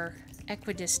they were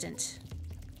equidistant.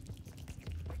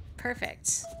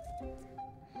 Perfect.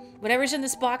 Whatever's in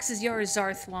this box is yours,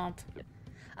 Zarthwomp.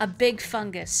 A big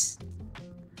fungus.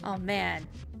 Oh man.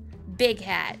 Big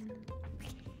hat.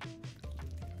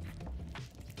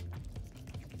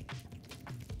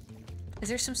 Is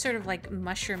there some sort of like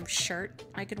mushroom shirt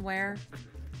I could wear?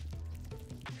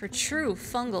 For true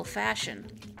fungal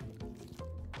fashion.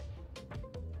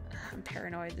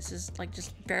 paranoid. This is, like,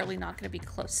 just barely not gonna be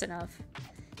close enough.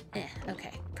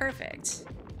 Okay. Perfect.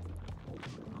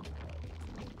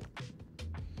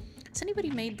 Has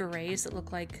anybody made berets that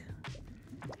look like...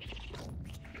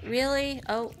 Really?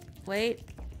 Oh, wait.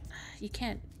 You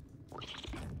can't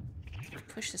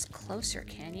push this closer,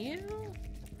 can you?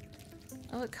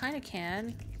 Oh, it kind of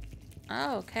can.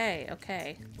 Oh, okay,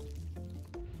 okay.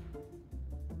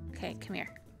 Okay, come here.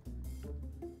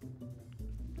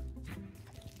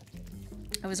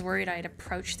 I was worried I'd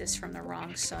approached this from the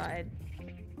wrong side.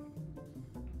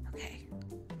 Okay.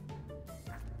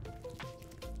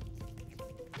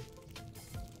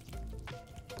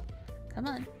 Come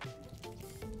on.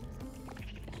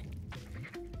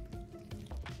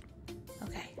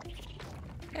 Okay.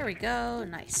 There we go.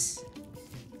 Nice.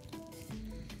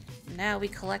 Now we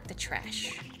collect the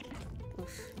trash.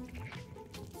 Oof.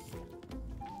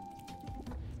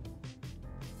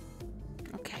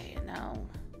 Okay, now...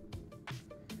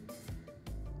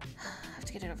 I have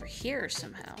to get it over here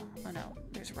somehow. Oh no,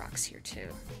 there's rocks here too.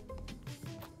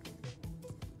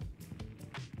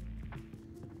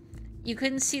 You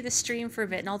couldn't see the stream for a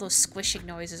bit, and all those squishing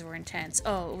noises were intense.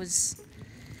 Oh, it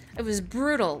was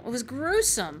brutal. It was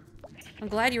gruesome. I'm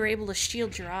glad you were able to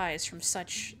shield your eyes from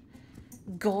such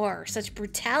gore, such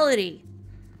brutality.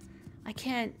 I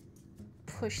can't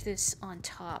push this on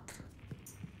top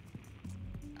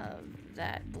of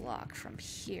that block from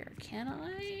here, can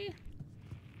I?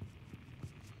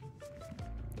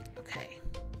 Okay.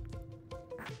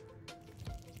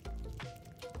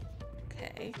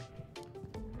 Okay.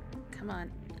 Come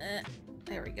on.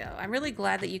 There we go. I'm really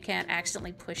glad that you can't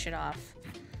accidentally push it off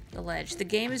the ledge. The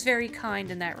game is very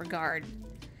kind in that regard.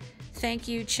 Thank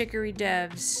you, Chicory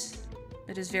devs.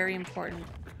 It is very important.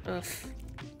 Oof.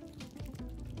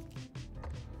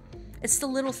 It's the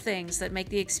little things that make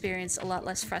the experience a lot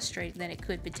less frustrating than it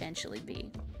could potentially be.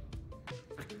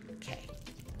 Okay.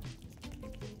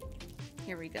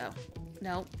 Here we go.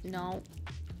 No, no.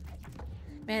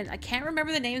 Man, I can't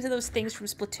remember the names of those things from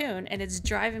Splatoon, and it's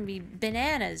driving me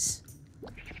bananas.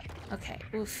 Okay,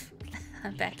 oof.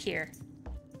 I'm back here.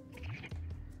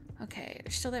 Okay,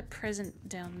 there's still that present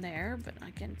down there, but I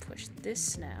can push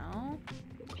this now.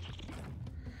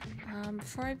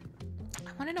 Before I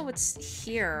want to know what's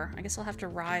here. I guess I'll have to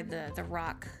ride the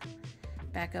rock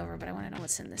back over, but I want to know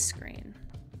what's in this screen.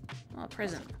 Oh, a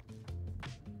present.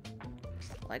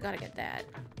 Well, I gotta get that.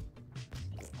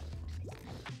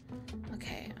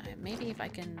 Okay, maybe if I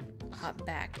can hop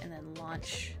back and then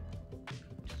launch.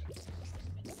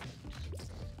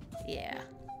 Yeah,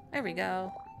 there we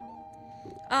go.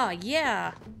 Oh,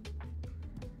 yeah.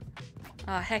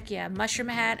 Oh, heck yeah. Mushroom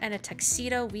hat and a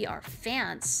tuxedo. We are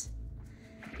fans.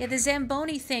 Yeah, the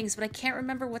Zamboni things, but I can't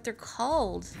remember what they're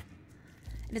called.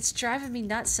 And it's driving me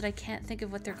nuts that I can't think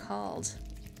of what they're called.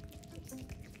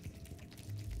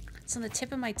 It's on the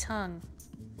tip of my tongue.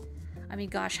 I mean,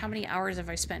 gosh, how many hours have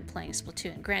I spent playing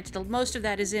Splatoon? Granted, most of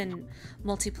that is in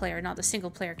multiplayer, not the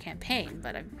single-player campaign,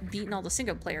 but I've beaten all the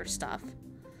single-player stuff.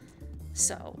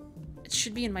 So, it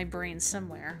should be in my brain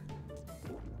somewhere.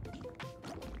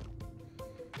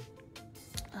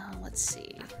 Let's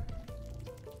see.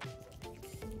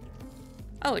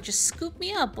 Oh, it just scooped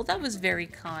me up. Well, that was very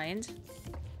kind.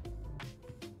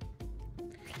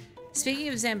 Speaking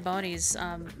of Zambonis,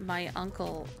 my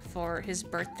uncle, for his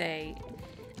birthday,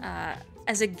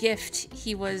 as a gift,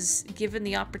 he was given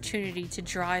the opportunity to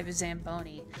drive a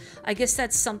Zamboni. I guess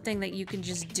that's something that you can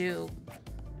just do,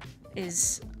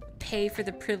 is pay for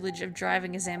the privilege of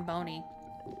driving a Zamboni.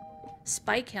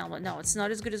 Spike helmet. No, it's not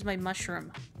as good as my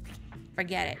mushroom.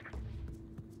 Forget it.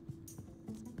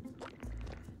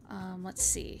 Let's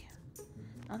see.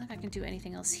 I don't think I can do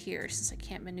anything else here since I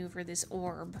can't maneuver this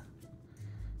orb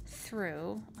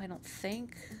through. I don't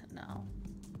think. No.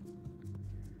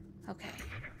 Okay.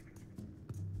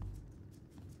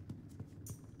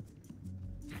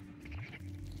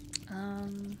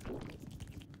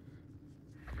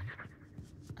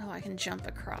 Oh, I can jump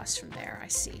across from there. I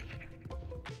see.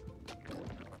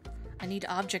 I need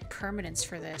object permanence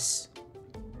for this.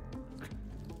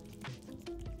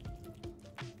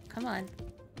 Come on.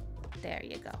 There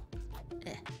you go.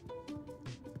 Eh.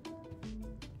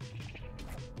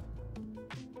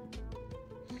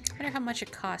 I wonder how much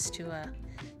it costs to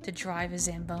drive a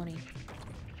Zamboni.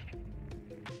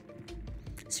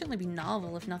 It'd certainly be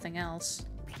novel, if nothing else.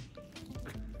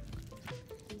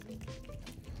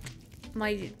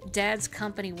 My dad's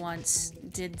company once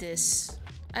did this.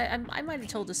 I might have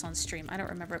told this on stream. I don't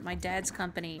remember it. My dad's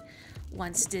company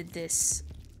once did this,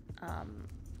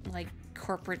 like,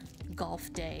 corporate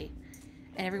golf day.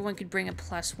 And everyone could bring a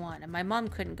 +1. And my mom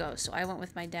couldn't go, so I went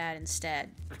with my dad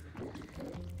instead.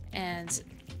 And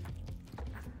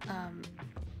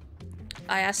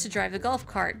I asked to drive the golf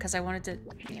cart because I wanted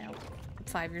to, you know, I'm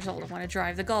 5 years old. I want to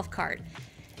drive the golf cart.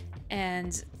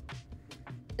 And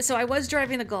so I was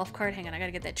driving the golf cart. Hang on, I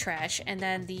gotta get that trash. And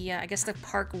then the, I guess the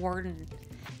park warden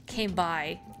came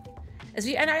by.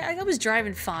 I was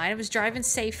driving fine. I was driving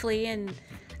safely and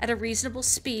at a reasonable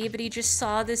speed, but he just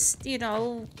saw this, you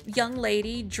know, young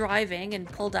lady driving and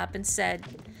pulled up and said,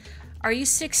 "Are you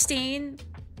 16?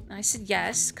 And I said,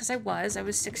 yes, because I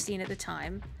was 16 at the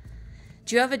time.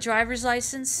 "Do you have a driver's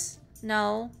license?"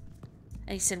 "No."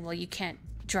 And he said, "Well, you can't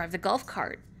drive the golf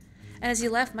cart." And as he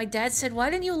left, my dad said,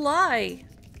 "Why didn't you lie?"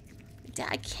 Dad,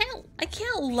 I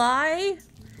can't lie.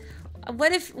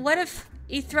 What if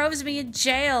he throws me in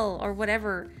jail or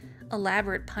whatever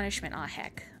elaborate punishment? Oh,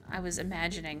 heck. I was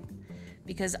imagining,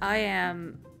 because I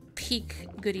am peak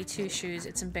goody two-shoes.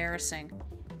 It's embarrassing.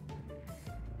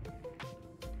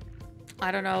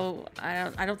 I don't know.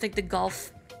 I don't think the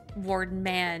golf warden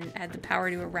man had the power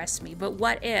to arrest me. But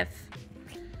what if?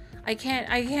 I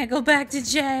can't go back to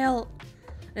jail.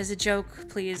 As a joke,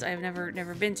 please. I have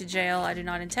never been to jail. I do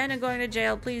not intend on going to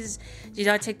jail. Please do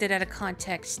not take that out of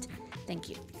context. Thank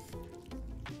you.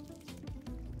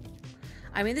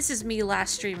 I mean, this is me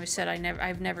last stream who said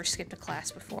I've never skipped a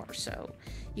class before, so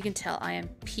you can tell I am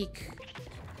peak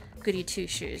goody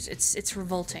two-shoes. It's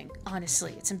revolting,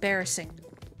 honestly. It's embarrassing.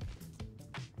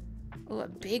 Oh, a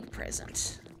big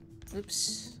present.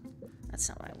 Oops. That's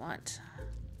not what I want.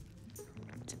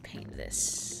 To paint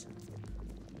this.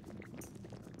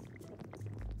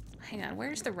 Hang on,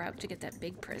 where's the route to get that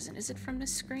big present? Is it from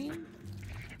this screen?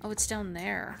 Oh, it's down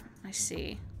there. I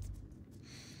see.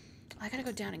 I gotta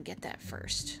go down and get that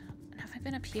first. Have I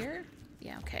been up here?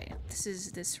 Yeah, okay. This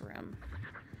is this room.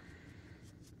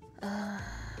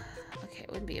 Okay, it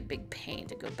wouldn't be a big pain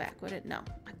to go back, would it? No.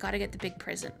 I gotta get the big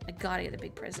present. I gotta get the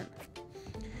big present.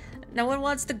 No one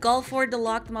wants the golf ward to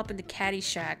lock them up into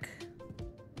Caddyshack.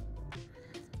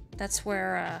 That's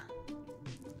where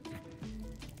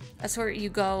you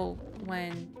go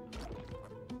when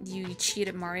you cheat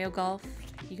at Mario Golf.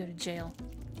 You go to jail.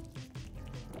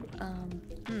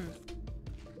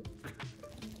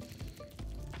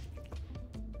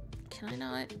 Can I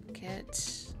not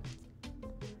get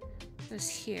this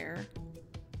here?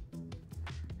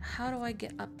 How do I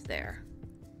get up there?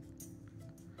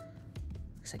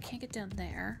 Because I can't get down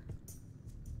there.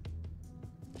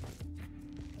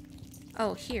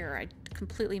 Oh, here. I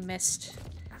completely missed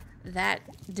that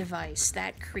device,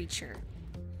 that creature.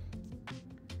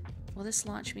 Will this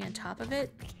launch me on top of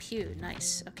it? Pew,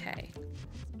 nice. Okay.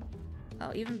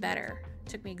 Oh, even better.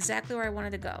 Took me exactly where I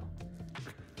wanted to go.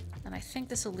 And I think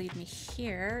this will lead me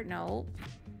here. No.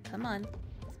 Come on.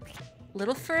 A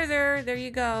little further. There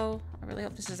you go. I really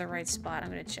hope this is the right spot. I'm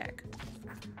gonna check.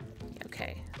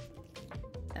 Okay.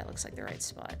 That looks like the right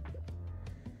spot.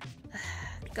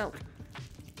 Go.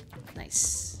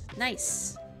 Nice.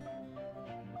 Nice.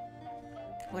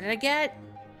 What did I get?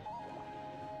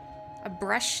 A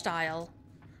brush style.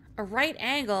 A right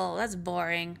angle. That's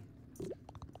boring.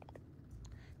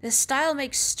 This style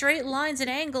makes straight lines and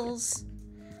angles.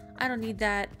 I don't need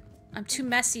that. I'm too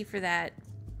messy for that.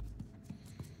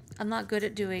 I'm not good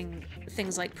at doing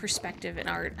things like perspective in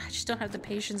art. I just don't have the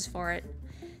patience for it.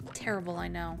 Terrible, I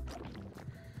know.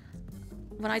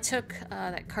 When I took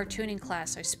that cartooning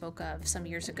class I spoke of some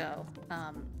years ago,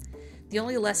 the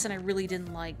only lesson I really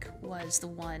didn't like was the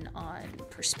one on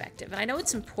perspective. And I know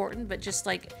it's important, but just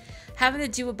like having to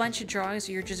do a bunch of drawings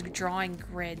where you're just drawing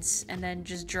grids and then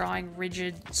just drawing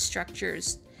rigid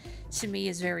structures, to me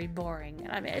is very boring.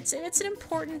 And I mean, it's an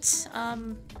important,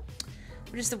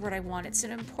 what is the word I want? It's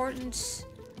an important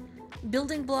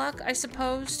building block, I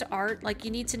suppose, to art. Like,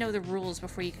 you need to know the rules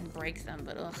before you can break them,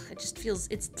 but ugh, it just feels,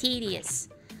 it's tedious.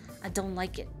 I don't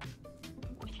like it.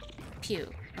 Pew.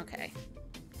 Okay.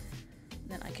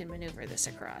 Then I can maneuver this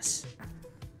across.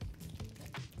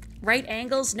 Right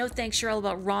angles? No thanks, you're all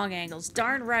about wrong angles.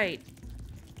 Darn right.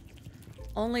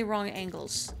 Only wrong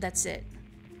angles. That's it.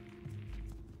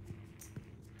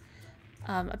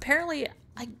 Apparently,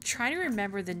 I'm trying to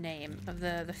remember the name of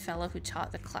the fellow who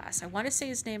taught the class. I want to say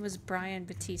his name was Brian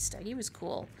Batista. He was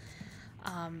cool.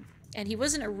 And he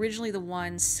wasn't originally the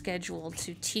one scheduled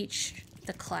to teach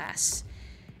the class.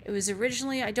 It was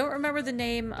originally, I don't remember the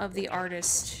name of the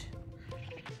artist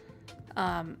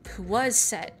who was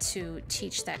set to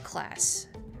teach that class.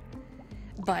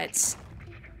 But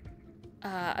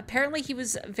apparently he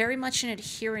was very much an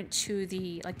adherent to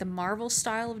the Marvel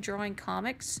style of drawing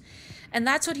comics. And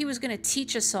that's what he was going to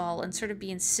teach us all and sort of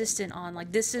be insistent on,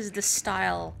 like, this is the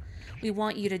style we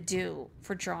want you to do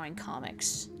for drawing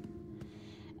comics.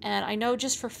 And I know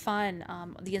just for fun,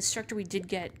 the instructor we did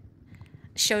get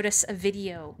showed us a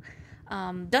video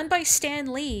done by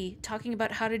Stan Lee talking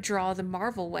about how to draw the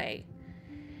Marvel way.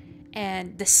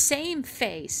 And the same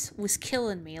face was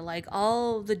killing me. Like,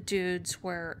 all the dudes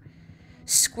were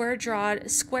square-jawed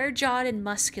and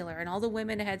muscular, and all the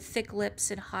women had thick lips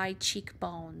and high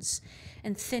cheekbones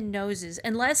and thin noses.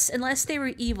 Unless they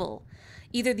were evil.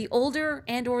 Either the older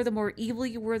and or the more evil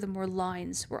you were, the more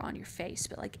lines were on your face.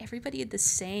 But like, everybody had the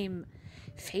same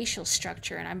facial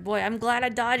structure, and I'm glad I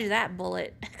dodged that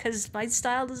bullet, because my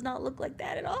style does not look like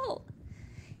that at all.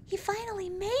 You finally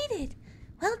made it.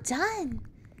 Well done.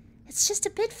 It's just a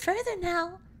bit further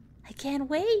now. I can't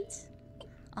wait.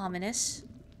 Ominous.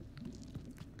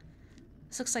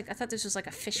 This looks like, I thought this was like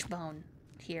a fish bone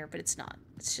here, but it's not.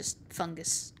 It's just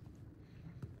fungus.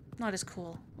 Not as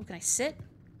cool. Oh, can I sit?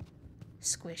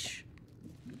 Squish.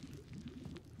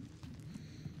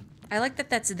 I like that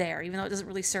that's there, even though it doesn't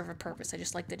really serve a purpose. I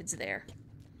just like that it's there.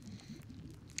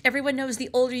 Everyone knows the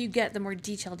older you get, the more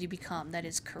detailed you become. That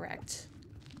is correct.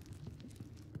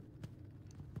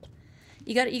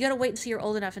 You gotta wait until you're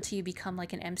old enough until you become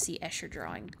like an MC Escher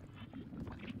drawing.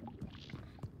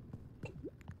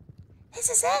 This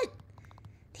is it!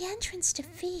 The entrance to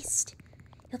Feast.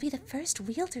 You'll be the first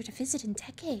wielder to visit in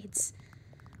decades.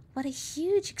 What a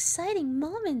huge, exciting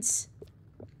moment.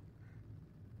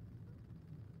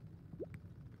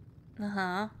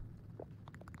 Uh-huh.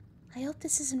 I hope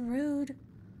this isn't rude.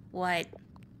 What?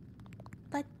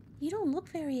 But you don't look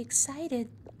very excited.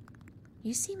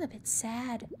 You seem a bit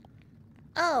sad.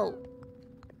 Oh.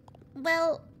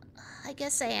 Well, I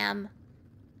guess I am.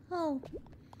 Oh.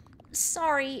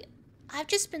 Sorry. I've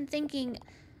just been thinking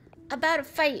about a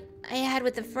fight I had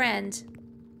with a friend.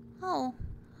 Oh,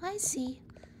 I see.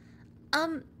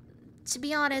 To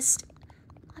be honest,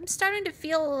 I'm starting to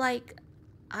feel like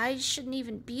I shouldn't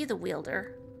even be the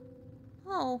wielder.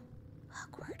 Oh,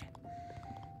 awkward.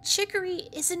 Chicory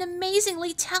is an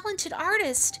amazingly talented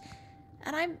artist,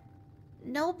 and I'm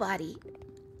nobody.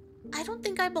 I don't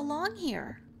think I belong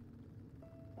here.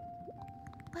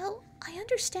 Well, I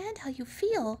understand how you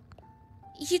feel.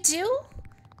 You do?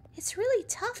 It's really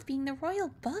tough being the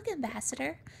royal bug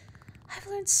ambassador. I've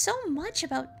learned so much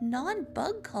about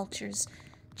non-bug cultures.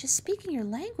 Just speaking your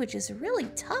language is really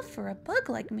tough for a bug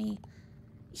like me.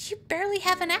 You barely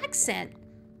have an accent.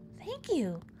 Thank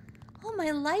you. All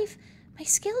my life, my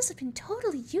skills have been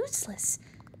totally useless.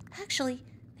 Actually,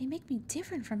 they make me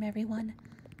different from everyone.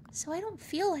 So I don't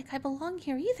feel like I belong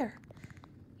here either.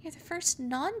 You're the first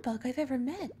non-bug I've ever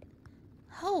met.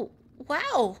 Oh,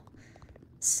 wow.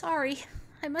 Sorry,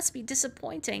 I must be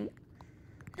disappointing.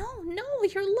 No,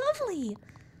 you're lovely.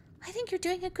 I think you're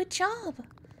doing a good job.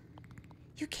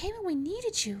 You came when we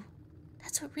needed you.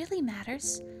 That's what really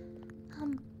matters.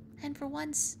 And for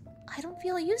once, I don't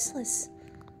feel useless.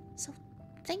 So,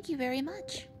 thank you very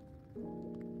much.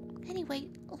 Anyway,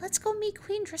 let's go meet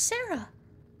Queen Dracera.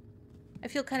 I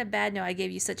feel kind of bad now I gave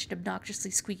you such an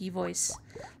obnoxiously squeaky voice.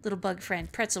 Little bug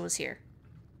friend, Pretzel was here.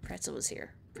 Pretzel was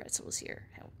here. Pretzel was here.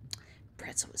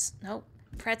 Pretzel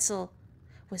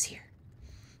was here.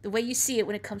 The way you see it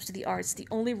when it comes to the arts, the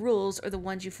only rules are the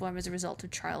ones you form as a result of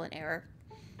trial and error.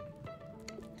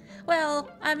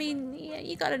 Well, I mean, yeah,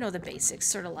 you gotta know the basics,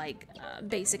 sort of like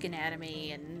basic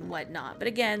anatomy and whatnot. But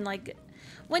again, like,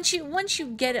 once you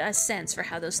get a sense for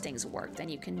how those things work, then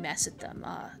you can mess with them.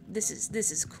 This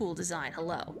is cool design.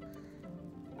 Hello.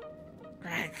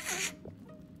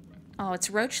 Oh, it's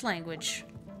roach language.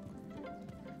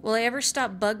 Will I ever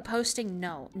stop bug posting?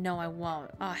 No, I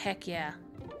won't. Oh, heck yeah.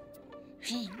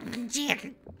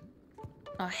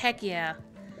 Oh, heck yeah.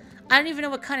 I don't even know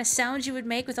what kind of sounds you would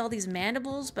make with all these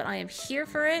mandibles, but I am here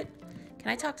for it. Can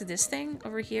I talk to this thing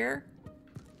over here?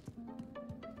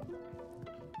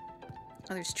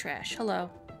 Oh, there's trash. Hello.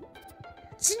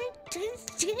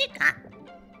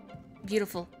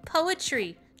 Beautiful.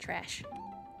 Poetry. Trash.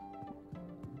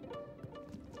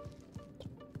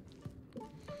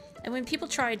 And when people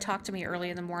try to talk to me early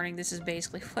in the morning, this is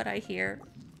basically what I hear.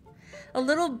 A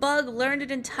little bug learned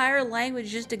an entire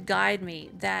language just to guide me.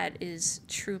 That is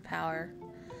true power.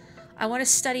 I want to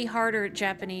study harder at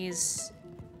Japanese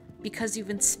because you've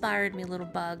inspired me, little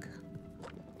bug.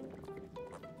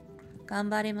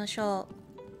 Ganbarimashou.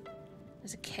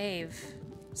 There's a cave.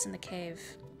 What's in the cave?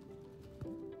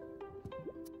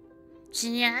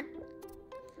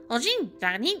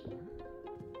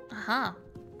 Uh-huh.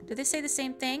 Did they say the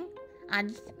same thing?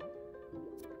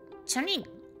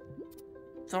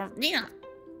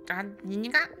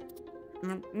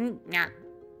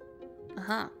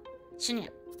 Uh-huh.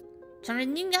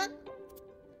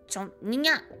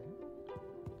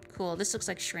 Cool, this looks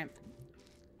like shrimp.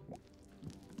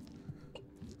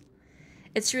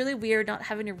 It's really weird not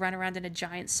having to run around in a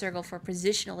giant circle for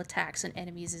positional attacks on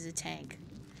enemies as a tank.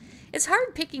 It's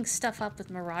hard picking stuff up with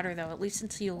Marauder, though, at least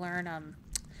until you learn, I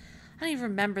don't even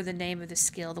remember the name of the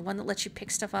skill. The one that lets you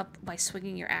pick stuff up by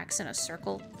swinging your axe in a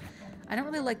circle. I don't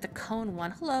really like the cone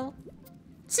one. Hello.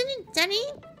 Danny?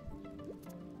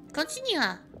 Continue.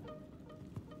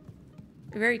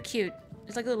 Very cute.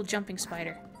 It's like a little jumping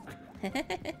spider.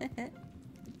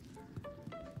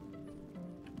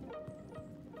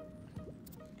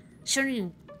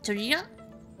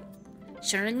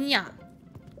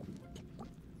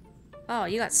 Oh,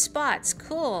 you got spots.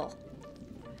 Cool.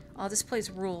 Oh, this place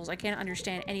rules. I can't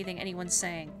understand anything anyone's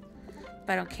saying.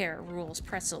 But I don't care. It rules.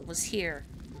 Pretzel was here.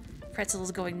 Pretzel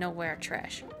is going nowhere.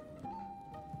 Trash.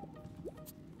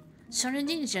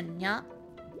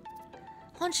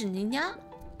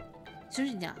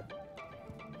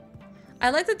 I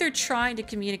like that they're trying to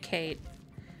communicate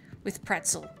with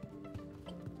Pretzel.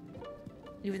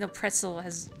 Even though Pretzel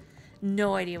has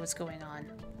no idea what's going on.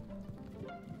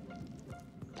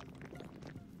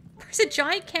 There's a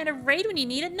giant can of raid when you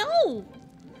need it? No!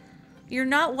 You're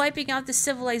not wiping out the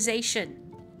civilization.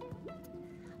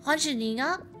 I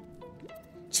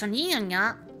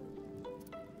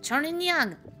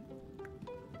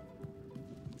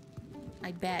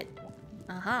bet.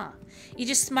 Uh-huh. You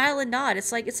just smile and nod.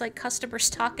 It's like customers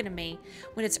talking to me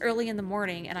when it's early in the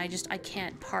morning and I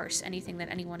can't parse anything that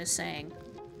anyone is saying.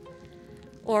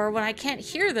 Or when I can't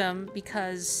hear them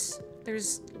because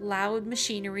there's loud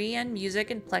machinery and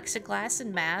music and plexiglass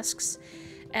and masks,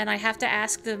 and I have to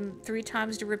ask them 3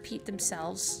 times to repeat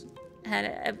themselves.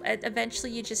 And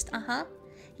eventually you just,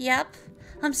 yep,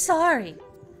 I'm sorry.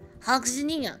 I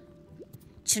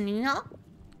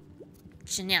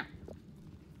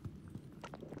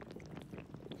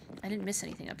didn't miss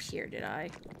anything up here, did I?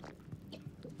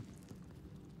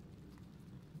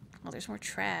 Oh, there's more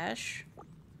trash.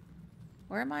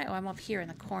 Where am I? Oh, I'm up here in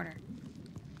the corner.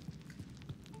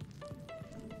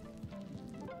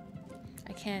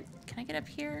 Can I get up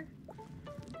here?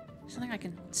 Something I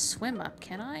can swim up,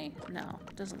 can I? No,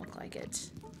 doesn't look like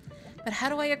it. But how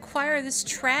do I acquire this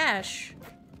trash?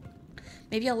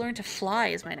 Maybe I'll learn to fly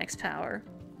as my next power.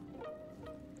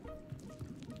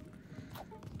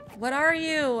 What are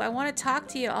you? I want to talk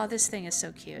to you. Oh, this thing is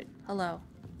so cute. Hello.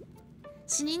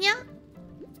 Sininya?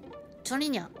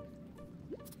 Choninya?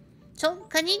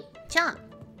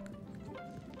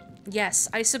 Yes,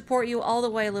 I support you all the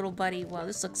way, little buddy. Wow,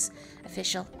 this looks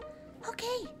official.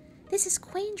 Okay, this is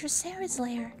Queen Dracera's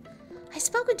lair. I've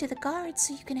spoken to the guards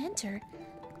so you can enter.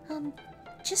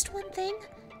 Just one thing.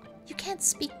 You can't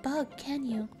speak bug, can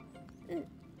you?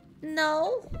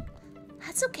 No.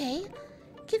 That's okay.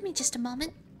 Give me just a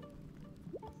moment.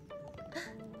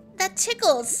 That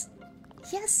tickles.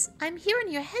 Yes, I'm here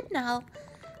in your head now.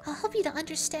 I'll help you to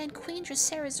understand Queen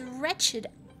Dracera's wretched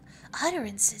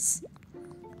utterances.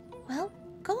 Well,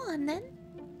 go on then.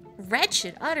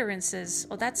 Wretched utterances.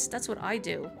 Oh, that's what I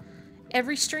do.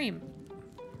 Every stream.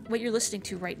 What you're listening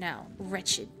to right now.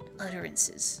 Wretched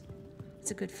utterances.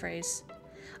 It's a good phrase.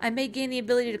 I may gain the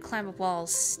ability to climb up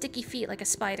walls. Sticky feet like a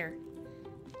spider.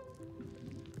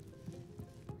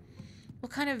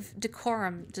 What kind of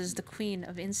decorum does the Queen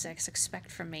of Insects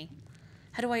expect from me?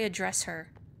 How do I address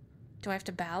her? Do I have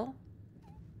to bow?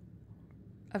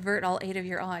 Avert all 8 of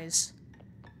your eyes.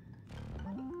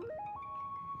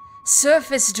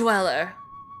 Surface Dweller!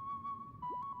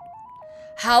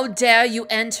 How dare you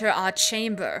enter our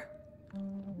chamber?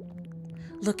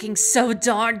 Looking so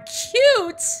darn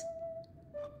cute!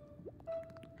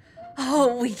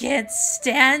 Oh, we can't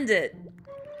stand it.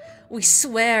 We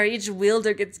swear each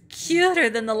wielder gets cuter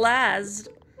than the last.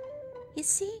 You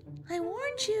see, I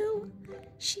warned you.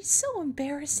 She's so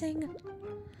embarrassing.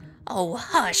 Oh,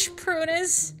 hush,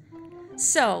 Prunus.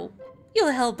 So,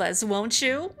 you'll help us, won't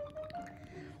you?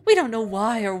 We don't know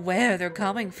why or where they're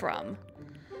coming from,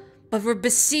 but we're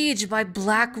besieged by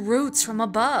black roots from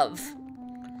above.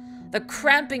 They're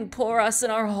cramping poor us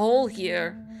in our hole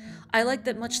here. I like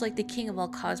that much like the king of all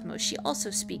cosmos, she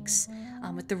also speaks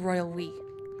with the royal we.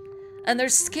 And they're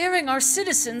scaring our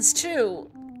citizens, too.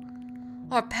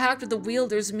 Our pact with the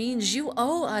wielders means you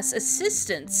owe us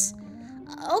assistance.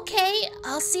 Okay,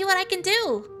 I'll see what I can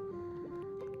do.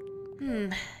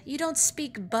 You don't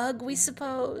speak bug, we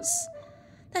suppose?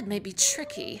 That may be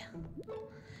tricky.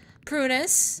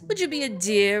 Prunus, would you be a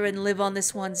dear and live on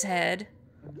this one's head?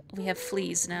 We have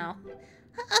fleas now.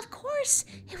 Of course,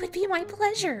 it would be my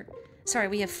pleasure. Sorry,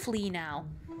 we have flea now.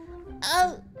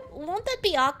 Won't that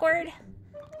be awkward?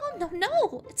 Oh,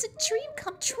 no, it's a dream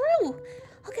come true.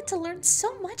 I'll get to learn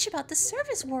so much about the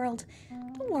service world.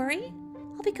 Don't worry,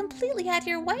 I'll be completely out of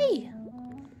your way.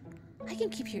 I can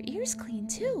keep your ears clean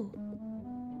too.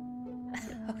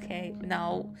 Okay,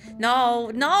 no.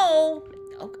 No, no!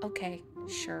 Okay,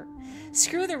 sure.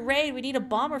 Screw the raid, we need a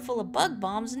bomber full of bug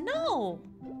bombs. No!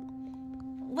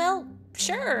 Well,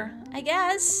 sure, I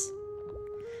guess.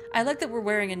 I like that we're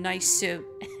wearing a nice suit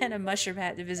and a mushroom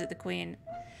hat to visit the queen.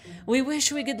 We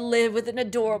wish we could live with an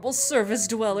adorable surface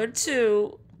dweller,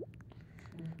 too.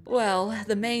 Well,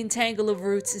 the main tangle of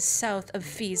roots is south of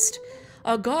Feast.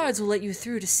 Our guards will let you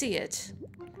through to see it.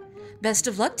 Best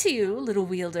of luck to you, little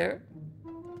wielder.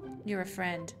 You're a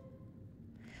friend.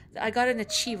 I got an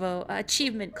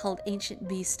achievement called Ancient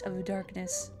Beast of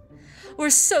Darkness. We're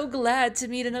so glad to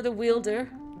meet another wielder.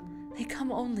 They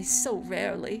come only so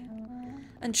rarely.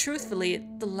 And truthfully,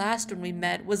 the last one we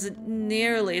met wasn't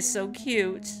nearly so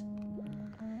cute.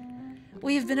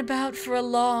 We've been about for a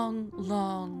long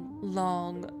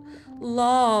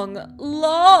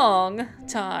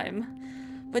time.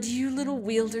 But you little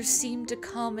wielders seem to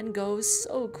come and go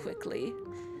so quickly.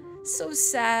 So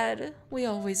sad. We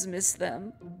always miss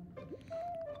them.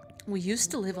 We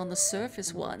used to live on the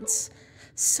surface once.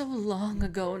 So long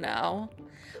ago now.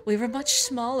 We were much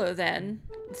smaller then.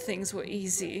 Things were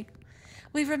easy.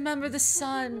 We remember the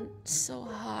sun, so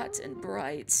hot and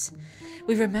bright.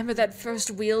 We remember that first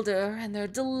wielder and their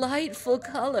delightful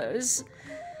colors.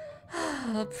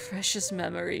 Ah, precious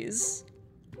memories.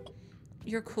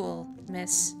 You're cool,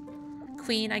 miss.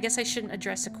 Queen, I guess I shouldn't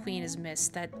address a queen as miss.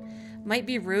 That might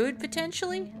be rude,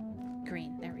 potentially?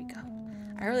 Green, there we go.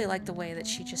 I really like the way that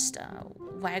she just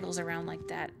waggles around like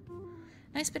that.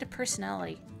 Nice bit of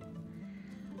personality.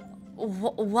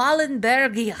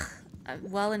 Wallenbergia.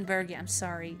 Wallenbergia, I'm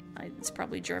sorry. It's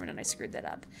probably German and I screwed that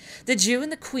up. Did you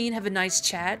and the queen have a nice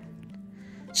chat?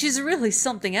 She's really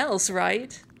something else,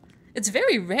 right? It's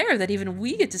very rare that even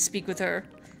we get to speak with her.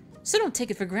 So don't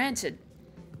take it for granted.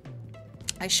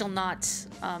 I shall not.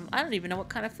 I don't even know what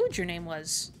kind of food your name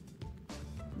was,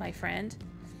 my friend.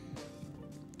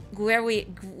 Guewia.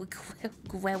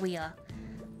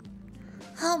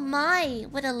 Oh my,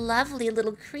 what a lovely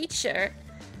little creature.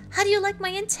 How do you like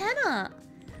my antenna?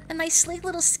 And my sleek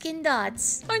little skin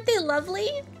dots. Aren't they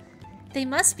lovely? They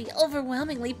must be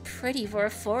overwhelmingly pretty for a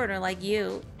foreigner like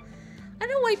you. I don't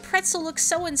know why Pretzel looks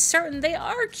so uncertain. They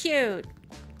are cute.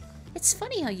 It's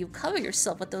funny how you cover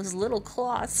yourself with those little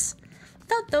cloths.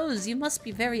 Without those, you must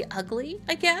be very ugly,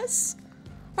 I guess?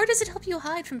 Or does it help you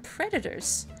hide from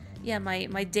predators? Yeah, my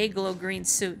Dayglow green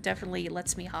suit definitely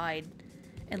lets me hide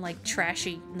in, like,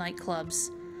 trashy nightclubs.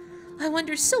 I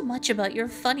wonder so much about your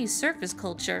funny surface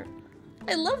culture.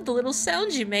 I love the little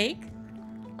sounds you make.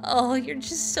 Oh, you're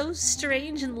just so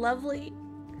strange and lovely.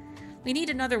 We need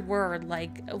another word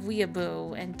like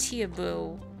weeaboo and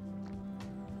teaboo,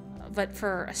 but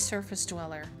for a surface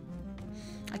dweller.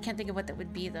 I can't think of what that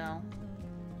would be, though.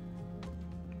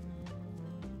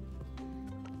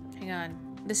 Hang on.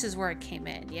 This is where it came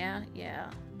in, yeah?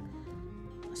 Yeah.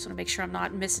 I just want to make sure I'm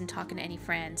not missing talking to any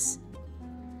friends.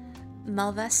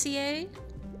 Malvassier?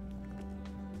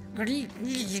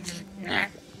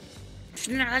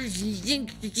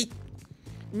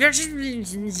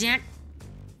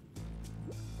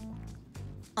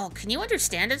 Oh, can you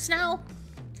understand us now?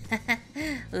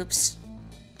 Oops.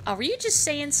 Oh, were you just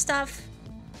saying stuff?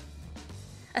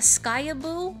 A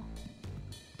Skyaboo?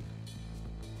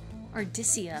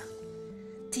 Ardisia.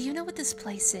 Do you know what this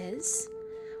place is?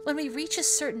 When we reach a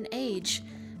certain age,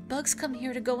 bugs come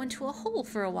here to go into a hole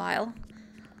for a while.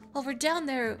 While we're down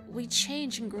there, we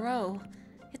change and grow.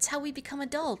 It's how we become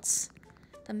adults.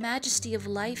 The majesty of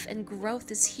life and growth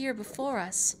is here before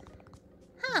us.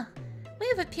 Huh. We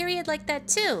have a period like that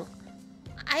too.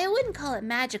 I wouldn't call it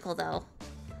magical though.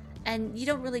 And you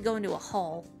don't really go into a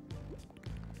hole.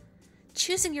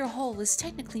 Choosing your hole is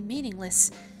technically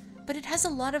meaningless, but it has a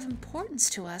lot of importance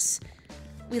to us.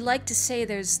 We like to say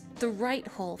there's the right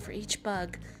hole for each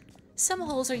bug. Some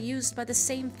holes are used by the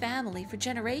same family for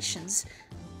generations.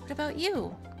 What about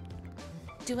you?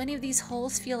 Do any of these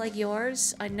holes feel like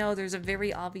yours? I know there's a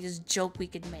very obvious joke we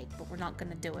could make, but we're not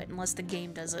gonna do it unless the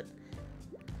game does it.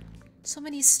 So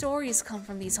many stories come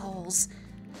from these holes.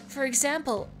 For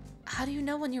example, how do you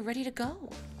know when you're ready to go?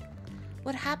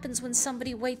 What happens when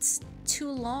somebody waits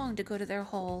too long to go to their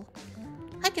hole?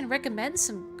 I can recommend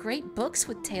some great books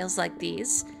with tales like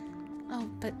these. Oh,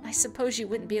 but I suppose you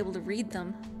wouldn't be able to read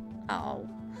them. Oh.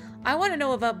 I want to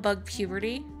know about bug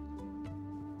puberty.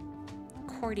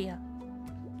 Cordia.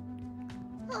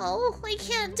 Oh, I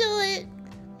can't do it.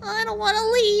 I don't want to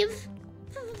leave.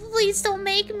 Please don't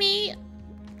make me.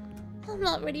 I'm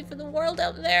not ready for the world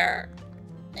out there.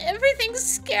 Everything's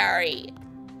scary.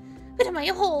 But in my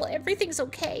hole, everything's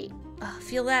okay.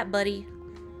 Feel that, buddy.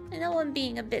 I know I'm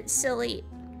being a bit silly.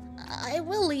 I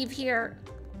will leave here.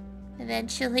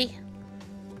 Eventually.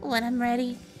 When I'm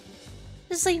ready.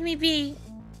 Just leave me be.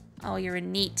 Oh, you're a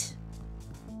neat.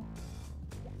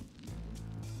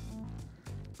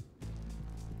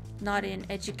 Not in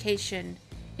education,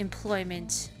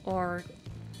 employment, or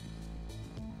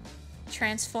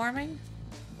transforming?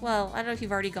 Well, I don't know if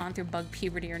you've already gone through bug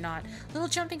puberty or not. Little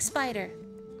jumping spider.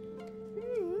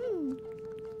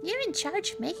 You're in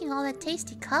charge of making all that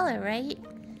tasty color, right?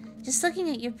 Just looking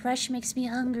at your brush makes me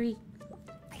hungry.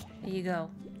 There you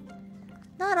go.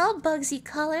 Not all bugs eat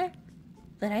color,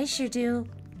 but I sure do.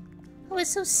 I was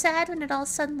so sad when it all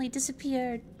suddenly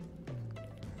disappeared.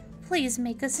 Please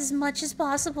make us as much as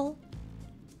possible.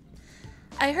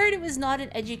 I heard it was not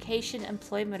in education,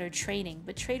 employment, or training,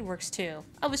 but trade works too.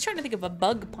 I was trying to think of a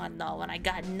bug pun though, and I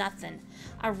got nothing.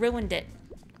 I ruined it.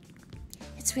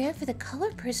 It's rare for the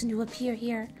color person to appear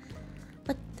here,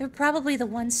 but they're probably the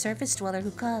one surface dweller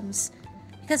who comes,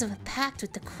 because of a pact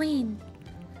with the queen.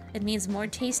 It means more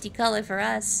tasty color for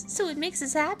us, so it makes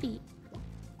us happy.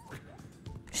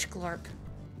 Sklorp.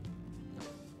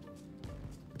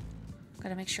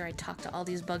 Gotta make sure I talk to all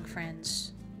these bug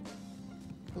friends.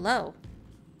 Hello.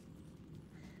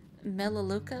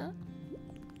 Melaleuca?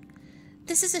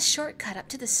 This is a shortcut up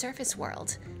to the surface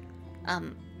world.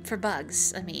 For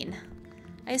bugs, I mean.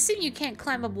 I assume you can't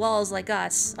climb up walls like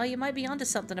us. Oh, you might be onto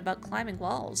something about climbing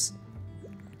walls.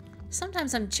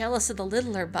 Sometimes I'm jealous of the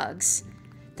littler bugs.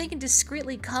 They can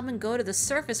discreetly come and go to the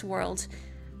surface world,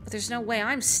 but there's no way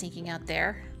I'm sneaking out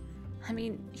there. I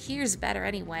mean, here's better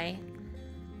anyway.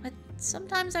 But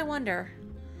sometimes I wonder.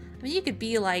 I mean, you could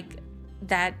be like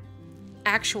that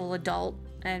actual adult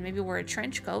and maybe wear a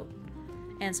trench coat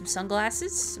and some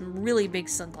sunglasses, some really big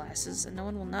sunglasses, and no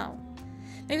one will know.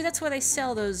 Maybe that's why they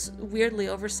sell those weirdly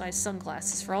oversized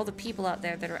sunglasses for all the people out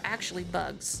there that are actually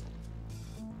bugs.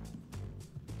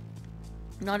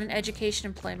 Not in education,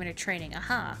 employment, or training.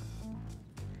 Aha.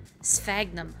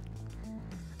 Sphagnum.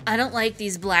 I don't like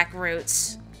these black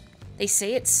roots. They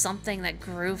say it's something that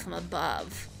grew from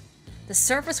above. The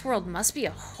surface world must be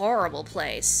a horrible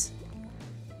place.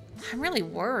 I'm really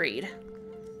worried.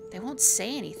 They won't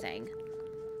say anything.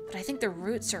 But I think the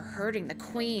roots are hurting the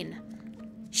queen.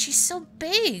 She's so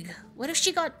big. What if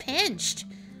she got pinched?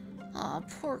 Aw,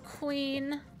 poor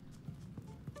queen.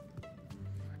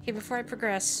 Okay, before I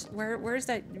progress, where's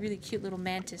that really cute little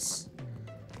mantis?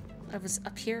 It was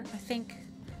up here, I think.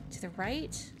 To the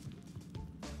right?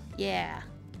 Yeah.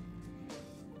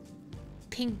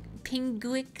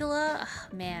 Pinguicula?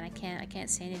 Oh, man, I can't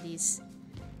say any of these.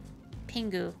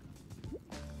 Pingu.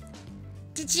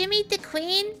 Did you meet the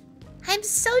queen? I'm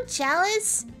so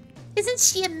jealous. Isn't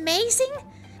she amazing?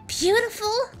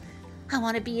 Beautiful? I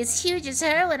want to be as huge as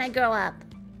her when I grow up.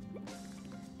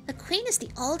 The queen is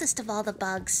the oldest of all the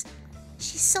bugs.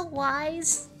 She's so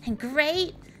wise and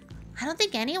great. I don't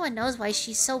think anyone knows why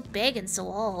she's so big and so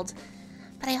old,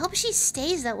 but I hope she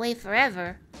stays that way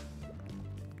forever.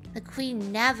 The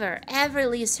queen never, ever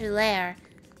leaves her lair,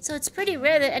 so it's pretty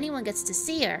rare that anyone gets to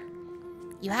see her.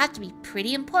 You have to be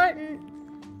pretty important.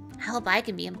 I hope I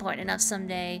can be important enough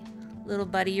someday. Little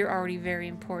buddy, you're already very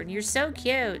important. You're so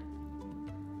cute.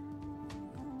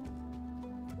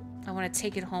 I want to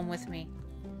take it home with me.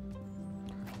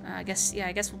 I guess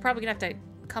we're probably gonna have to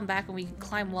come back when we can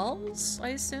climb walls, I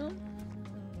assume.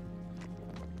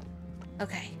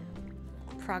 Okay.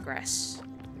 Progress.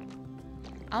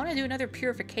 I want to do another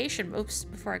purification. Oops,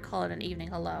 before I call it an evening.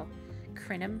 Hello.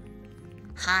 Crinim.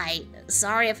 Hi.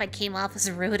 Sorry if I came off as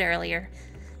rude earlier.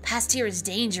 Past here is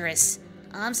dangerous.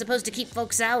 I'm supposed to keep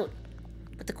folks out.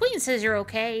 But the queen says you're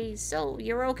okay, so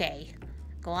you're okay.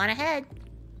 Go on ahead.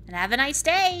 And have a nice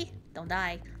day. Don't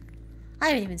die. I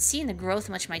haven't even seen the growth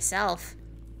much myself.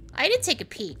 I did take a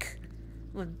peek.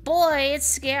 But boy, it's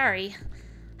scary.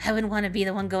 I wouldn't want to be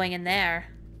the one going in there.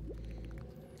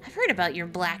 I've heard about your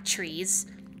black trees.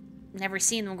 Never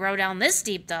seen them grow down this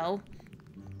deep, though.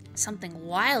 Something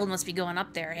wild must be going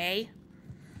up there, hey?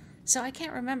 So I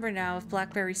can't remember now if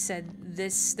Blackberry said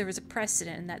this, there was a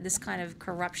precedent and that this kind of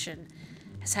corruption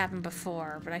has happened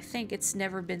before, but I think it's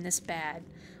never been this bad.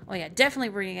 Oh yeah, definitely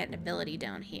we're gonna get an ability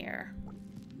down here.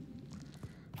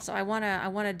 So I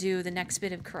wanna do the next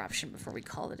bit of corruption before we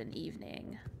call it an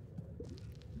evening.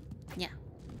 Yeah.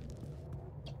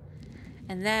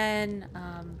 And then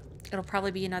it'll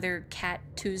probably be another Cat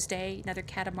Tuesday, another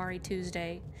Katamari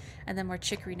Tuesday, and then more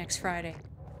Chicory next Friday.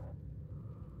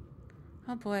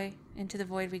 Oh boy, into the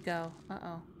void we go.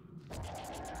 Uh-oh.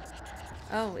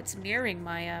 Oh, it's mirroring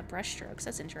my brush strokes.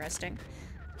 That's interesting.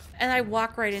 And I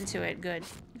walk right into it. Good.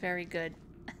 Very good.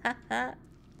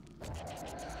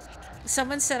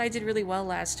 Someone said I did really well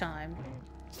last time.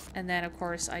 And then, of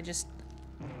course, I just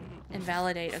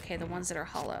Invalidate. Okay, the ones that are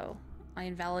hollow. I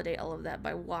invalidate all of that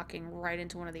by walking right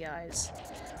into one of the eyes.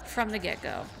 From the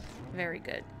get-go. Very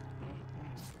good.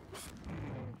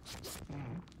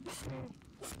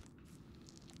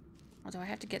 Oh, do I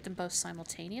have to get them both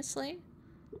simultaneously?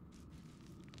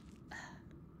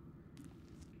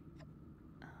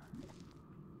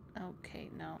 Okay,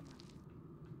 no.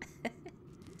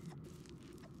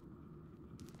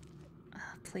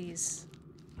 Please.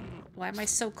 Why am I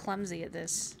so clumsy at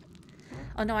this?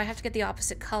 Oh no, I have to get the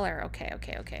opposite color. Okay,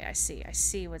 okay, okay. I see. I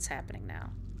see what's happening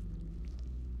now.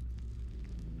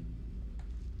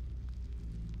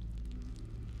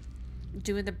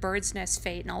 Doing the bird's nest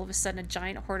fate, and all of a sudden a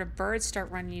giant horde of birds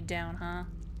start running you down, huh?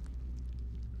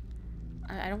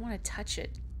 I don't want to touch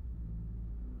it.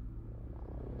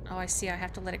 Oh, I see. I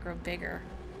have to let it grow bigger.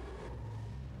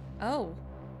 Oh.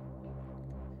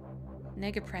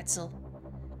 Nega pretzel.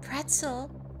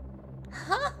 Pretzel?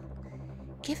 Huh?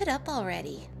 Give it up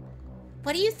already.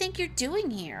 What do you think you're doing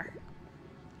here?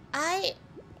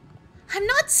 I'm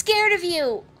not scared of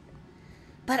you!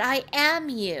 But I am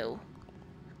you.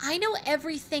 I know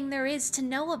everything there is to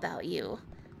know about you.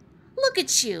 Look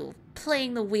at you,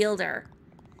 playing the wielder.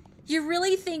 You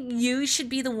really think you should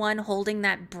be the one holding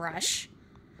that brush?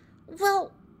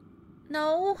 Well,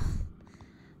 no.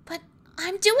 But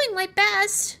I'm doing my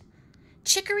best.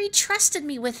 Chicory trusted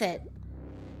me with it.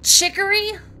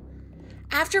 Chicory?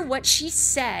 After what she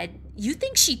said, you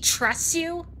think she trusts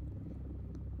you?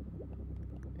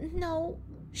 No,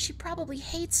 she probably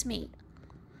hates me.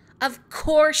 Of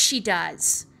course she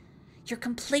does. You're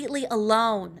completely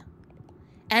alone.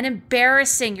 And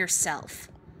embarrassing yourself.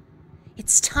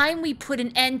 It's time we put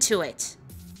an end to it.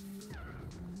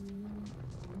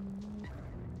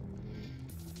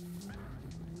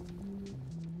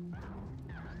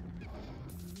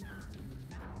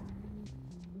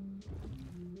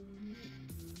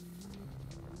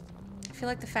 I feel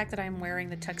like the fact that I'm wearing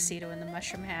the tuxedo and the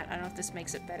mushroom hat, I don't know if this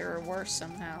makes it better or worse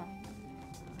somehow.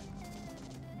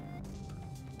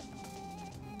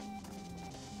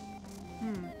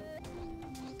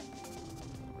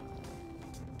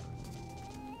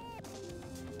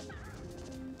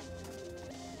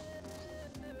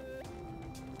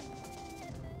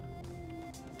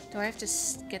 Do I have to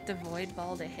get the void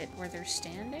ball to hit where they're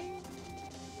standing?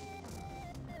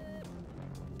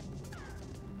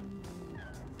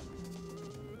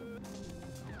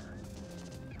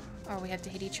 Or we have to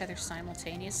hit each other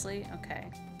simultaneously? Okay.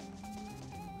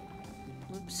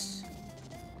 Oops.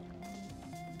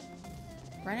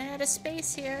 Running out of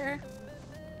space here.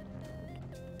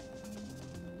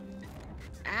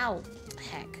 Ow.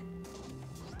 Heck.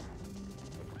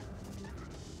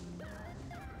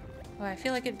 Well, I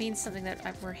feel like it means something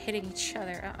that we're hitting each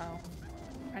other. Uh-oh.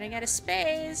 Running out of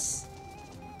space.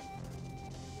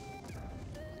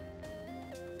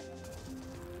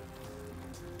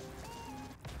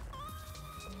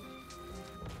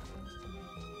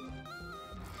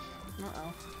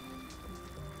 Uh-oh.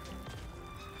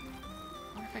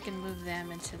 I wonder if I can move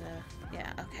them into the...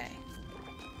 Yeah, okay.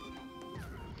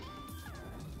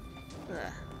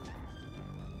 Ugh.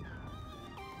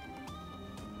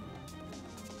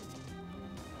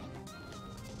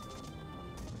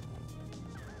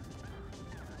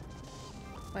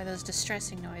 Why, those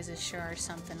distressing noises sure are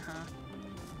something, huh?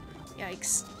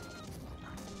 Yikes.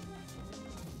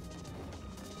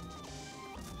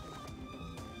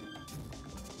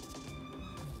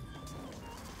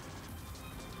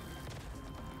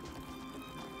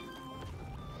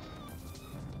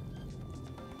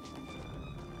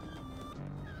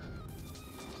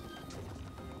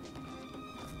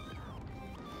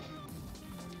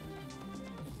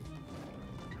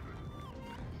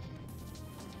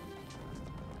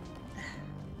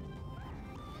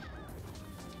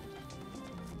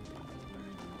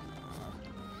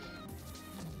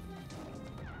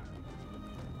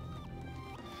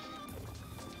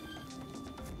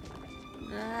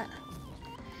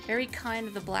 Very kind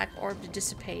of the black orb to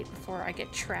dissipate before I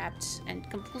get trapped and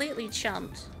completely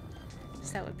chumped.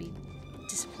 Because that would be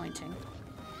disappointing.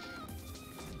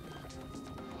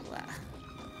 Blah.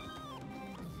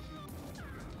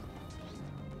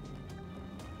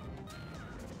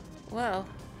 Whoa.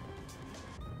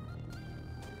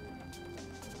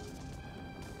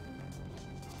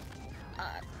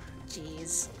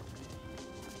 Jeez.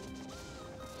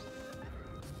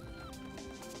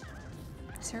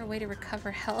 Is there a way to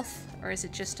recover health? Or is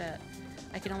it just a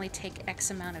I can only take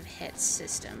X amount of hits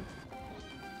system?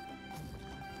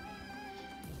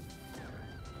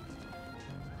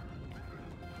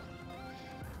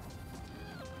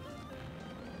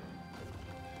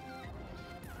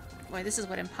 Boy, this is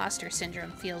what imposter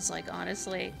syndrome feels like,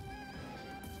 honestly.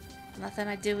 Nothing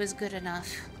I do is good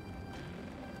enough.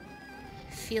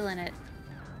 Feeling it.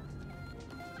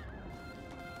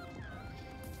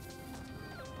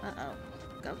 Uh-oh.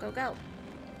 Go, go, go.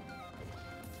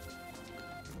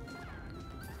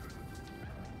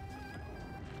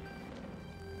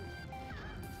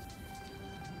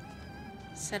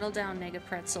 Settle down, Nega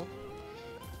Pretzel.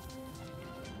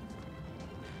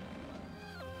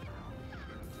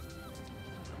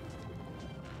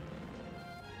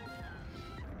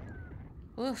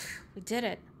 Oof, we did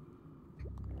it.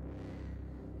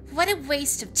 What a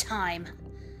waste of time.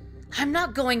 I'm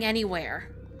not going anywhere.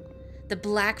 The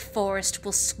Black Forest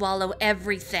will swallow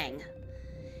everything.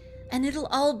 And it'll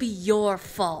all be your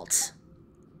fault.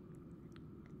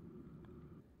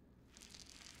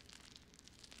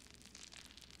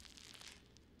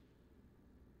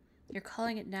 You're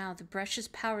calling it now. The brush's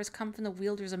powers come from the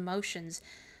wielder's emotions.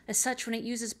 As such, when it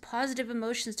uses positive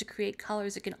emotions to create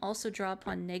colors, it can also draw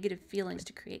upon negative feelings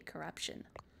to create corruption.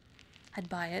 I'd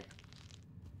buy it.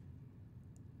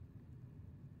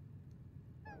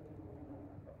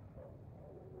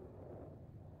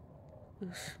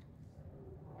 Oof.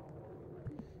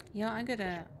 You know, I'm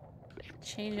gonna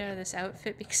change out of this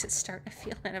outfit because it's starting to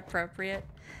feel inappropriate.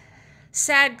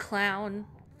 Sad clown.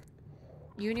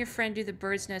 You and your friend do the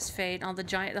bird's nest fade, and all the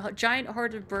giant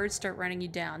horde of birds start running you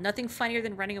down. Nothing funnier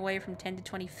than running away from 10 to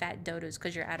 20 fat dodos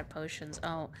because you're out of potions.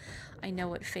 Oh, I know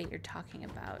what fate you're talking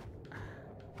about.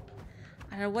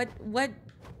 I don't know what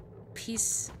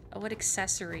piece, what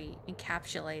accessory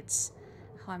encapsulates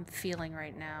how I'm feeling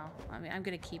right now. I mean, I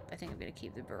think I'm gonna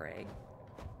keep the beret.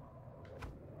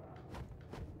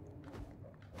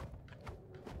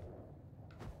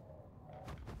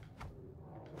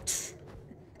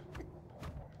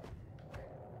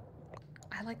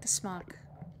 I like the smock.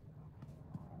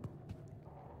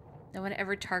 No one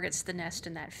ever targets the nest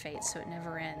in that fate, so it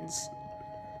never ends.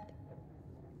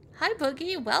 Hi,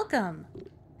 Boogie. Welcome.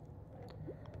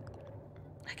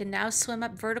 I can now swim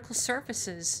up vertical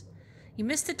surfaces. You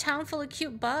missed a town full of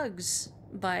cute bugs,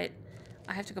 but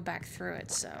I have to go back through it,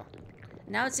 so.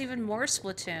 Now it's even more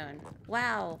Splatoon.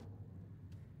 Wow.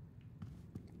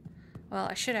 Well,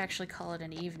 I should actually call it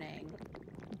an evening,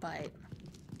 but...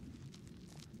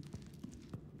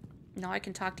 now I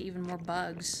can talk to even more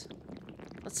bugs.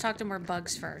 Let's talk to more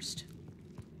bugs first.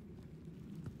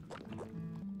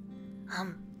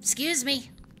 Excuse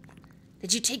me.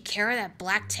 Did you take care of that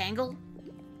black tangle?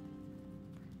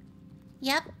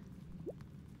 Yep.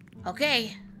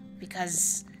 Okay,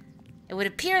 because it would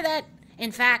appear that,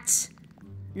 in fact,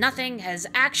 nothing has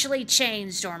actually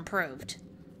changed or improved.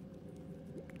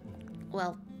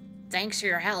 Well, thanks for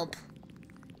your help.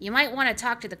 You might want to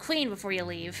talk to the Queen before you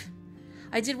leave.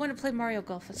 I did want to play Mario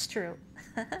Golf, that's true.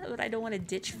 But I don't want to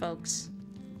ditch folks.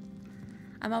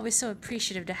 I'm always so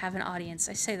appreciative to have an audience.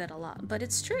 I say that a lot, but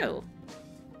it's true.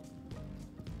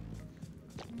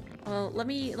 Well, let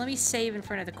me save in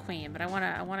front of the Queen, but I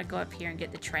wanna go up here and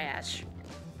get the trash.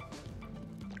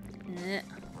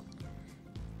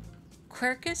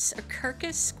 Quercus or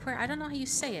Kirkus? I don't know how you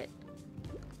say it.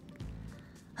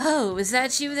 Oh, is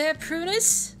that you there,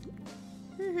 Prunus?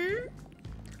 Mm-hmm.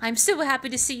 I'm so happy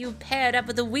to see you paired up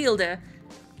with a wielder.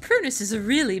 Prunus is a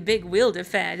really big wielder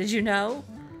fan, did you know?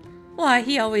 Why,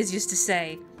 he always used to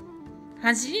say,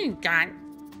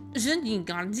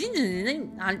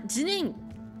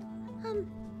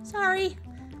 Sorry.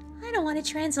 I don't want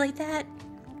to translate that.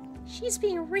 She's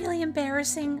being really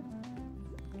embarrassing.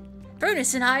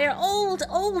 Prunus and I are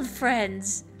old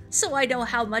friends, so I know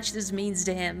how much this means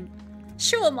to him.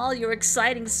 Show him all your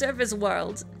exciting surface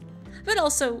world. But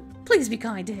also, please be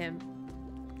kind to him.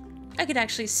 I can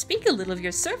actually speak a little of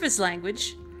your surface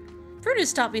language.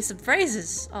 Prunus taught me some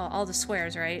phrases. Oh, all the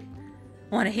swears, right?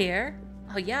 Want to hear?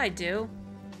 Oh, yeah, I do.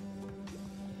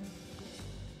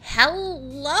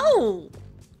 Hello!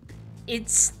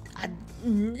 It's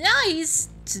nice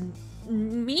to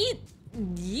meet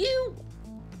you.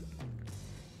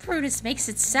 Prunus makes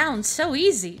it sound so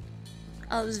easy.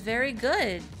 Oh, it was very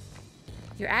good.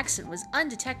 Your accent was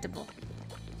undetectable.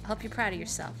 I hope you're proud of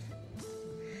yourself.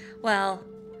 Well,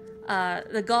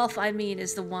 the golf I mean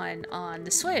is the one on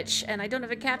the Switch, and I don't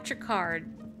have a capture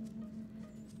card.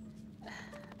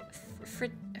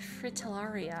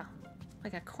 Fritillaria.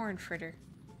 Like a corn fritter.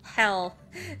 Hell.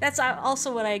 That's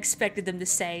also what I expected them to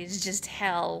say, is just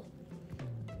hell.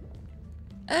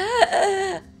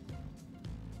 I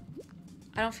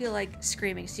don't feel like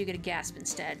screaming, so you get a gasp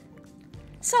instead.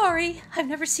 Sorry, I've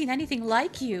never seen anything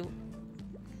like you.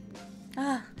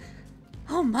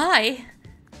 Oh my.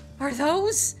 Are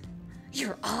those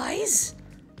your eyes?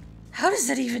 How does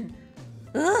that even...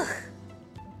 Ugh.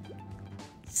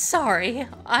 Sorry,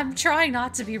 I'm trying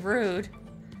not to be rude.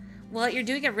 Well, you're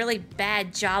doing a really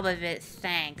bad job of it,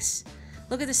 thanks.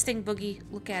 Look at this thing, Boogie.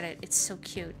 Look at it. It's so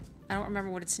cute. I don't remember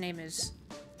what its name is.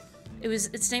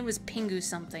 Its name was Pingu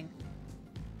something.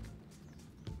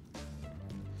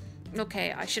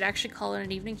 Okay, I should actually call it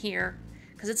an evening here,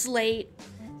 because it's late.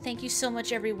 Thank you so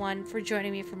much, everyone, for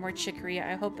joining me for more Chicory.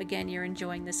 I hope, again, you're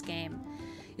enjoying this game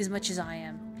as much as I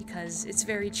am, because it's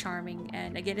very charming,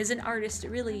 and again, as an artist, it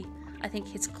really, I think,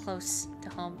 hits close to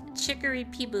home. Chicory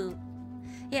Peeboo.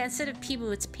 Yeah, instead of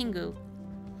Peeboo, it's Pingu.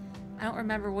 I don't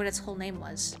remember what its whole name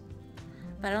was,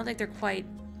 but I don't think they're quite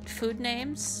food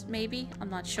names, maybe? I'm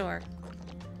not sure.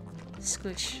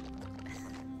 Squish.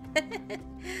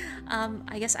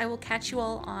 I guess I will catch you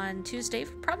all on Tuesday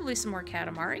for probably some more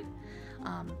Katamari.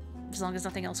 As long as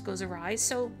nothing else goes awry.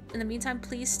 So, in the meantime,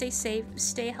 please stay safe,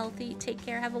 stay healthy, take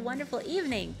care, have a wonderful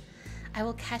evening. I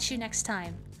will catch you next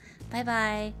time.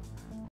 Bye-bye.